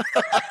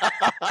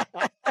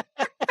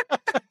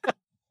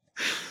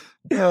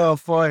 Oh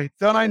boy,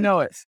 don't I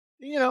know it?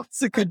 You know,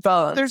 It's a good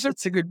balance. there's a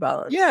It's a good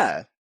balance.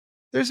 yeah,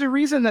 there's a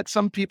reason that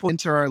some people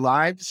enter our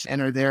lives and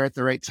are there at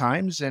the right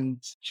times. And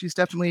she's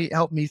definitely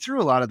helped me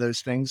through a lot of those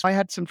things. I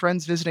had some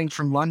friends visiting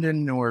from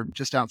London or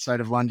just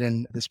outside of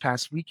London this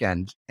past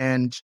weekend,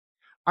 and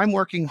I'm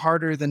working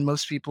harder than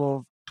most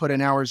people put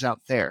in hours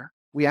out there.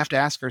 We have to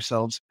ask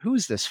ourselves, who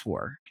is this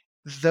for?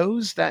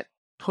 Those that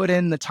put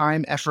in the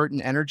time, effort,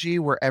 and energy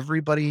where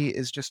everybody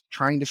is just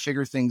trying to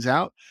figure things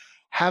out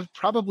have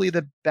probably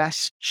the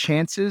best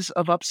chances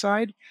of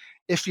upside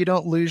if you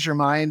don't lose your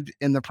mind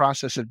in the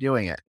process of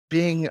doing it.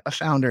 Being a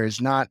founder is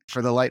not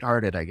for the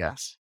lighthearted, I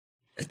guess.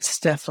 It's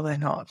definitely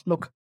not.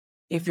 Look,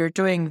 if you're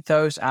doing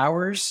those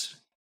hours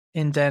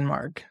in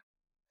Denmark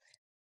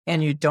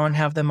and you don't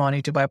have the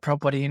money to buy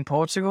property in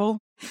Portugal,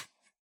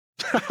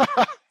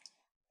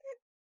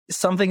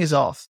 something is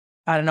off.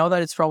 I know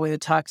that it's probably the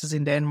taxes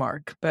in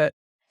Denmark, but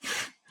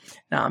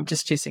no, I'm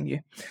just teasing you.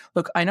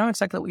 Look, I know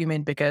exactly what you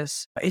mean,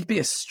 because it'd be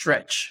a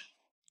stretch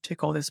to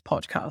call this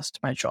podcast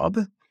my job,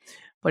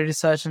 but it is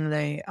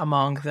certainly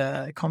among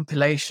the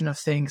compilation of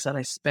things that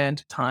I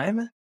spend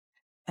time.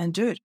 And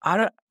dude,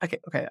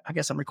 okay, I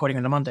guess I'm recording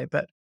on a Monday,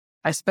 but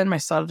I spend my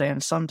Saturday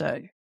and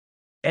Sunday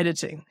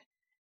editing,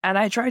 and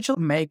I try to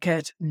make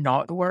it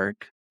not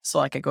work. So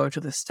like, I go to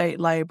the state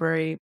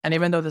library, and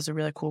even though there's a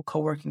really cool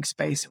co-working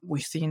space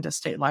within the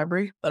state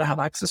library that I have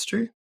access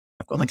to,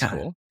 I've got like That's a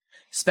cool.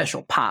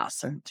 special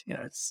pass, and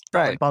it's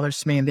Right. it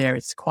bothers me in there.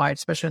 It's quiet,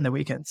 especially on the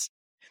weekends.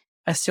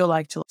 I still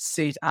like to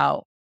sit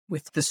out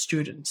with the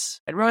students.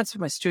 It reminds me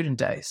of my student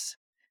days.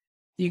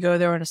 You go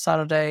there on a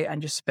Saturday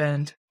and you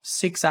spend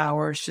 6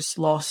 hours just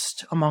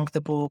lost among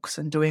the books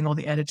and doing all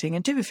the editing.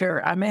 And to be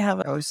fair, I may have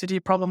an OCD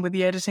problem with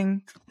the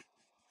editing.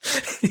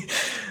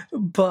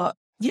 But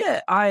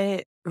yeah,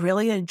 I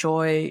really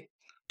enjoy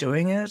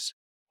doing it.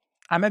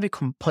 I may be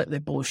completely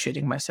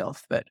bullshitting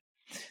myself, but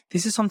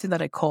this is something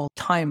that I call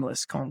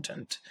timeless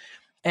content.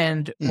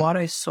 And Mm. what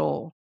I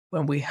saw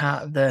when we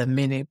had the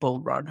mini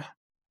bull run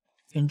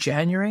in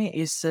January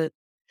is that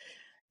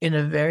in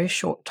a very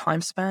short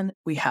time span,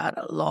 we had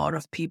a lot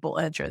of people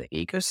enter the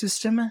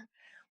ecosystem,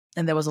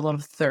 and there was a lot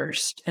of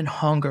thirst and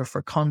hunger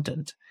for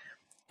content.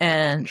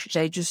 And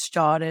they just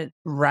started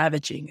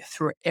ravaging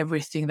through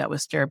everything that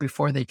was there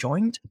before they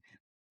joined.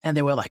 And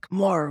they were like,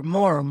 more,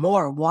 more,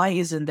 more. Why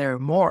isn't there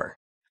more?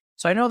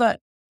 So I know that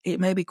it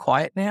may be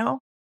quiet now,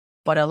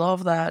 but I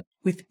love that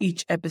with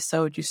each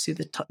episode, you see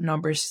the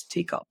numbers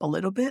tick up a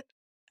little bit.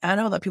 I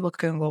know that people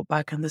can go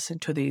back and listen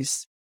to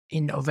these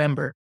in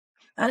November,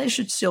 and it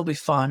should still be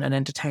fun and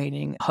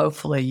entertaining.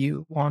 Hopefully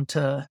you want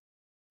to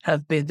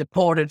have been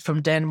deported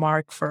from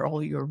Denmark for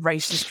all your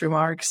racist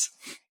remarks.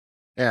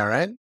 Yeah,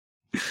 right?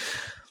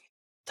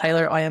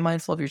 Taylor, I am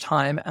mindful of your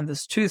time, and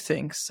there's two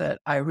things that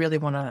I really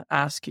want to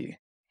ask you.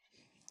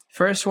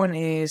 First one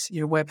is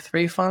your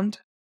Web3 fund,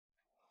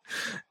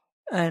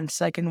 and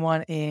second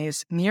one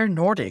is Near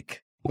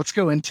Nordic. Let's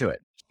go into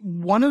it.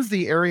 One of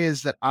the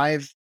areas that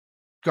I've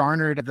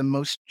garnered the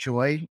most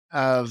joy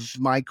of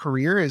my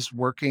career is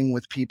working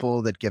with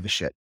people that give a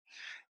shit.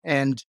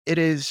 And it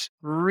is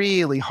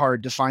really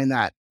hard to find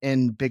that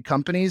in big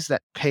companies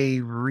that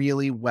pay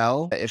really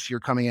well if you're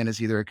coming in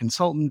as either a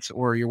consultant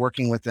or you're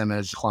working with them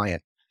as a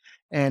client.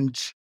 And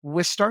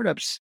with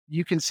startups,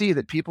 you can see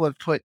that people have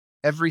put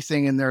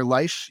everything in their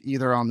life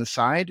either on the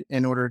side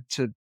in order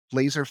to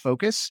laser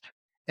focus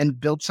and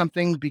build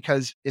something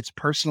because it's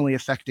personally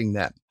affecting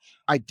them.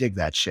 I dig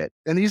that shit.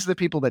 And these are the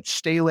people that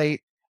stay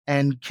late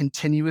and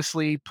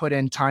continuously put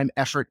in time,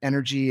 effort,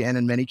 energy, and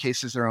in many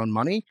cases, their own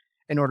money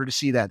in order to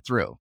see that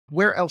through.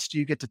 Where else do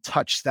you get to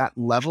touch that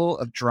level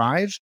of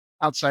drive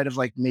outside of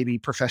like maybe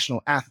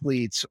professional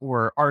athletes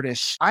or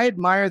artists? I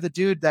admire the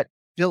dude that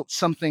built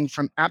something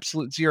from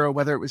absolute zero,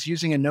 whether it was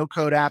using a no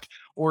code app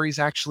or he's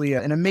actually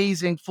an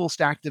amazing full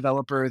stack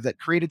developer that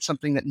created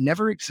something that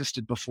never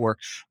existed before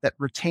that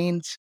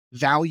retains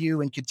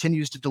value and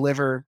continues to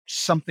deliver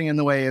something in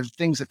the way of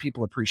things that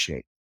people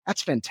appreciate.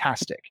 That's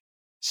fantastic.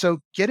 So,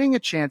 getting a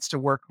chance to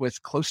work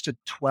with close to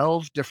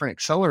 12 different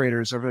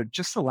accelerators over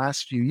just the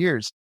last few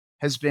years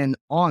has been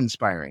awe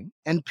inspiring.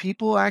 And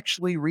people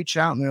actually reach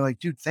out and they're like,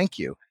 dude, thank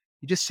you.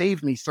 You just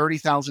saved me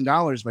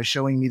 $30,000 by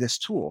showing me this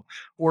tool,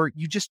 or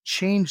you just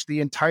changed the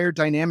entire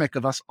dynamic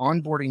of us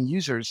onboarding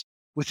users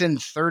within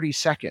 30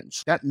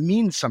 seconds. That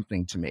means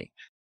something to me.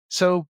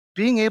 So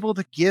being able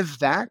to give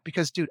that,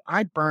 because dude,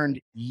 I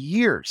burned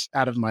years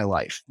out of my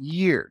life,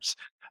 years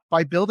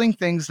by building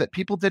things that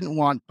people didn't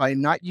want, by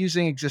not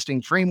using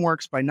existing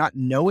frameworks, by not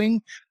knowing,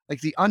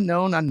 like the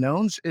unknown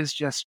unknowns is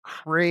just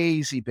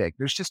crazy big.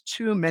 There's just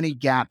too many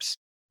gaps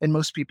in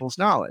most people's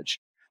knowledge.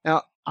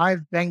 Now,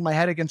 I've banged my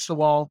head against the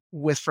wall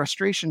with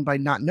frustration by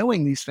not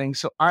knowing these things.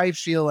 So I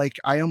feel like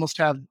I almost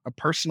have a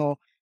personal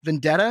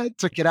vendetta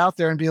to get out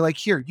there and be like,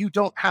 here, you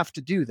don't have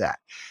to do that.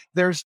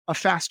 There's a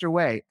faster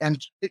way.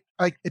 And it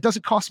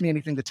doesn't cost me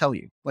anything to tell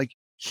you, like,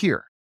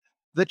 here.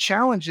 The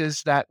challenge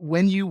is that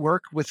when you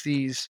work with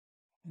these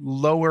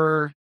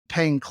lower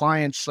paying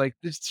clients, like,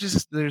 it's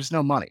just, there's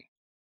no money.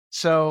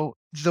 So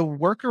the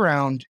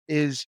workaround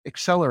is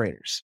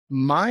accelerators.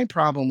 My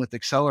problem with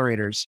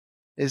accelerators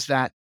is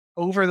that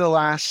over the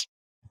last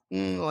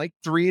like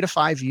 3 to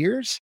 5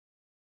 years,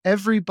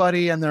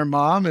 everybody and their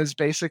mom has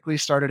basically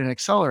started an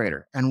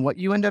accelerator. And what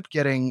you end up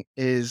getting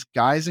is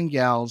guys and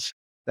gals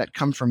that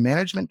come from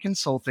management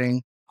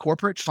consulting,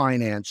 corporate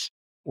finance,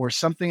 or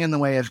something in the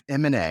way of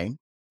M&A.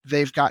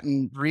 They've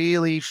gotten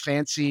really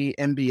fancy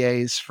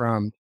MBAs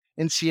from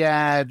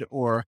INSEAD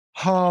or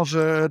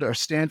Harvard or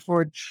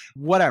Stanford,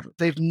 whatever.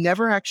 They've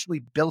never actually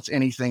built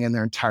anything in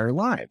their entire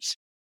lives.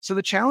 So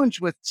the challenge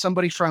with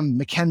somebody from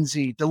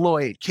McKinsey,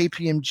 Deloitte,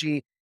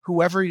 KPMG,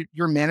 whoever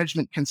your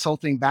management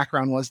consulting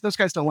background was, those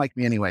guys don't like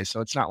me anyway,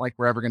 so it's not like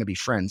we're ever going to be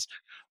friends.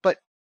 But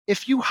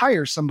if you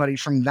hire somebody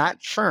from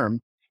that firm,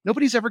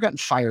 nobody's ever gotten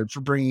fired for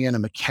bringing in a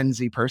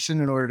McKinsey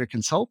person in order to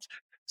consult.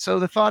 So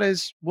the thought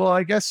is, well,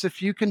 I guess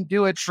if you can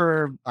do it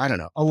for, I don't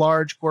know, a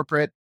large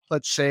corporate,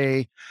 let's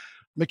say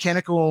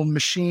mechanical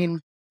machine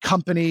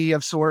company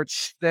of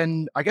sorts,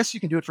 then I guess you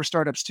can do it for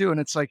startups too. And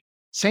it's like,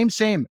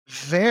 same,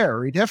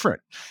 very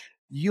different.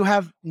 You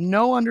have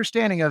no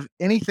understanding of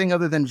anything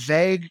other than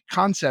vague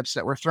concepts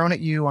that were thrown at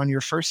you on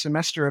your first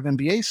semester of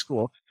MBA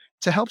school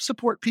to help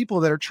support people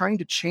that are trying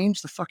to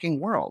change the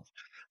fucking world.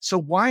 So,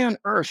 why on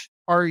earth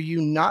are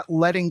you not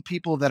letting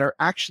people that are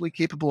actually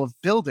capable of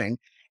building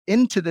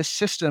into this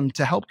system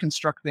to help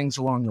construct things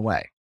along the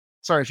way?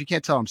 Sorry, if you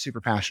can't tell, I'm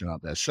super passionate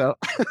about this.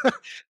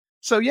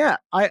 So yeah,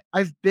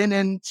 I've been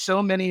in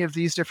so many of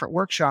these different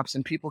workshops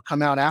and people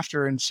come out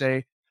after and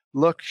say,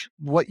 look,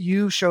 what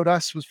you showed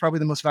us was probably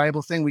the most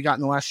valuable thing we got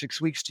in the last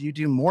 6 weeks. Do you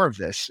do more of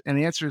this? And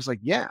the answer is like,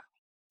 yeah.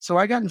 So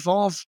I got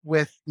involved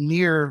with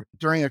Near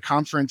during a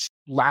conference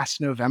last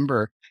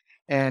November.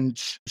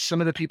 And some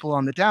of the people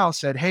on the DAO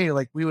said, hey,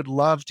 like we would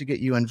love to get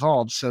you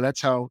involved. So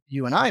that's how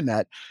you and I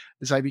met,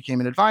 as I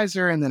became an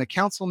advisor and then a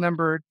council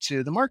member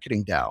to the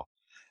marketing DAO.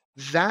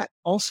 That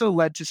also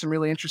led to some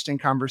really interesting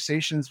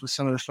conversations with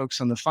some of the folks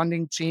on the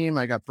funding team.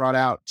 I got brought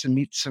out to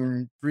meet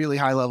some really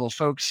high level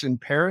folks in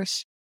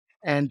Paris.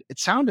 And it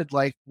sounded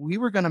like we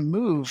were going to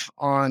move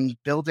on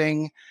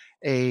building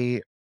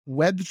a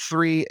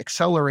Web3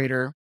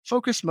 accelerator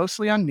focused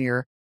mostly on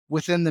Near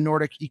within the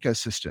Nordic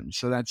ecosystem.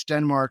 So that's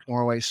Denmark,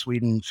 Norway,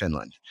 Sweden,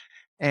 Finland.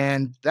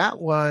 And that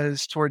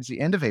was towards the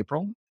end of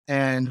April.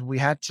 And we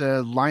had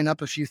to line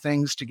up a few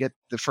things to get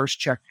the first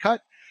check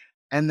cut.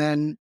 And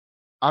then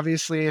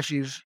obviously, if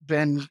you've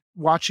been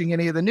watching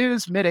any of the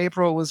news,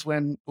 mid-April was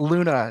when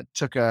Luna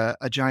took a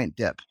giant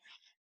dip.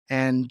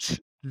 And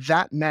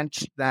that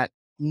meant that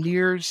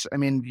Nears, I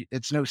mean,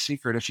 it's no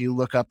secret. If you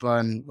look up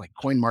on like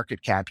Coin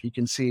Market Cap, you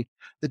can see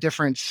the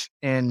difference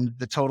in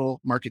the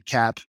total market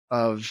cap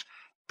of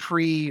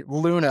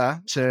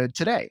pre-Luna to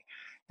today.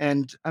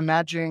 And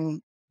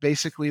imagine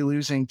basically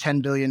losing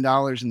 $10 billion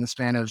in the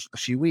span of a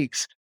few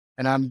weeks.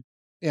 And I'm,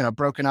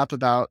 broken up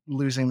about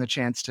losing the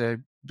chance to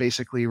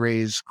basically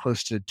raise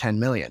close to 10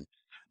 million.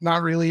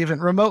 Not really even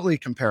remotely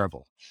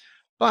comparable.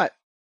 But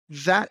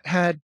that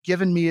had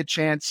given me a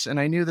chance, and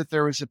I knew that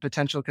there was a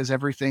potential because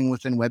everything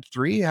within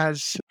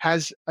Web3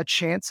 has a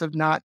chance of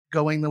not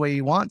going the way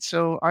you want.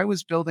 So I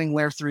was building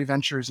Layer 3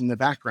 Ventures in the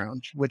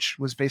background, which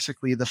was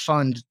basically the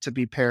fund to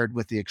be paired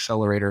with the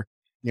accelerator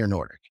near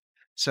Nordic.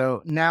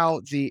 So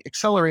now the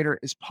accelerator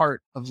is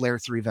part of Layer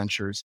 3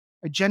 Ventures.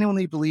 I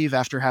genuinely believe,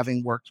 after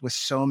having worked with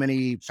so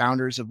many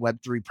founders of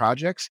Web3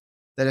 projects,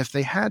 that if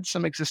they had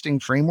some existing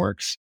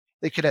frameworks,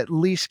 they could at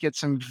least get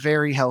some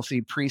very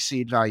healthy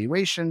pre-seed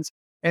valuations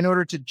in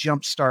order to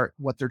jumpstart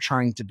what they're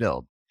trying to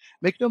build.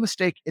 Make no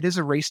mistake, it is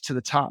a race to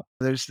the top.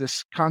 There's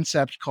this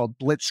concept called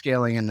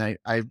blitzscaling, and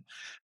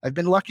I've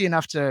been lucky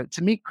enough to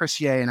meet Chris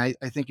Ye, and I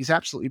think he's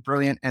absolutely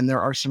brilliant, and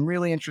there are some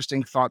really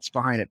interesting thoughts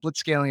behind it.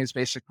 Blitzscaling is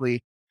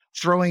basically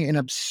throwing an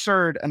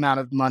absurd amount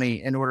of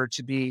money in order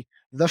to be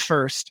the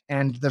first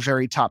and the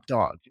very top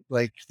dog.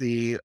 Like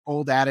the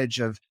old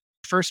adage of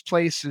first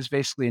place is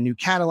basically a new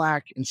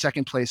Cadillac, and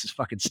second place is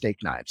fucking steak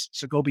knives.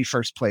 So go be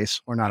first place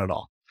or not at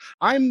all.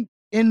 I'm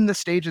in the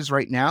stages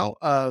right now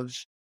of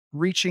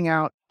reaching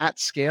out at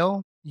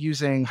scale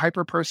using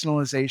hyper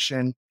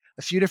personalization,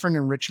 a few different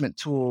enrichment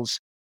tools,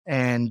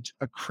 and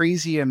a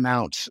crazy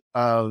amount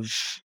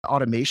of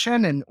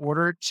automation in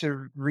order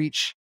to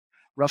reach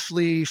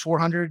roughly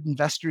 400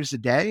 investors a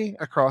day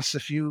across a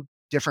few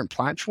different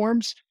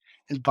platforms.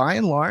 And by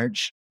and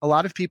large, a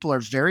lot of people are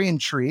very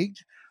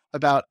intrigued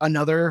about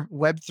another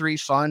Web3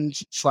 fund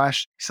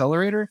slash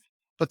accelerator.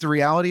 But the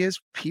reality is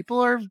people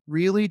are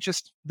really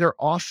they're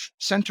off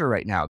center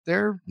right now.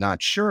 They're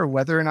not sure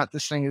whether or not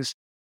this thing is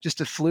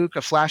just a fluke,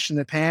 a flash in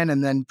the pan,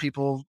 and then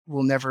people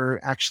will never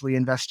actually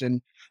invest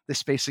in this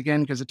space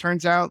again because it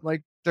turns out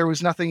like there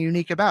was nothing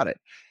unique about it.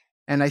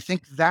 And I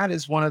think that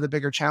is one of the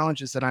bigger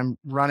challenges that I'm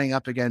running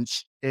up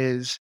against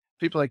is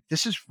people like,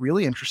 this is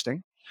really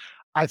interesting.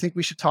 I think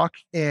we should talk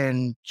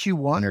in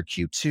Q1 or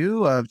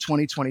Q2 of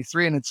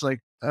 2023. And it's like,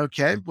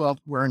 okay, well,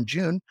 we're in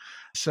June.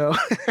 So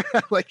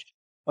like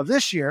of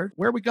this year,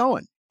 where are we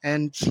going?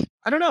 And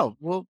I don't know.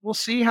 We'll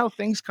see how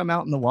things come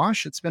out in the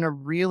wash. It's been a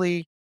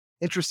really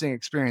interesting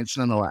experience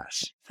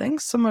nonetheless.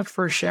 Thanks so much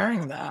for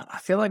sharing that. I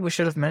feel like we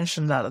should have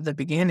mentioned that at the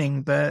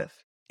beginning, but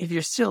if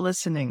you're still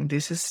listening,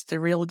 this is the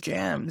real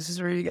jam. This is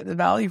where you get the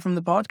value from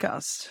the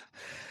podcast.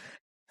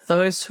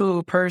 Those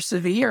who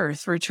persevere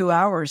through 2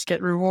 hours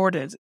get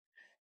rewarded.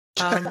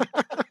 I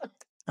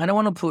don't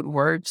want to put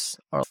words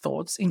or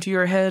thoughts into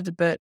your head,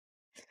 but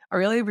I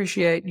really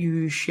appreciate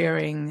you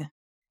sharing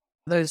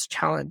those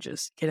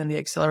challenges, getting the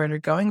accelerator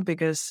going,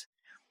 because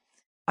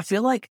I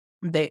feel like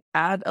they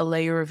add a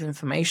layer of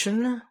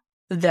information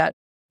that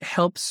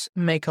helps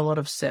make a lot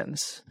of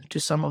sense to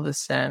some of the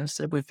stands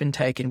that we've been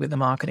taking with the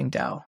marketing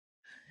DAO.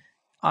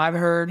 I've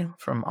heard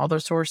from other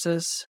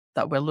sources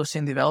that we're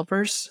losing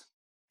developers,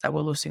 that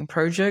we're losing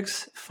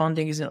projects,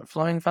 funding isn't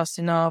flowing fast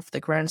enough, the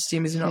grants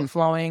team isn't not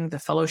flowing, the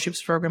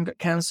fellowships program got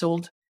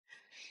cancelled.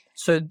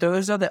 So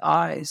those are the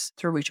eyes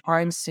through which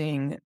I'm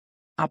seeing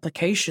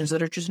applications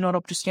that are just not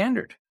up to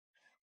standard.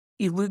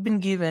 If we've been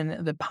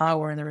given the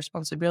power and the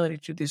responsibility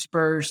to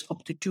disperse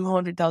up to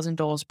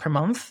 $200,000 per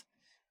month,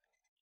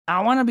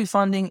 I want to be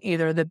funding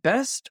either the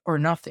best or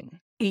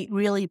nothing. It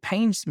really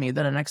pains me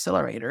that an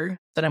accelerator,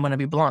 that I'm going to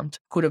be blunt,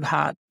 could have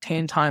had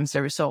 10 times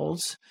the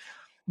results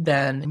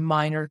than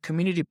minor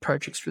community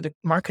projects through the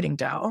marketing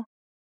DAO,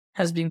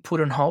 has been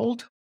put on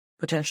hold,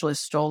 potentially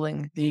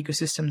stalling the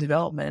ecosystem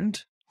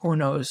development, who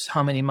knows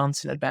how many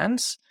months in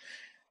advance,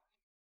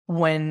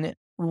 when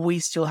we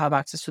still have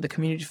access to the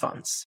community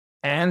funds.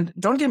 And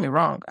don't get me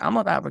wrong, I'm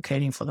not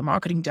advocating for the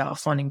marketing DAO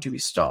funding to be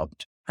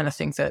stopped. And I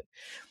think that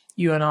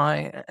you and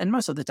I, and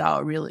most of the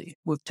DAO really,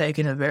 we've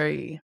taken a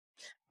very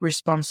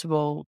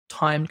responsible,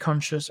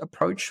 time-conscious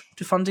approach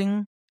to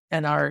funding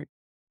and are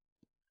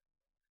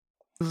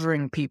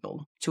moving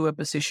people to a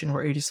position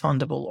where it is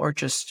fundable or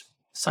just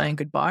saying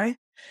goodbye.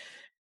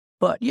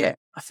 But yeah,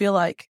 I feel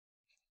like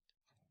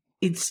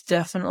it's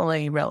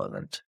definitely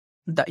relevant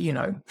that,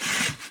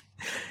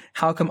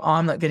 how come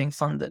I'm not getting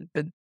funded,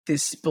 but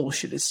this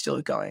bullshit is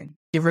still going?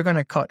 If we're going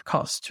to cut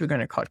costs, we're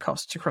going to cut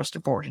costs across the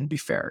board and be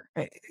fair.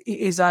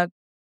 Is that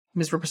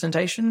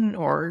misrepresentation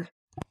or?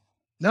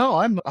 No,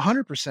 I'm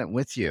 100%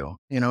 with you.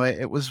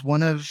 It was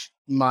one of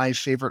my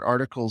favorite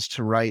articles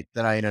to write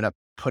that I ended up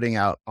putting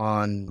out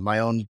on my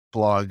own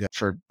blog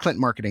for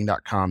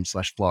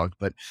clintmarketing.com/blog.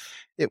 But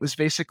it was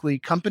basically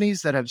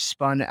companies that have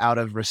spun out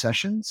of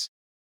recessions.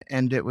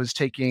 And it was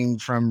taking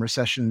from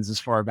recessions as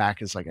far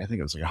back as I think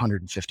it was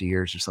 150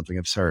 years or something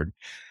absurd.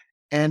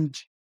 And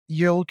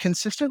you'll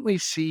consistently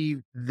see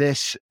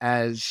this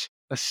as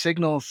a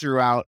signal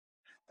throughout,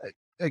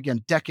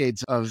 again,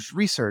 decades of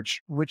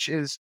research, which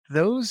is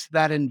those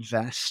that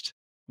invest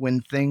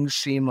when things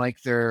seem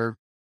like they're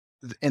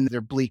in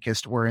their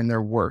bleakest or in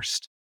their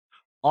worst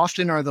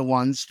often are the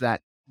ones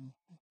that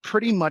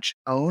pretty much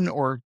own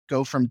or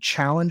go from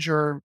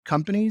challenger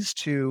companies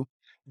to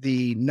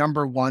the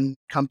number one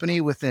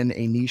company within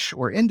a niche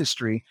or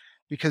industry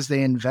because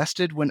they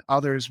invested when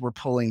others were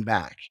pulling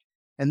back.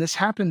 And this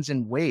happens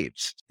in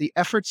waves. The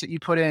efforts that you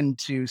put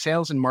into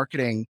sales and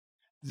marketing,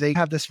 they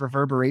have this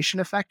reverberation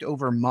effect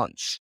over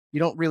months. You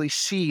don't really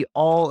see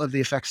all of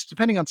the effects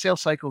depending on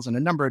sales cycles and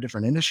a number of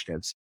different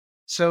initiatives.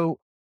 So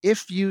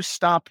if you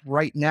stop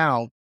right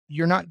now,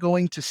 you're not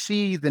going to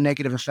see the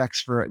negative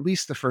effects for at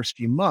least the first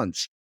few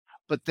months,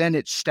 but then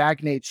it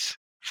stagnates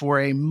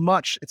for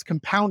it's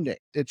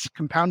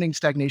compounding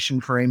stagnation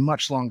for a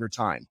much longer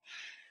time.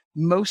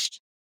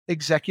 Most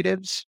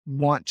executives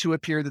want to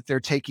appear that they're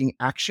taking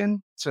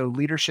action. So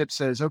leadership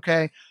says,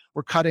 okay,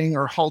 we're cutting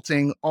or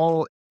halting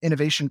all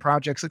innovation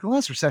projects. Like the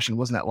last recession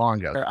wasn't that long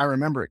ago. I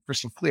remember it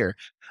crystal clear.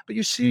 But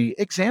you see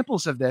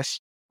examples of this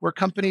where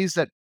companies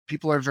that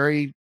people are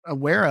very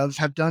aware of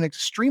have done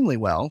extremely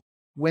well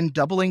when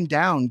doubling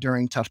down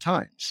during tough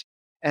times.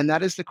 And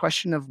that is the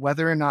question of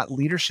whether or not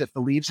leadership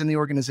believes in the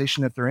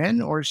organization that they're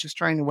in, or is just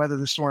trying to weather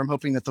the storm,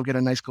 hoping that they'll get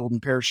a nice golden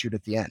parachute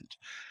at the end.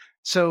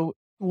 So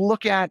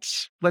look at,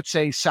 let's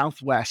say,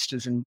 Southwest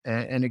as an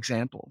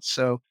example.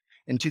 So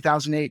in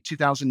 2008,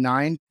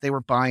 2009, they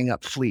were buying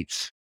up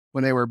fleets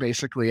when they were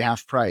basically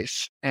half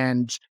price,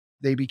 and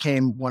they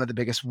became one of the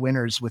biggest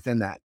winners within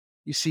that.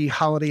 You see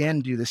Holiday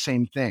Inn do the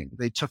same thing.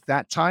 They took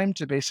that time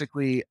to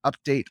basically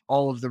update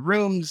all of the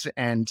rooms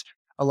and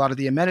a lot of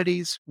the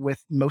amenities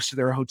with most of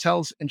their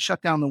hotels and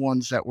shut down the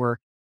ones that were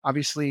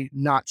obviously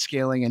not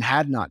scaling and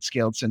had not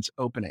scaled since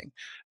opening.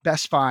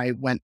 Best Buy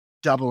went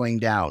doubling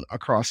down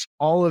across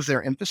all of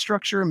their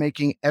infrastructure,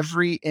 making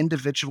every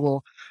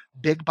individual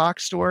big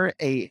box store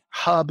a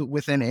hub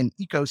within an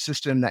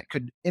ecosystem that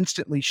could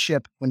instantly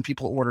ship when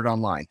people ordered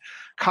online.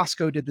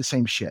 Costco did the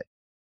same shit.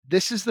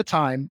 This is the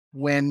time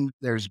when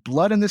there's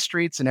blood in the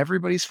streets and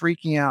everybody's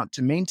freaking out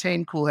to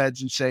maintain cool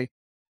heads and say,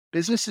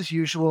 business as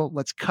usual.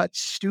 Let's cut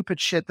stupid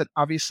shit that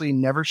obviously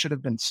never should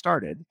have been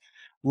started.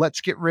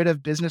 Let's get rid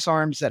of business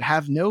arms that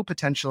have no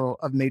potential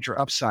of major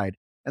upside.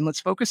 And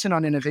let's focus in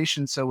on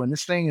innovation. So when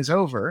this thing is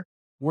over,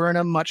 we're in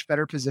a much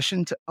better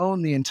position to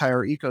own the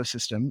entire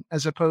ecosystem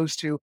as opposed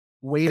to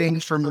waiting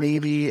for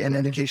maybe an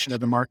indication of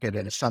the market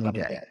at a sunny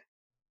day.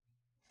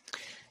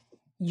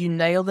 You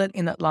nailed it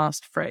in that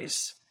last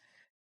phrase.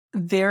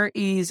 There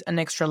is an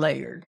extra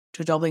layer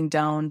to doubling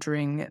down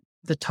during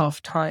the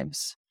tough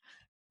times.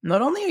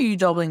 Not only are you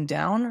doubling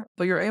down,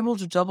 but you're able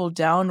to double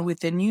down with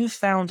the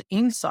newfound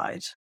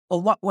insight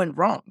of what went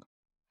wrong.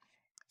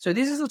 So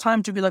this is the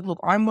time to be like, look,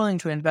 I'm willing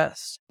to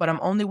invest, but I'm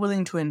only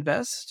willing to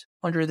invest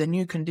under the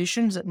new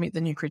conditions that meet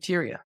the new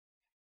criteria.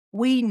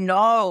 We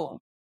know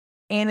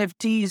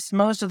NFTs,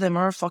 most of them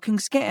are a fucking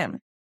scam.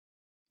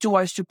 Do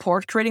I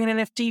support creating an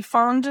NFT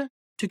fund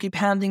to keep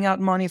handing out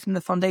money from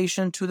the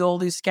foundation to all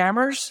these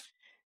scammers?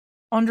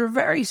 Under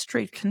very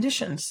strict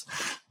conditions.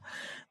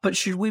 But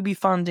should we be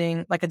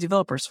funding like a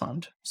developers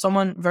fund?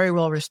 Someone very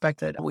well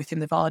respected within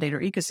the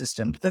validator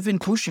ecosystem. They've been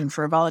pushing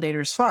for a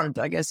validators fund.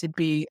 I guess it'd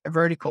be a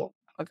vertical,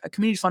 a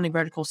community funding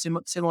vertical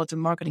similar to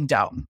Marketing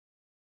DAO.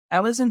 I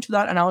listened to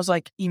that and I was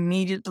like,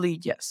 immediately,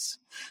 yes.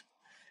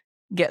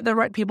 Get the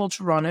right people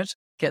to run it,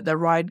 get the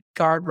right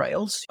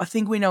guardrails. I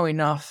think we know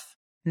enough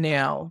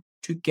now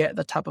to get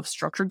the type of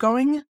structure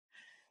going.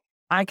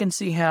 I can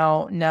see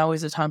how now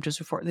is the time to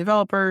support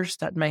developers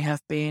that may have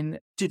been,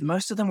 dude,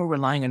 most of them were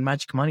relying on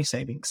magic money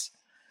savings.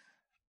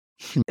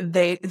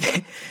 they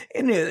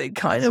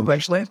kind of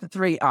actually have the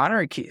three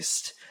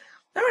anarchists.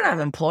 They don't have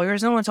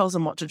employers. No one tells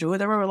them what to do.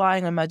 They were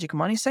relying on magic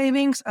money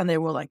savings and they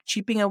were like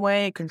chipping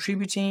away,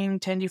 contributing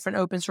 10 different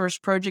open source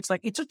projects.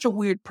 Like it's such a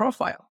weird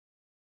profile.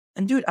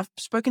 And dude, I've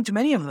spoken to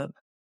many of them.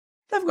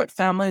 They've got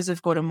families,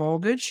 they've got a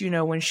mortgage. You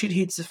know, when shit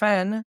hits the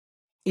fan,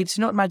 it's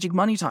not magic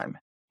money time.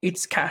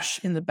 It's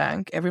cash in the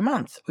bank every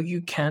month, or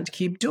you can't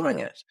keep doing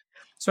it.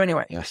 So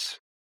anyway, yes,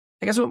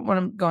 I guess what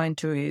I'm going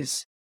to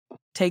is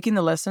taking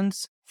the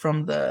lessons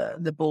from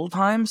the bull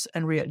times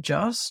and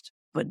readjust,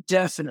 but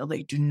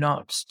definitely do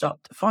not stop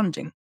the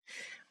funding.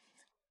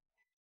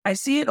 I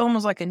see it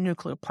almost like a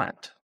nuclear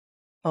plant,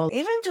 or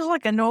even just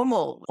like a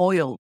normal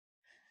oil.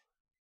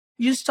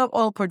 You stop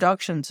oil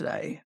production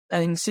today,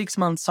 and in 6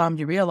 months' time,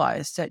 you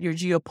realize that your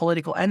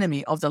geopolitical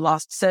enemy of the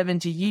last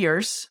 70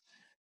 years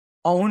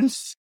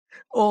owns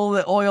all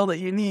the oil that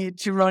you need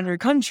to run your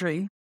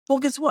country. Well,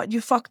 guess what?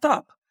 You fucked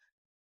up.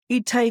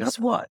 It takes,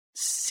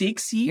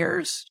 6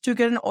 years to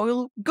get an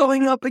oil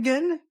going up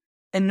again?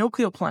 A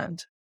nuclear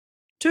plant.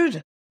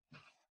 Dude,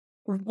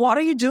 what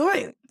are you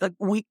doing? Like,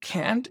 we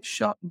can't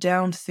shut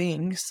down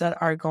things that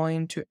are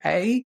going to,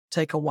 A,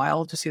 take a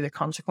while to see the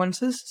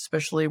consequences,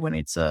 especially when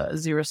it's a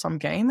zero-sum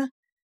game,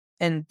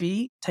 and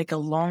B, take a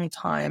long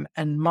time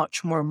and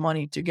much more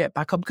money to get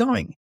back up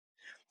going.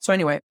 So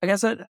anyway, I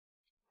guess that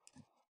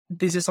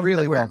this is something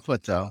really well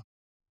put, though.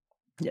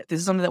 Yeah, this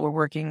is something that we're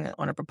working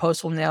on a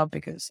proposal now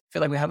because I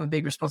feel like we have a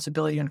big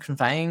responsibility on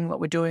conveying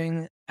what we're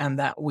doing and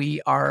that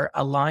we are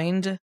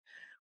aligned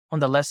on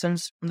the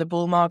lessons from the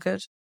bull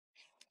market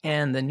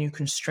and the new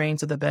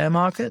constraints of the bear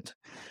market.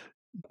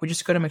 We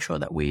just got to make sure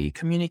that we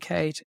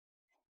communicate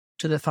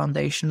to the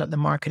foundation that the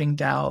marketing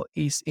DAO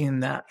is in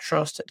that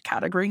trusted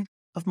category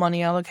of money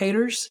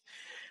allocators.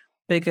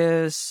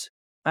 Because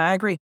I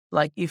agree,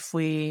 like if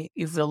we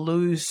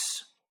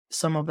lose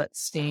some of that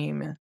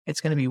steam,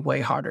 it's going to be way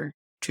harder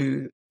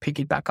to pick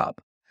it back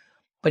up.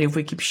 But if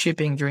we keep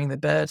shipping during the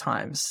better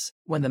times,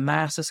 when the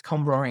masses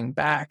come roaring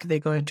back, they're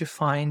going to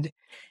find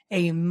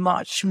a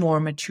much more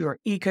mature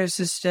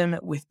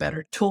ecosystem with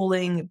better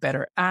tooling,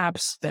 better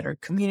apps, better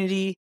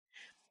community.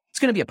 It's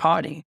going to be a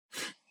party.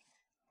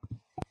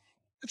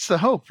 It's the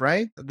hope,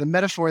 right? The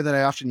metaphor that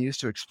I often use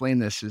to explain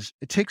this is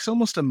it takes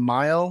almost a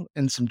mile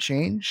and some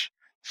change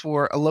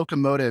for a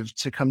locomotive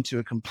to come to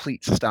a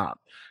complete stop.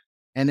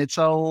 And it's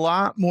a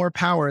lot more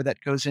power that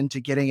goes into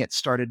getting it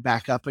started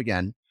back up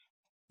again,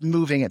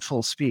 moving at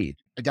full speed.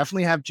 I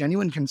definitely have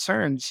genuine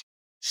concerns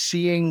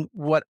seeing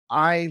what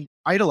I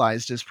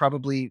idolized as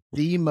probably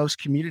the most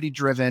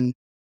community-driven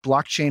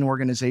blockchain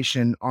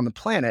organization on the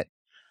planet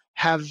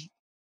have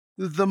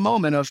the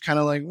moment of kind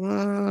of like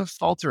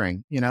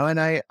faltering, and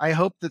I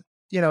hope that,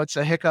 it's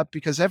a hiccup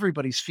because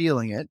everybody's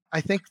feeling it. I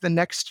think the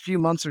next few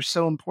months are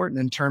so important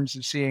in terms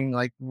of seeing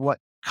like what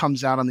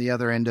comes out on the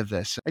other end of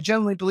this. I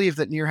genuinely believe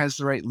that Near has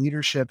the right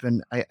leadership,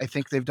 and I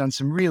think they've done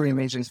some really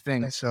amazing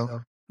things.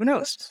 So who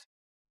knows?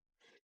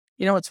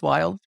 You know what's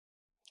wild?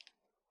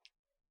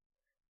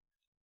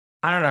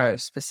 I don't know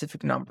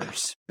specific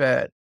numbers,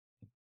 but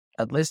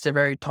at least the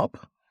very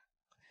top,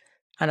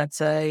 and I'd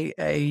say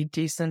a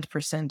decent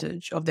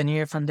percentage of the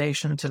Near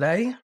Foundation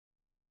today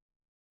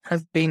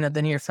have been at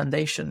the Near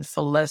Foundation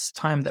for less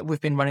time that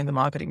we've been running the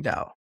marketing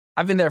DAO.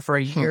 I've been there for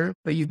a year,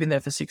 but you've been there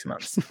for 6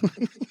 months.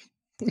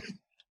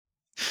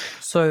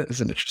 So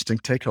it's an interesting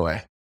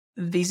takeaway.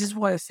 This is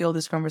why I feel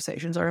these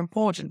conversations are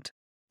important,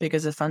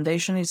 because the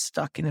foundation is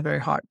stuck in a very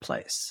hard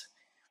place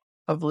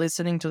of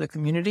listening to the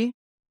community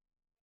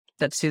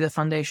that see the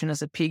foundation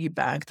as a piggy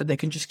bank that they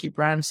can just keep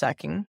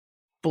ransacking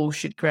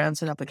bullshit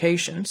grants and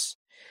applications,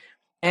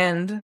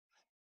 and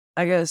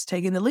I guess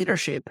taking the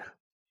leadership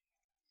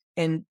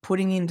and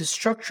putting in the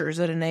structures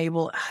that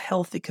enable a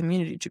healthy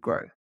community to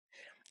grow.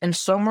 And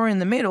somewhere in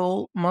the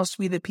middle must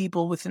be the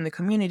people within the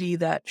community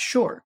that,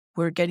 sure,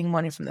 we're getting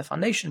money from the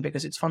foundation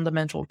because it's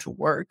fundamental to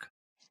work.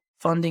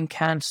 Funding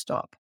can't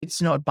stop.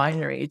 It's not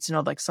binary. It's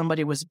not like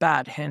somebody was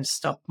bad, hence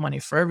stop money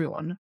for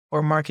everyone,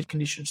 or market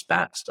conditions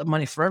bad, stop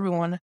money for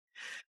everyone.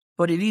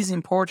 But it is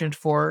important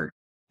for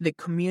the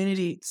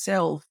community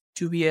itself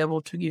to be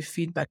able to give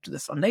feedback to the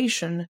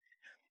foundation.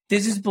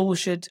 This is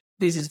bullshit.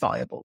 This is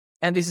valuable.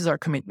 And this is our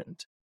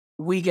commitment.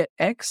 We get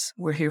X.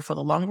 We're here for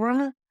the long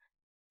run.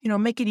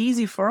 Make it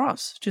easy for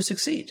us to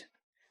succeed.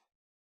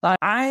 Like,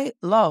 I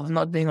love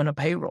not being on a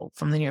payroll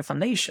from the Near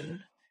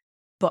Foundation,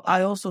 but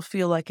I also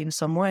feel like in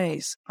some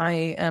ways I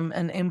am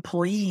an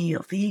employee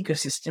of the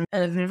ecosystem,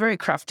 and I've been very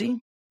crafty,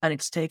 and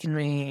it's taken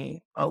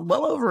me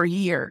well over a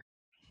year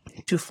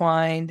to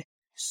find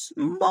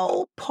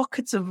small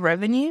pockets of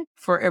revenue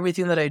for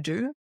everything that I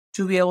do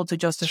to be able to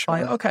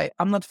justify, okay,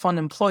 I'm not fund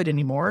employed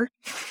anymore.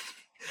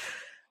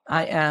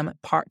 I am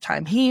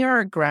part-time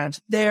here, grant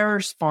there,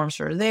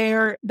 sponsor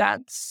there.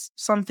 That's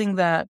something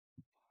that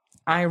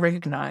I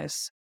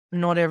recognize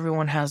not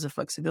everyone has the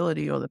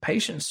flexibility or the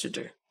patience to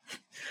do.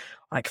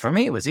 Like for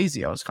me, it was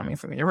easy. I was coming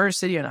from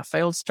university and a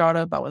failed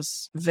startup. I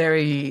was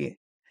very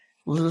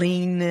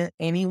lean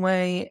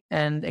anyway.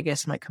 And I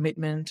guess my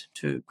commitment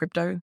to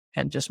crypto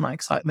and just my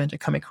excitement to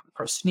coming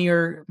across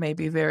Near may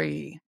be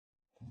very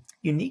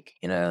unique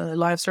in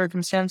life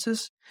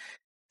circumstances.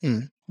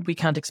 We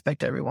can't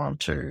expect everyone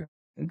to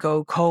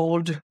go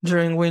cold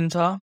during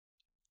winter.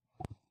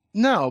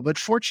 No, but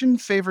fortune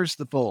favors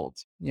the bold,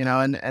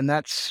 and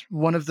that's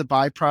one of the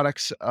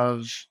byproducts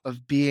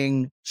of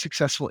being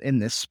successful in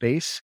this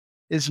space,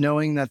 is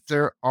knowing that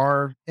there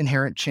are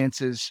inherent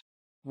chances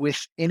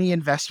with any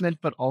investment,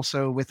 but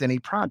also with any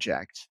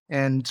project.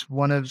 And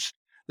one of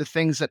the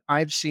things that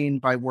I've seen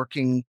by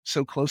working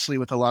so closely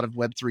with a lot of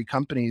Web3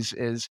 companies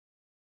is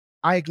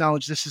I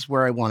acknowledge this is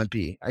where I want to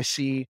be. I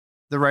see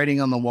the writing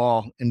on the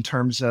wall in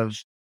terms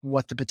of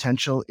what the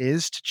potential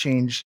is to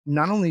change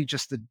not only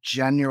just the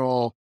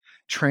general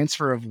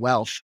transfer of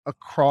wealth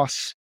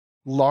across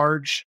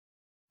large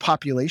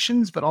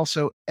populations, but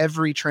also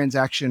every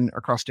transaction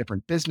across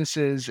different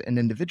businesses and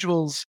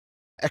individuals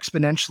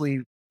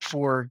exponentially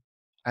for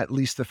at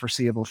least the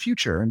foreseeable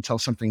future until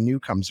something new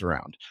comes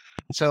around.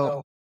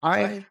 So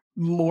I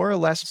more or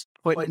less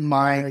put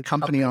my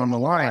company on the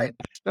line.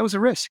 That was a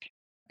risk.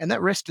 And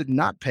that risk did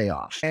not pay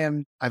off.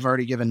 And I've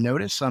already given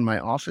notice on my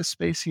office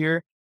space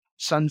here,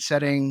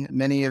 sunsetting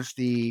many of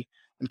the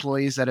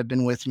employees that have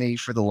been with me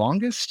for the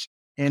longest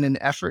in an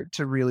effort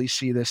to really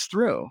see this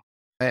through.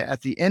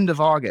 At the end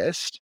of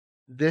August,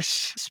 this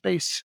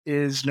space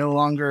is no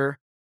longer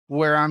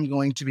where I'm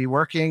going to be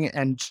working.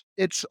 And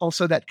it's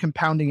also that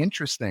compounding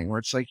interest thing where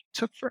it's like, it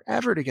took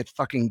forever to get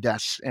fucking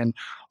desks and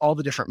all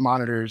the different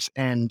monitors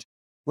and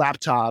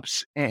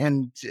laptops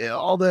and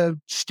all the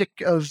stick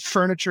of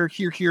furniture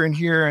here, and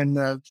here,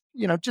 and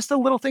just the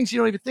little things you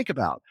don't even think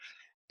about.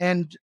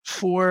 And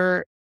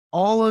for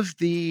all of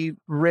the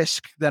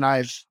risk that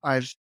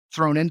I've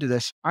thrown into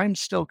this, I'm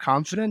still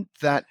confident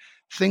that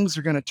things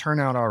are going to turn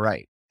out all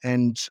right.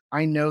 And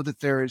I know that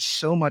there is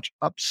so much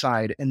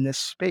upside in this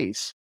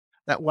space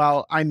that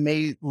while I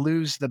may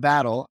lose the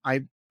battle,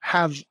 I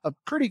have a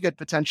pretty good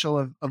potential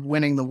of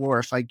winning the war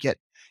if I get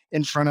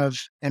in front of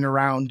and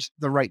around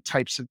the right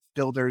types of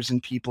builders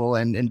and people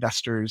and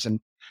investors. And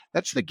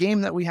that's the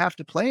game that we have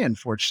to play,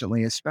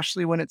 unfortunately,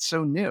 especially when it's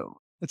so new.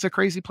 It's a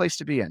crazy place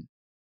to be in.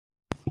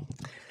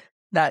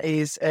 That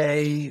is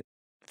a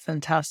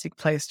fantastic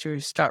place to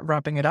start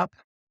wrapping it up.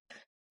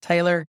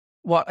 Taylor,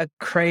 what a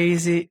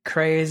crazy,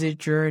 crazy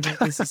journey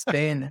this has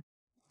been.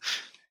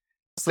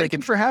 Thank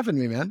you for having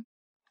me, man.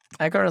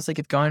 I could honestly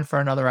keep going for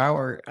another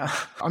hour.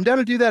 I'm down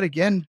to do that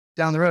again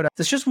down the road.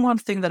 There's just one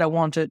thing that I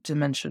wanted to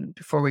mention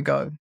before we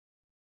go.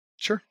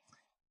 Sure.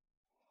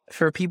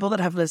 For people that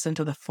have listened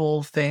to the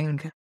full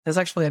thing, there's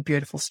actually a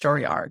beautiful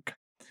story arc.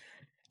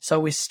 So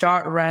we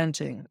start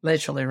ranting,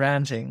 literally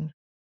ranting,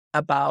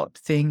 about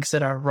things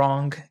that are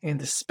wrong in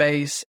the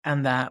space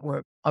and that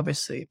we're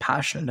obviously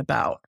passionate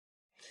about.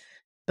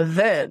 But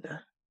then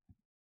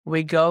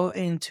we go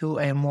into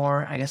a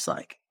more, I guess,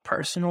 like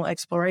personal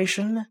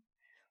exploration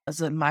as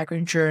a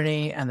migrant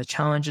journey and the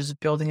challenges of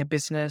building a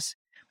business.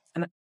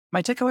 And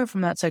my takeaway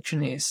from that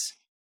section is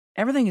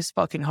everything is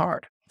fucking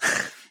hard.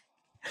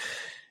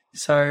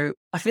 So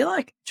I feel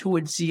like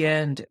towards the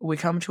end, we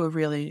come to a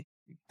really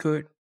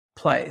good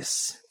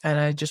place. And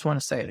I just want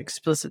to say it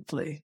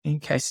explicitly in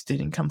case it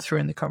didn't come through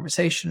in the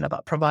conversation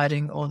about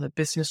providing all the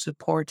business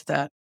support,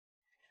 that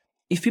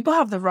if people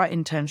have the right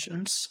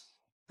intentions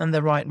and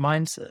the right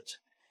mindset,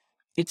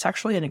 it's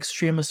actually an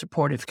extremely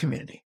supportive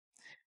community.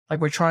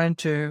 Like, we're trying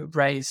to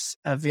raise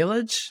a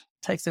village,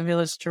 takes a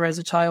village to raise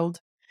a child.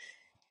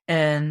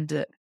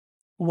 And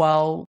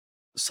while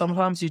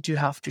sometimes you do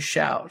have to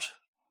shout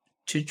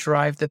to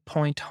drive the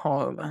point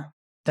home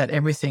that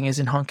everything is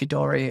in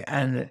hunky-dory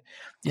and,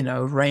 you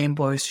know,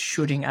 rainbows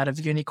shooting out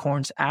of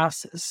unicorns'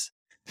 asses,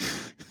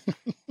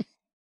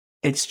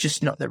 it's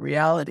just not the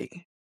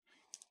reality.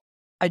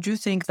 I do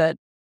think that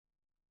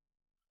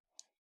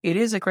it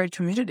is a great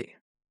community.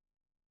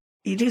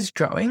 It is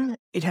growing.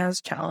 It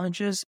has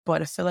challenges,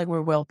 but I feel like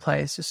we're well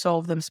placed to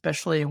solve them,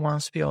 especially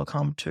once we all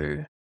come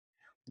to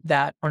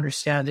that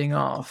understanding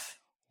of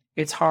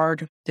it's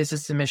hard. This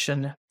is the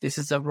mission. This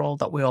is the role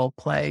that we all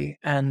play.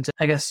 And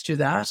I guess to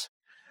that,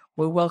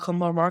 we welcome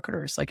more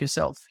marketers like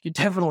yourself. You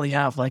definitely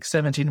have like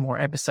 17 more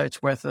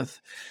episodes worth of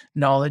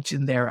knowledge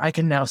in there. I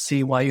can now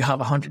see why you have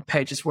 100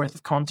 pages worth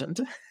of content.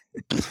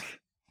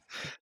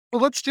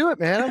 Well, let's do it,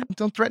 man.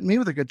 Don't threaten me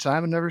with a good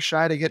time. I'm never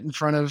shy to get in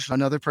front of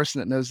another person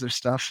that knows their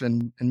stuff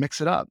and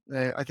mix it up.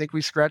 I think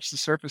we scratched the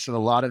surface of a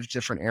lot of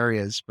different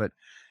areas, but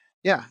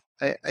yeah,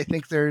 I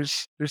think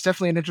there's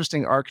definitely an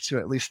interesting arc to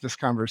at least this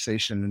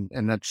conversation.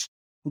 And that's,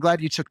 I'm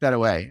glad you took that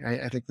away.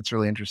 I think that's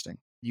really interesting.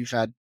 You've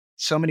had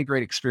so many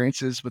great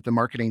experiences with the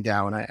Marketing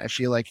DAO. And I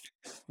feel like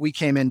we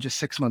came in just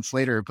 6 months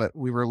later, but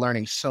we were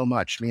learning so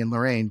much, me and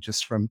Lorraine,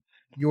 just from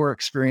your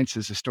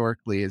experiences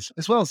historically,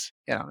 as well as,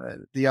 you know,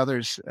 the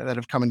others that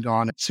have come and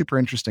gone. Super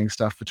interesting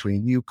stuff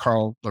between you,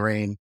 Carl,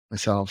 Lorraine,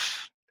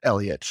 myself,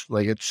 Elliot.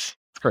 Like, it's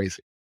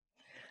crazy.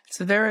 It's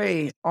a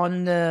very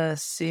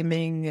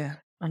unassuming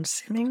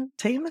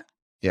team?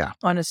 Yeah.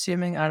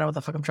 Unassuming. I don't know what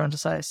the fuck I'm trying to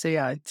say. So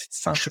yeah,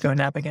 it's time to go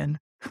nap again.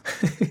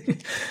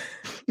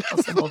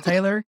 Well,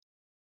 Taylor,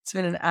 it's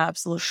been an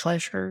absolute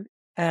pleasure,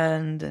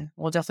 and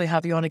we'll definitely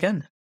have you on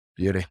again.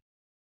 Beauty.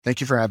 Thank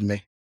you for having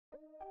me.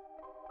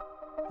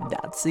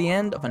 That's the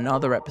end of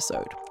another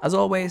episode. As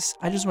always,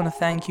 I just want to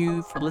thank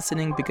you for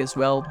listening because,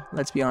 well,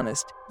 let's be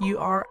honest, you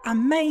are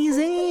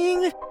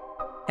amazing!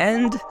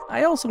 And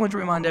I also want to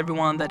remind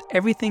everyone that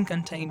everything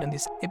contained in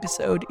this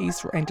episode is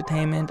for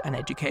entertainment and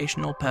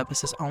educational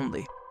purposes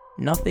only.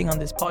 Nothing on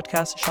this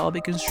podcast shall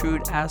be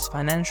construed as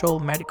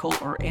financial, medical,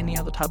 or any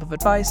other type of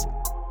advice,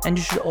 and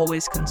you should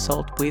always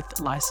consult with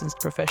licensed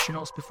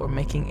professionals before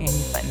making any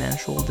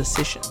financial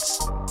decisions.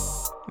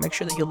 Make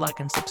sure that you like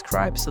and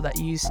subscribe so that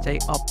you stay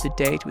up to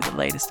date with the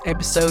latest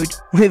episode.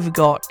 We've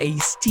got a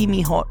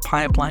steamy hot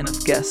pipeline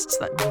of guests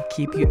that will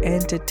keep you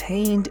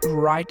entertained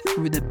right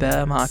through the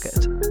bear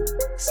market.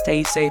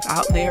 Stay safe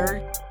out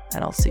there,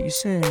 and I'll see you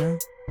soon.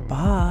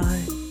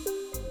 Bye.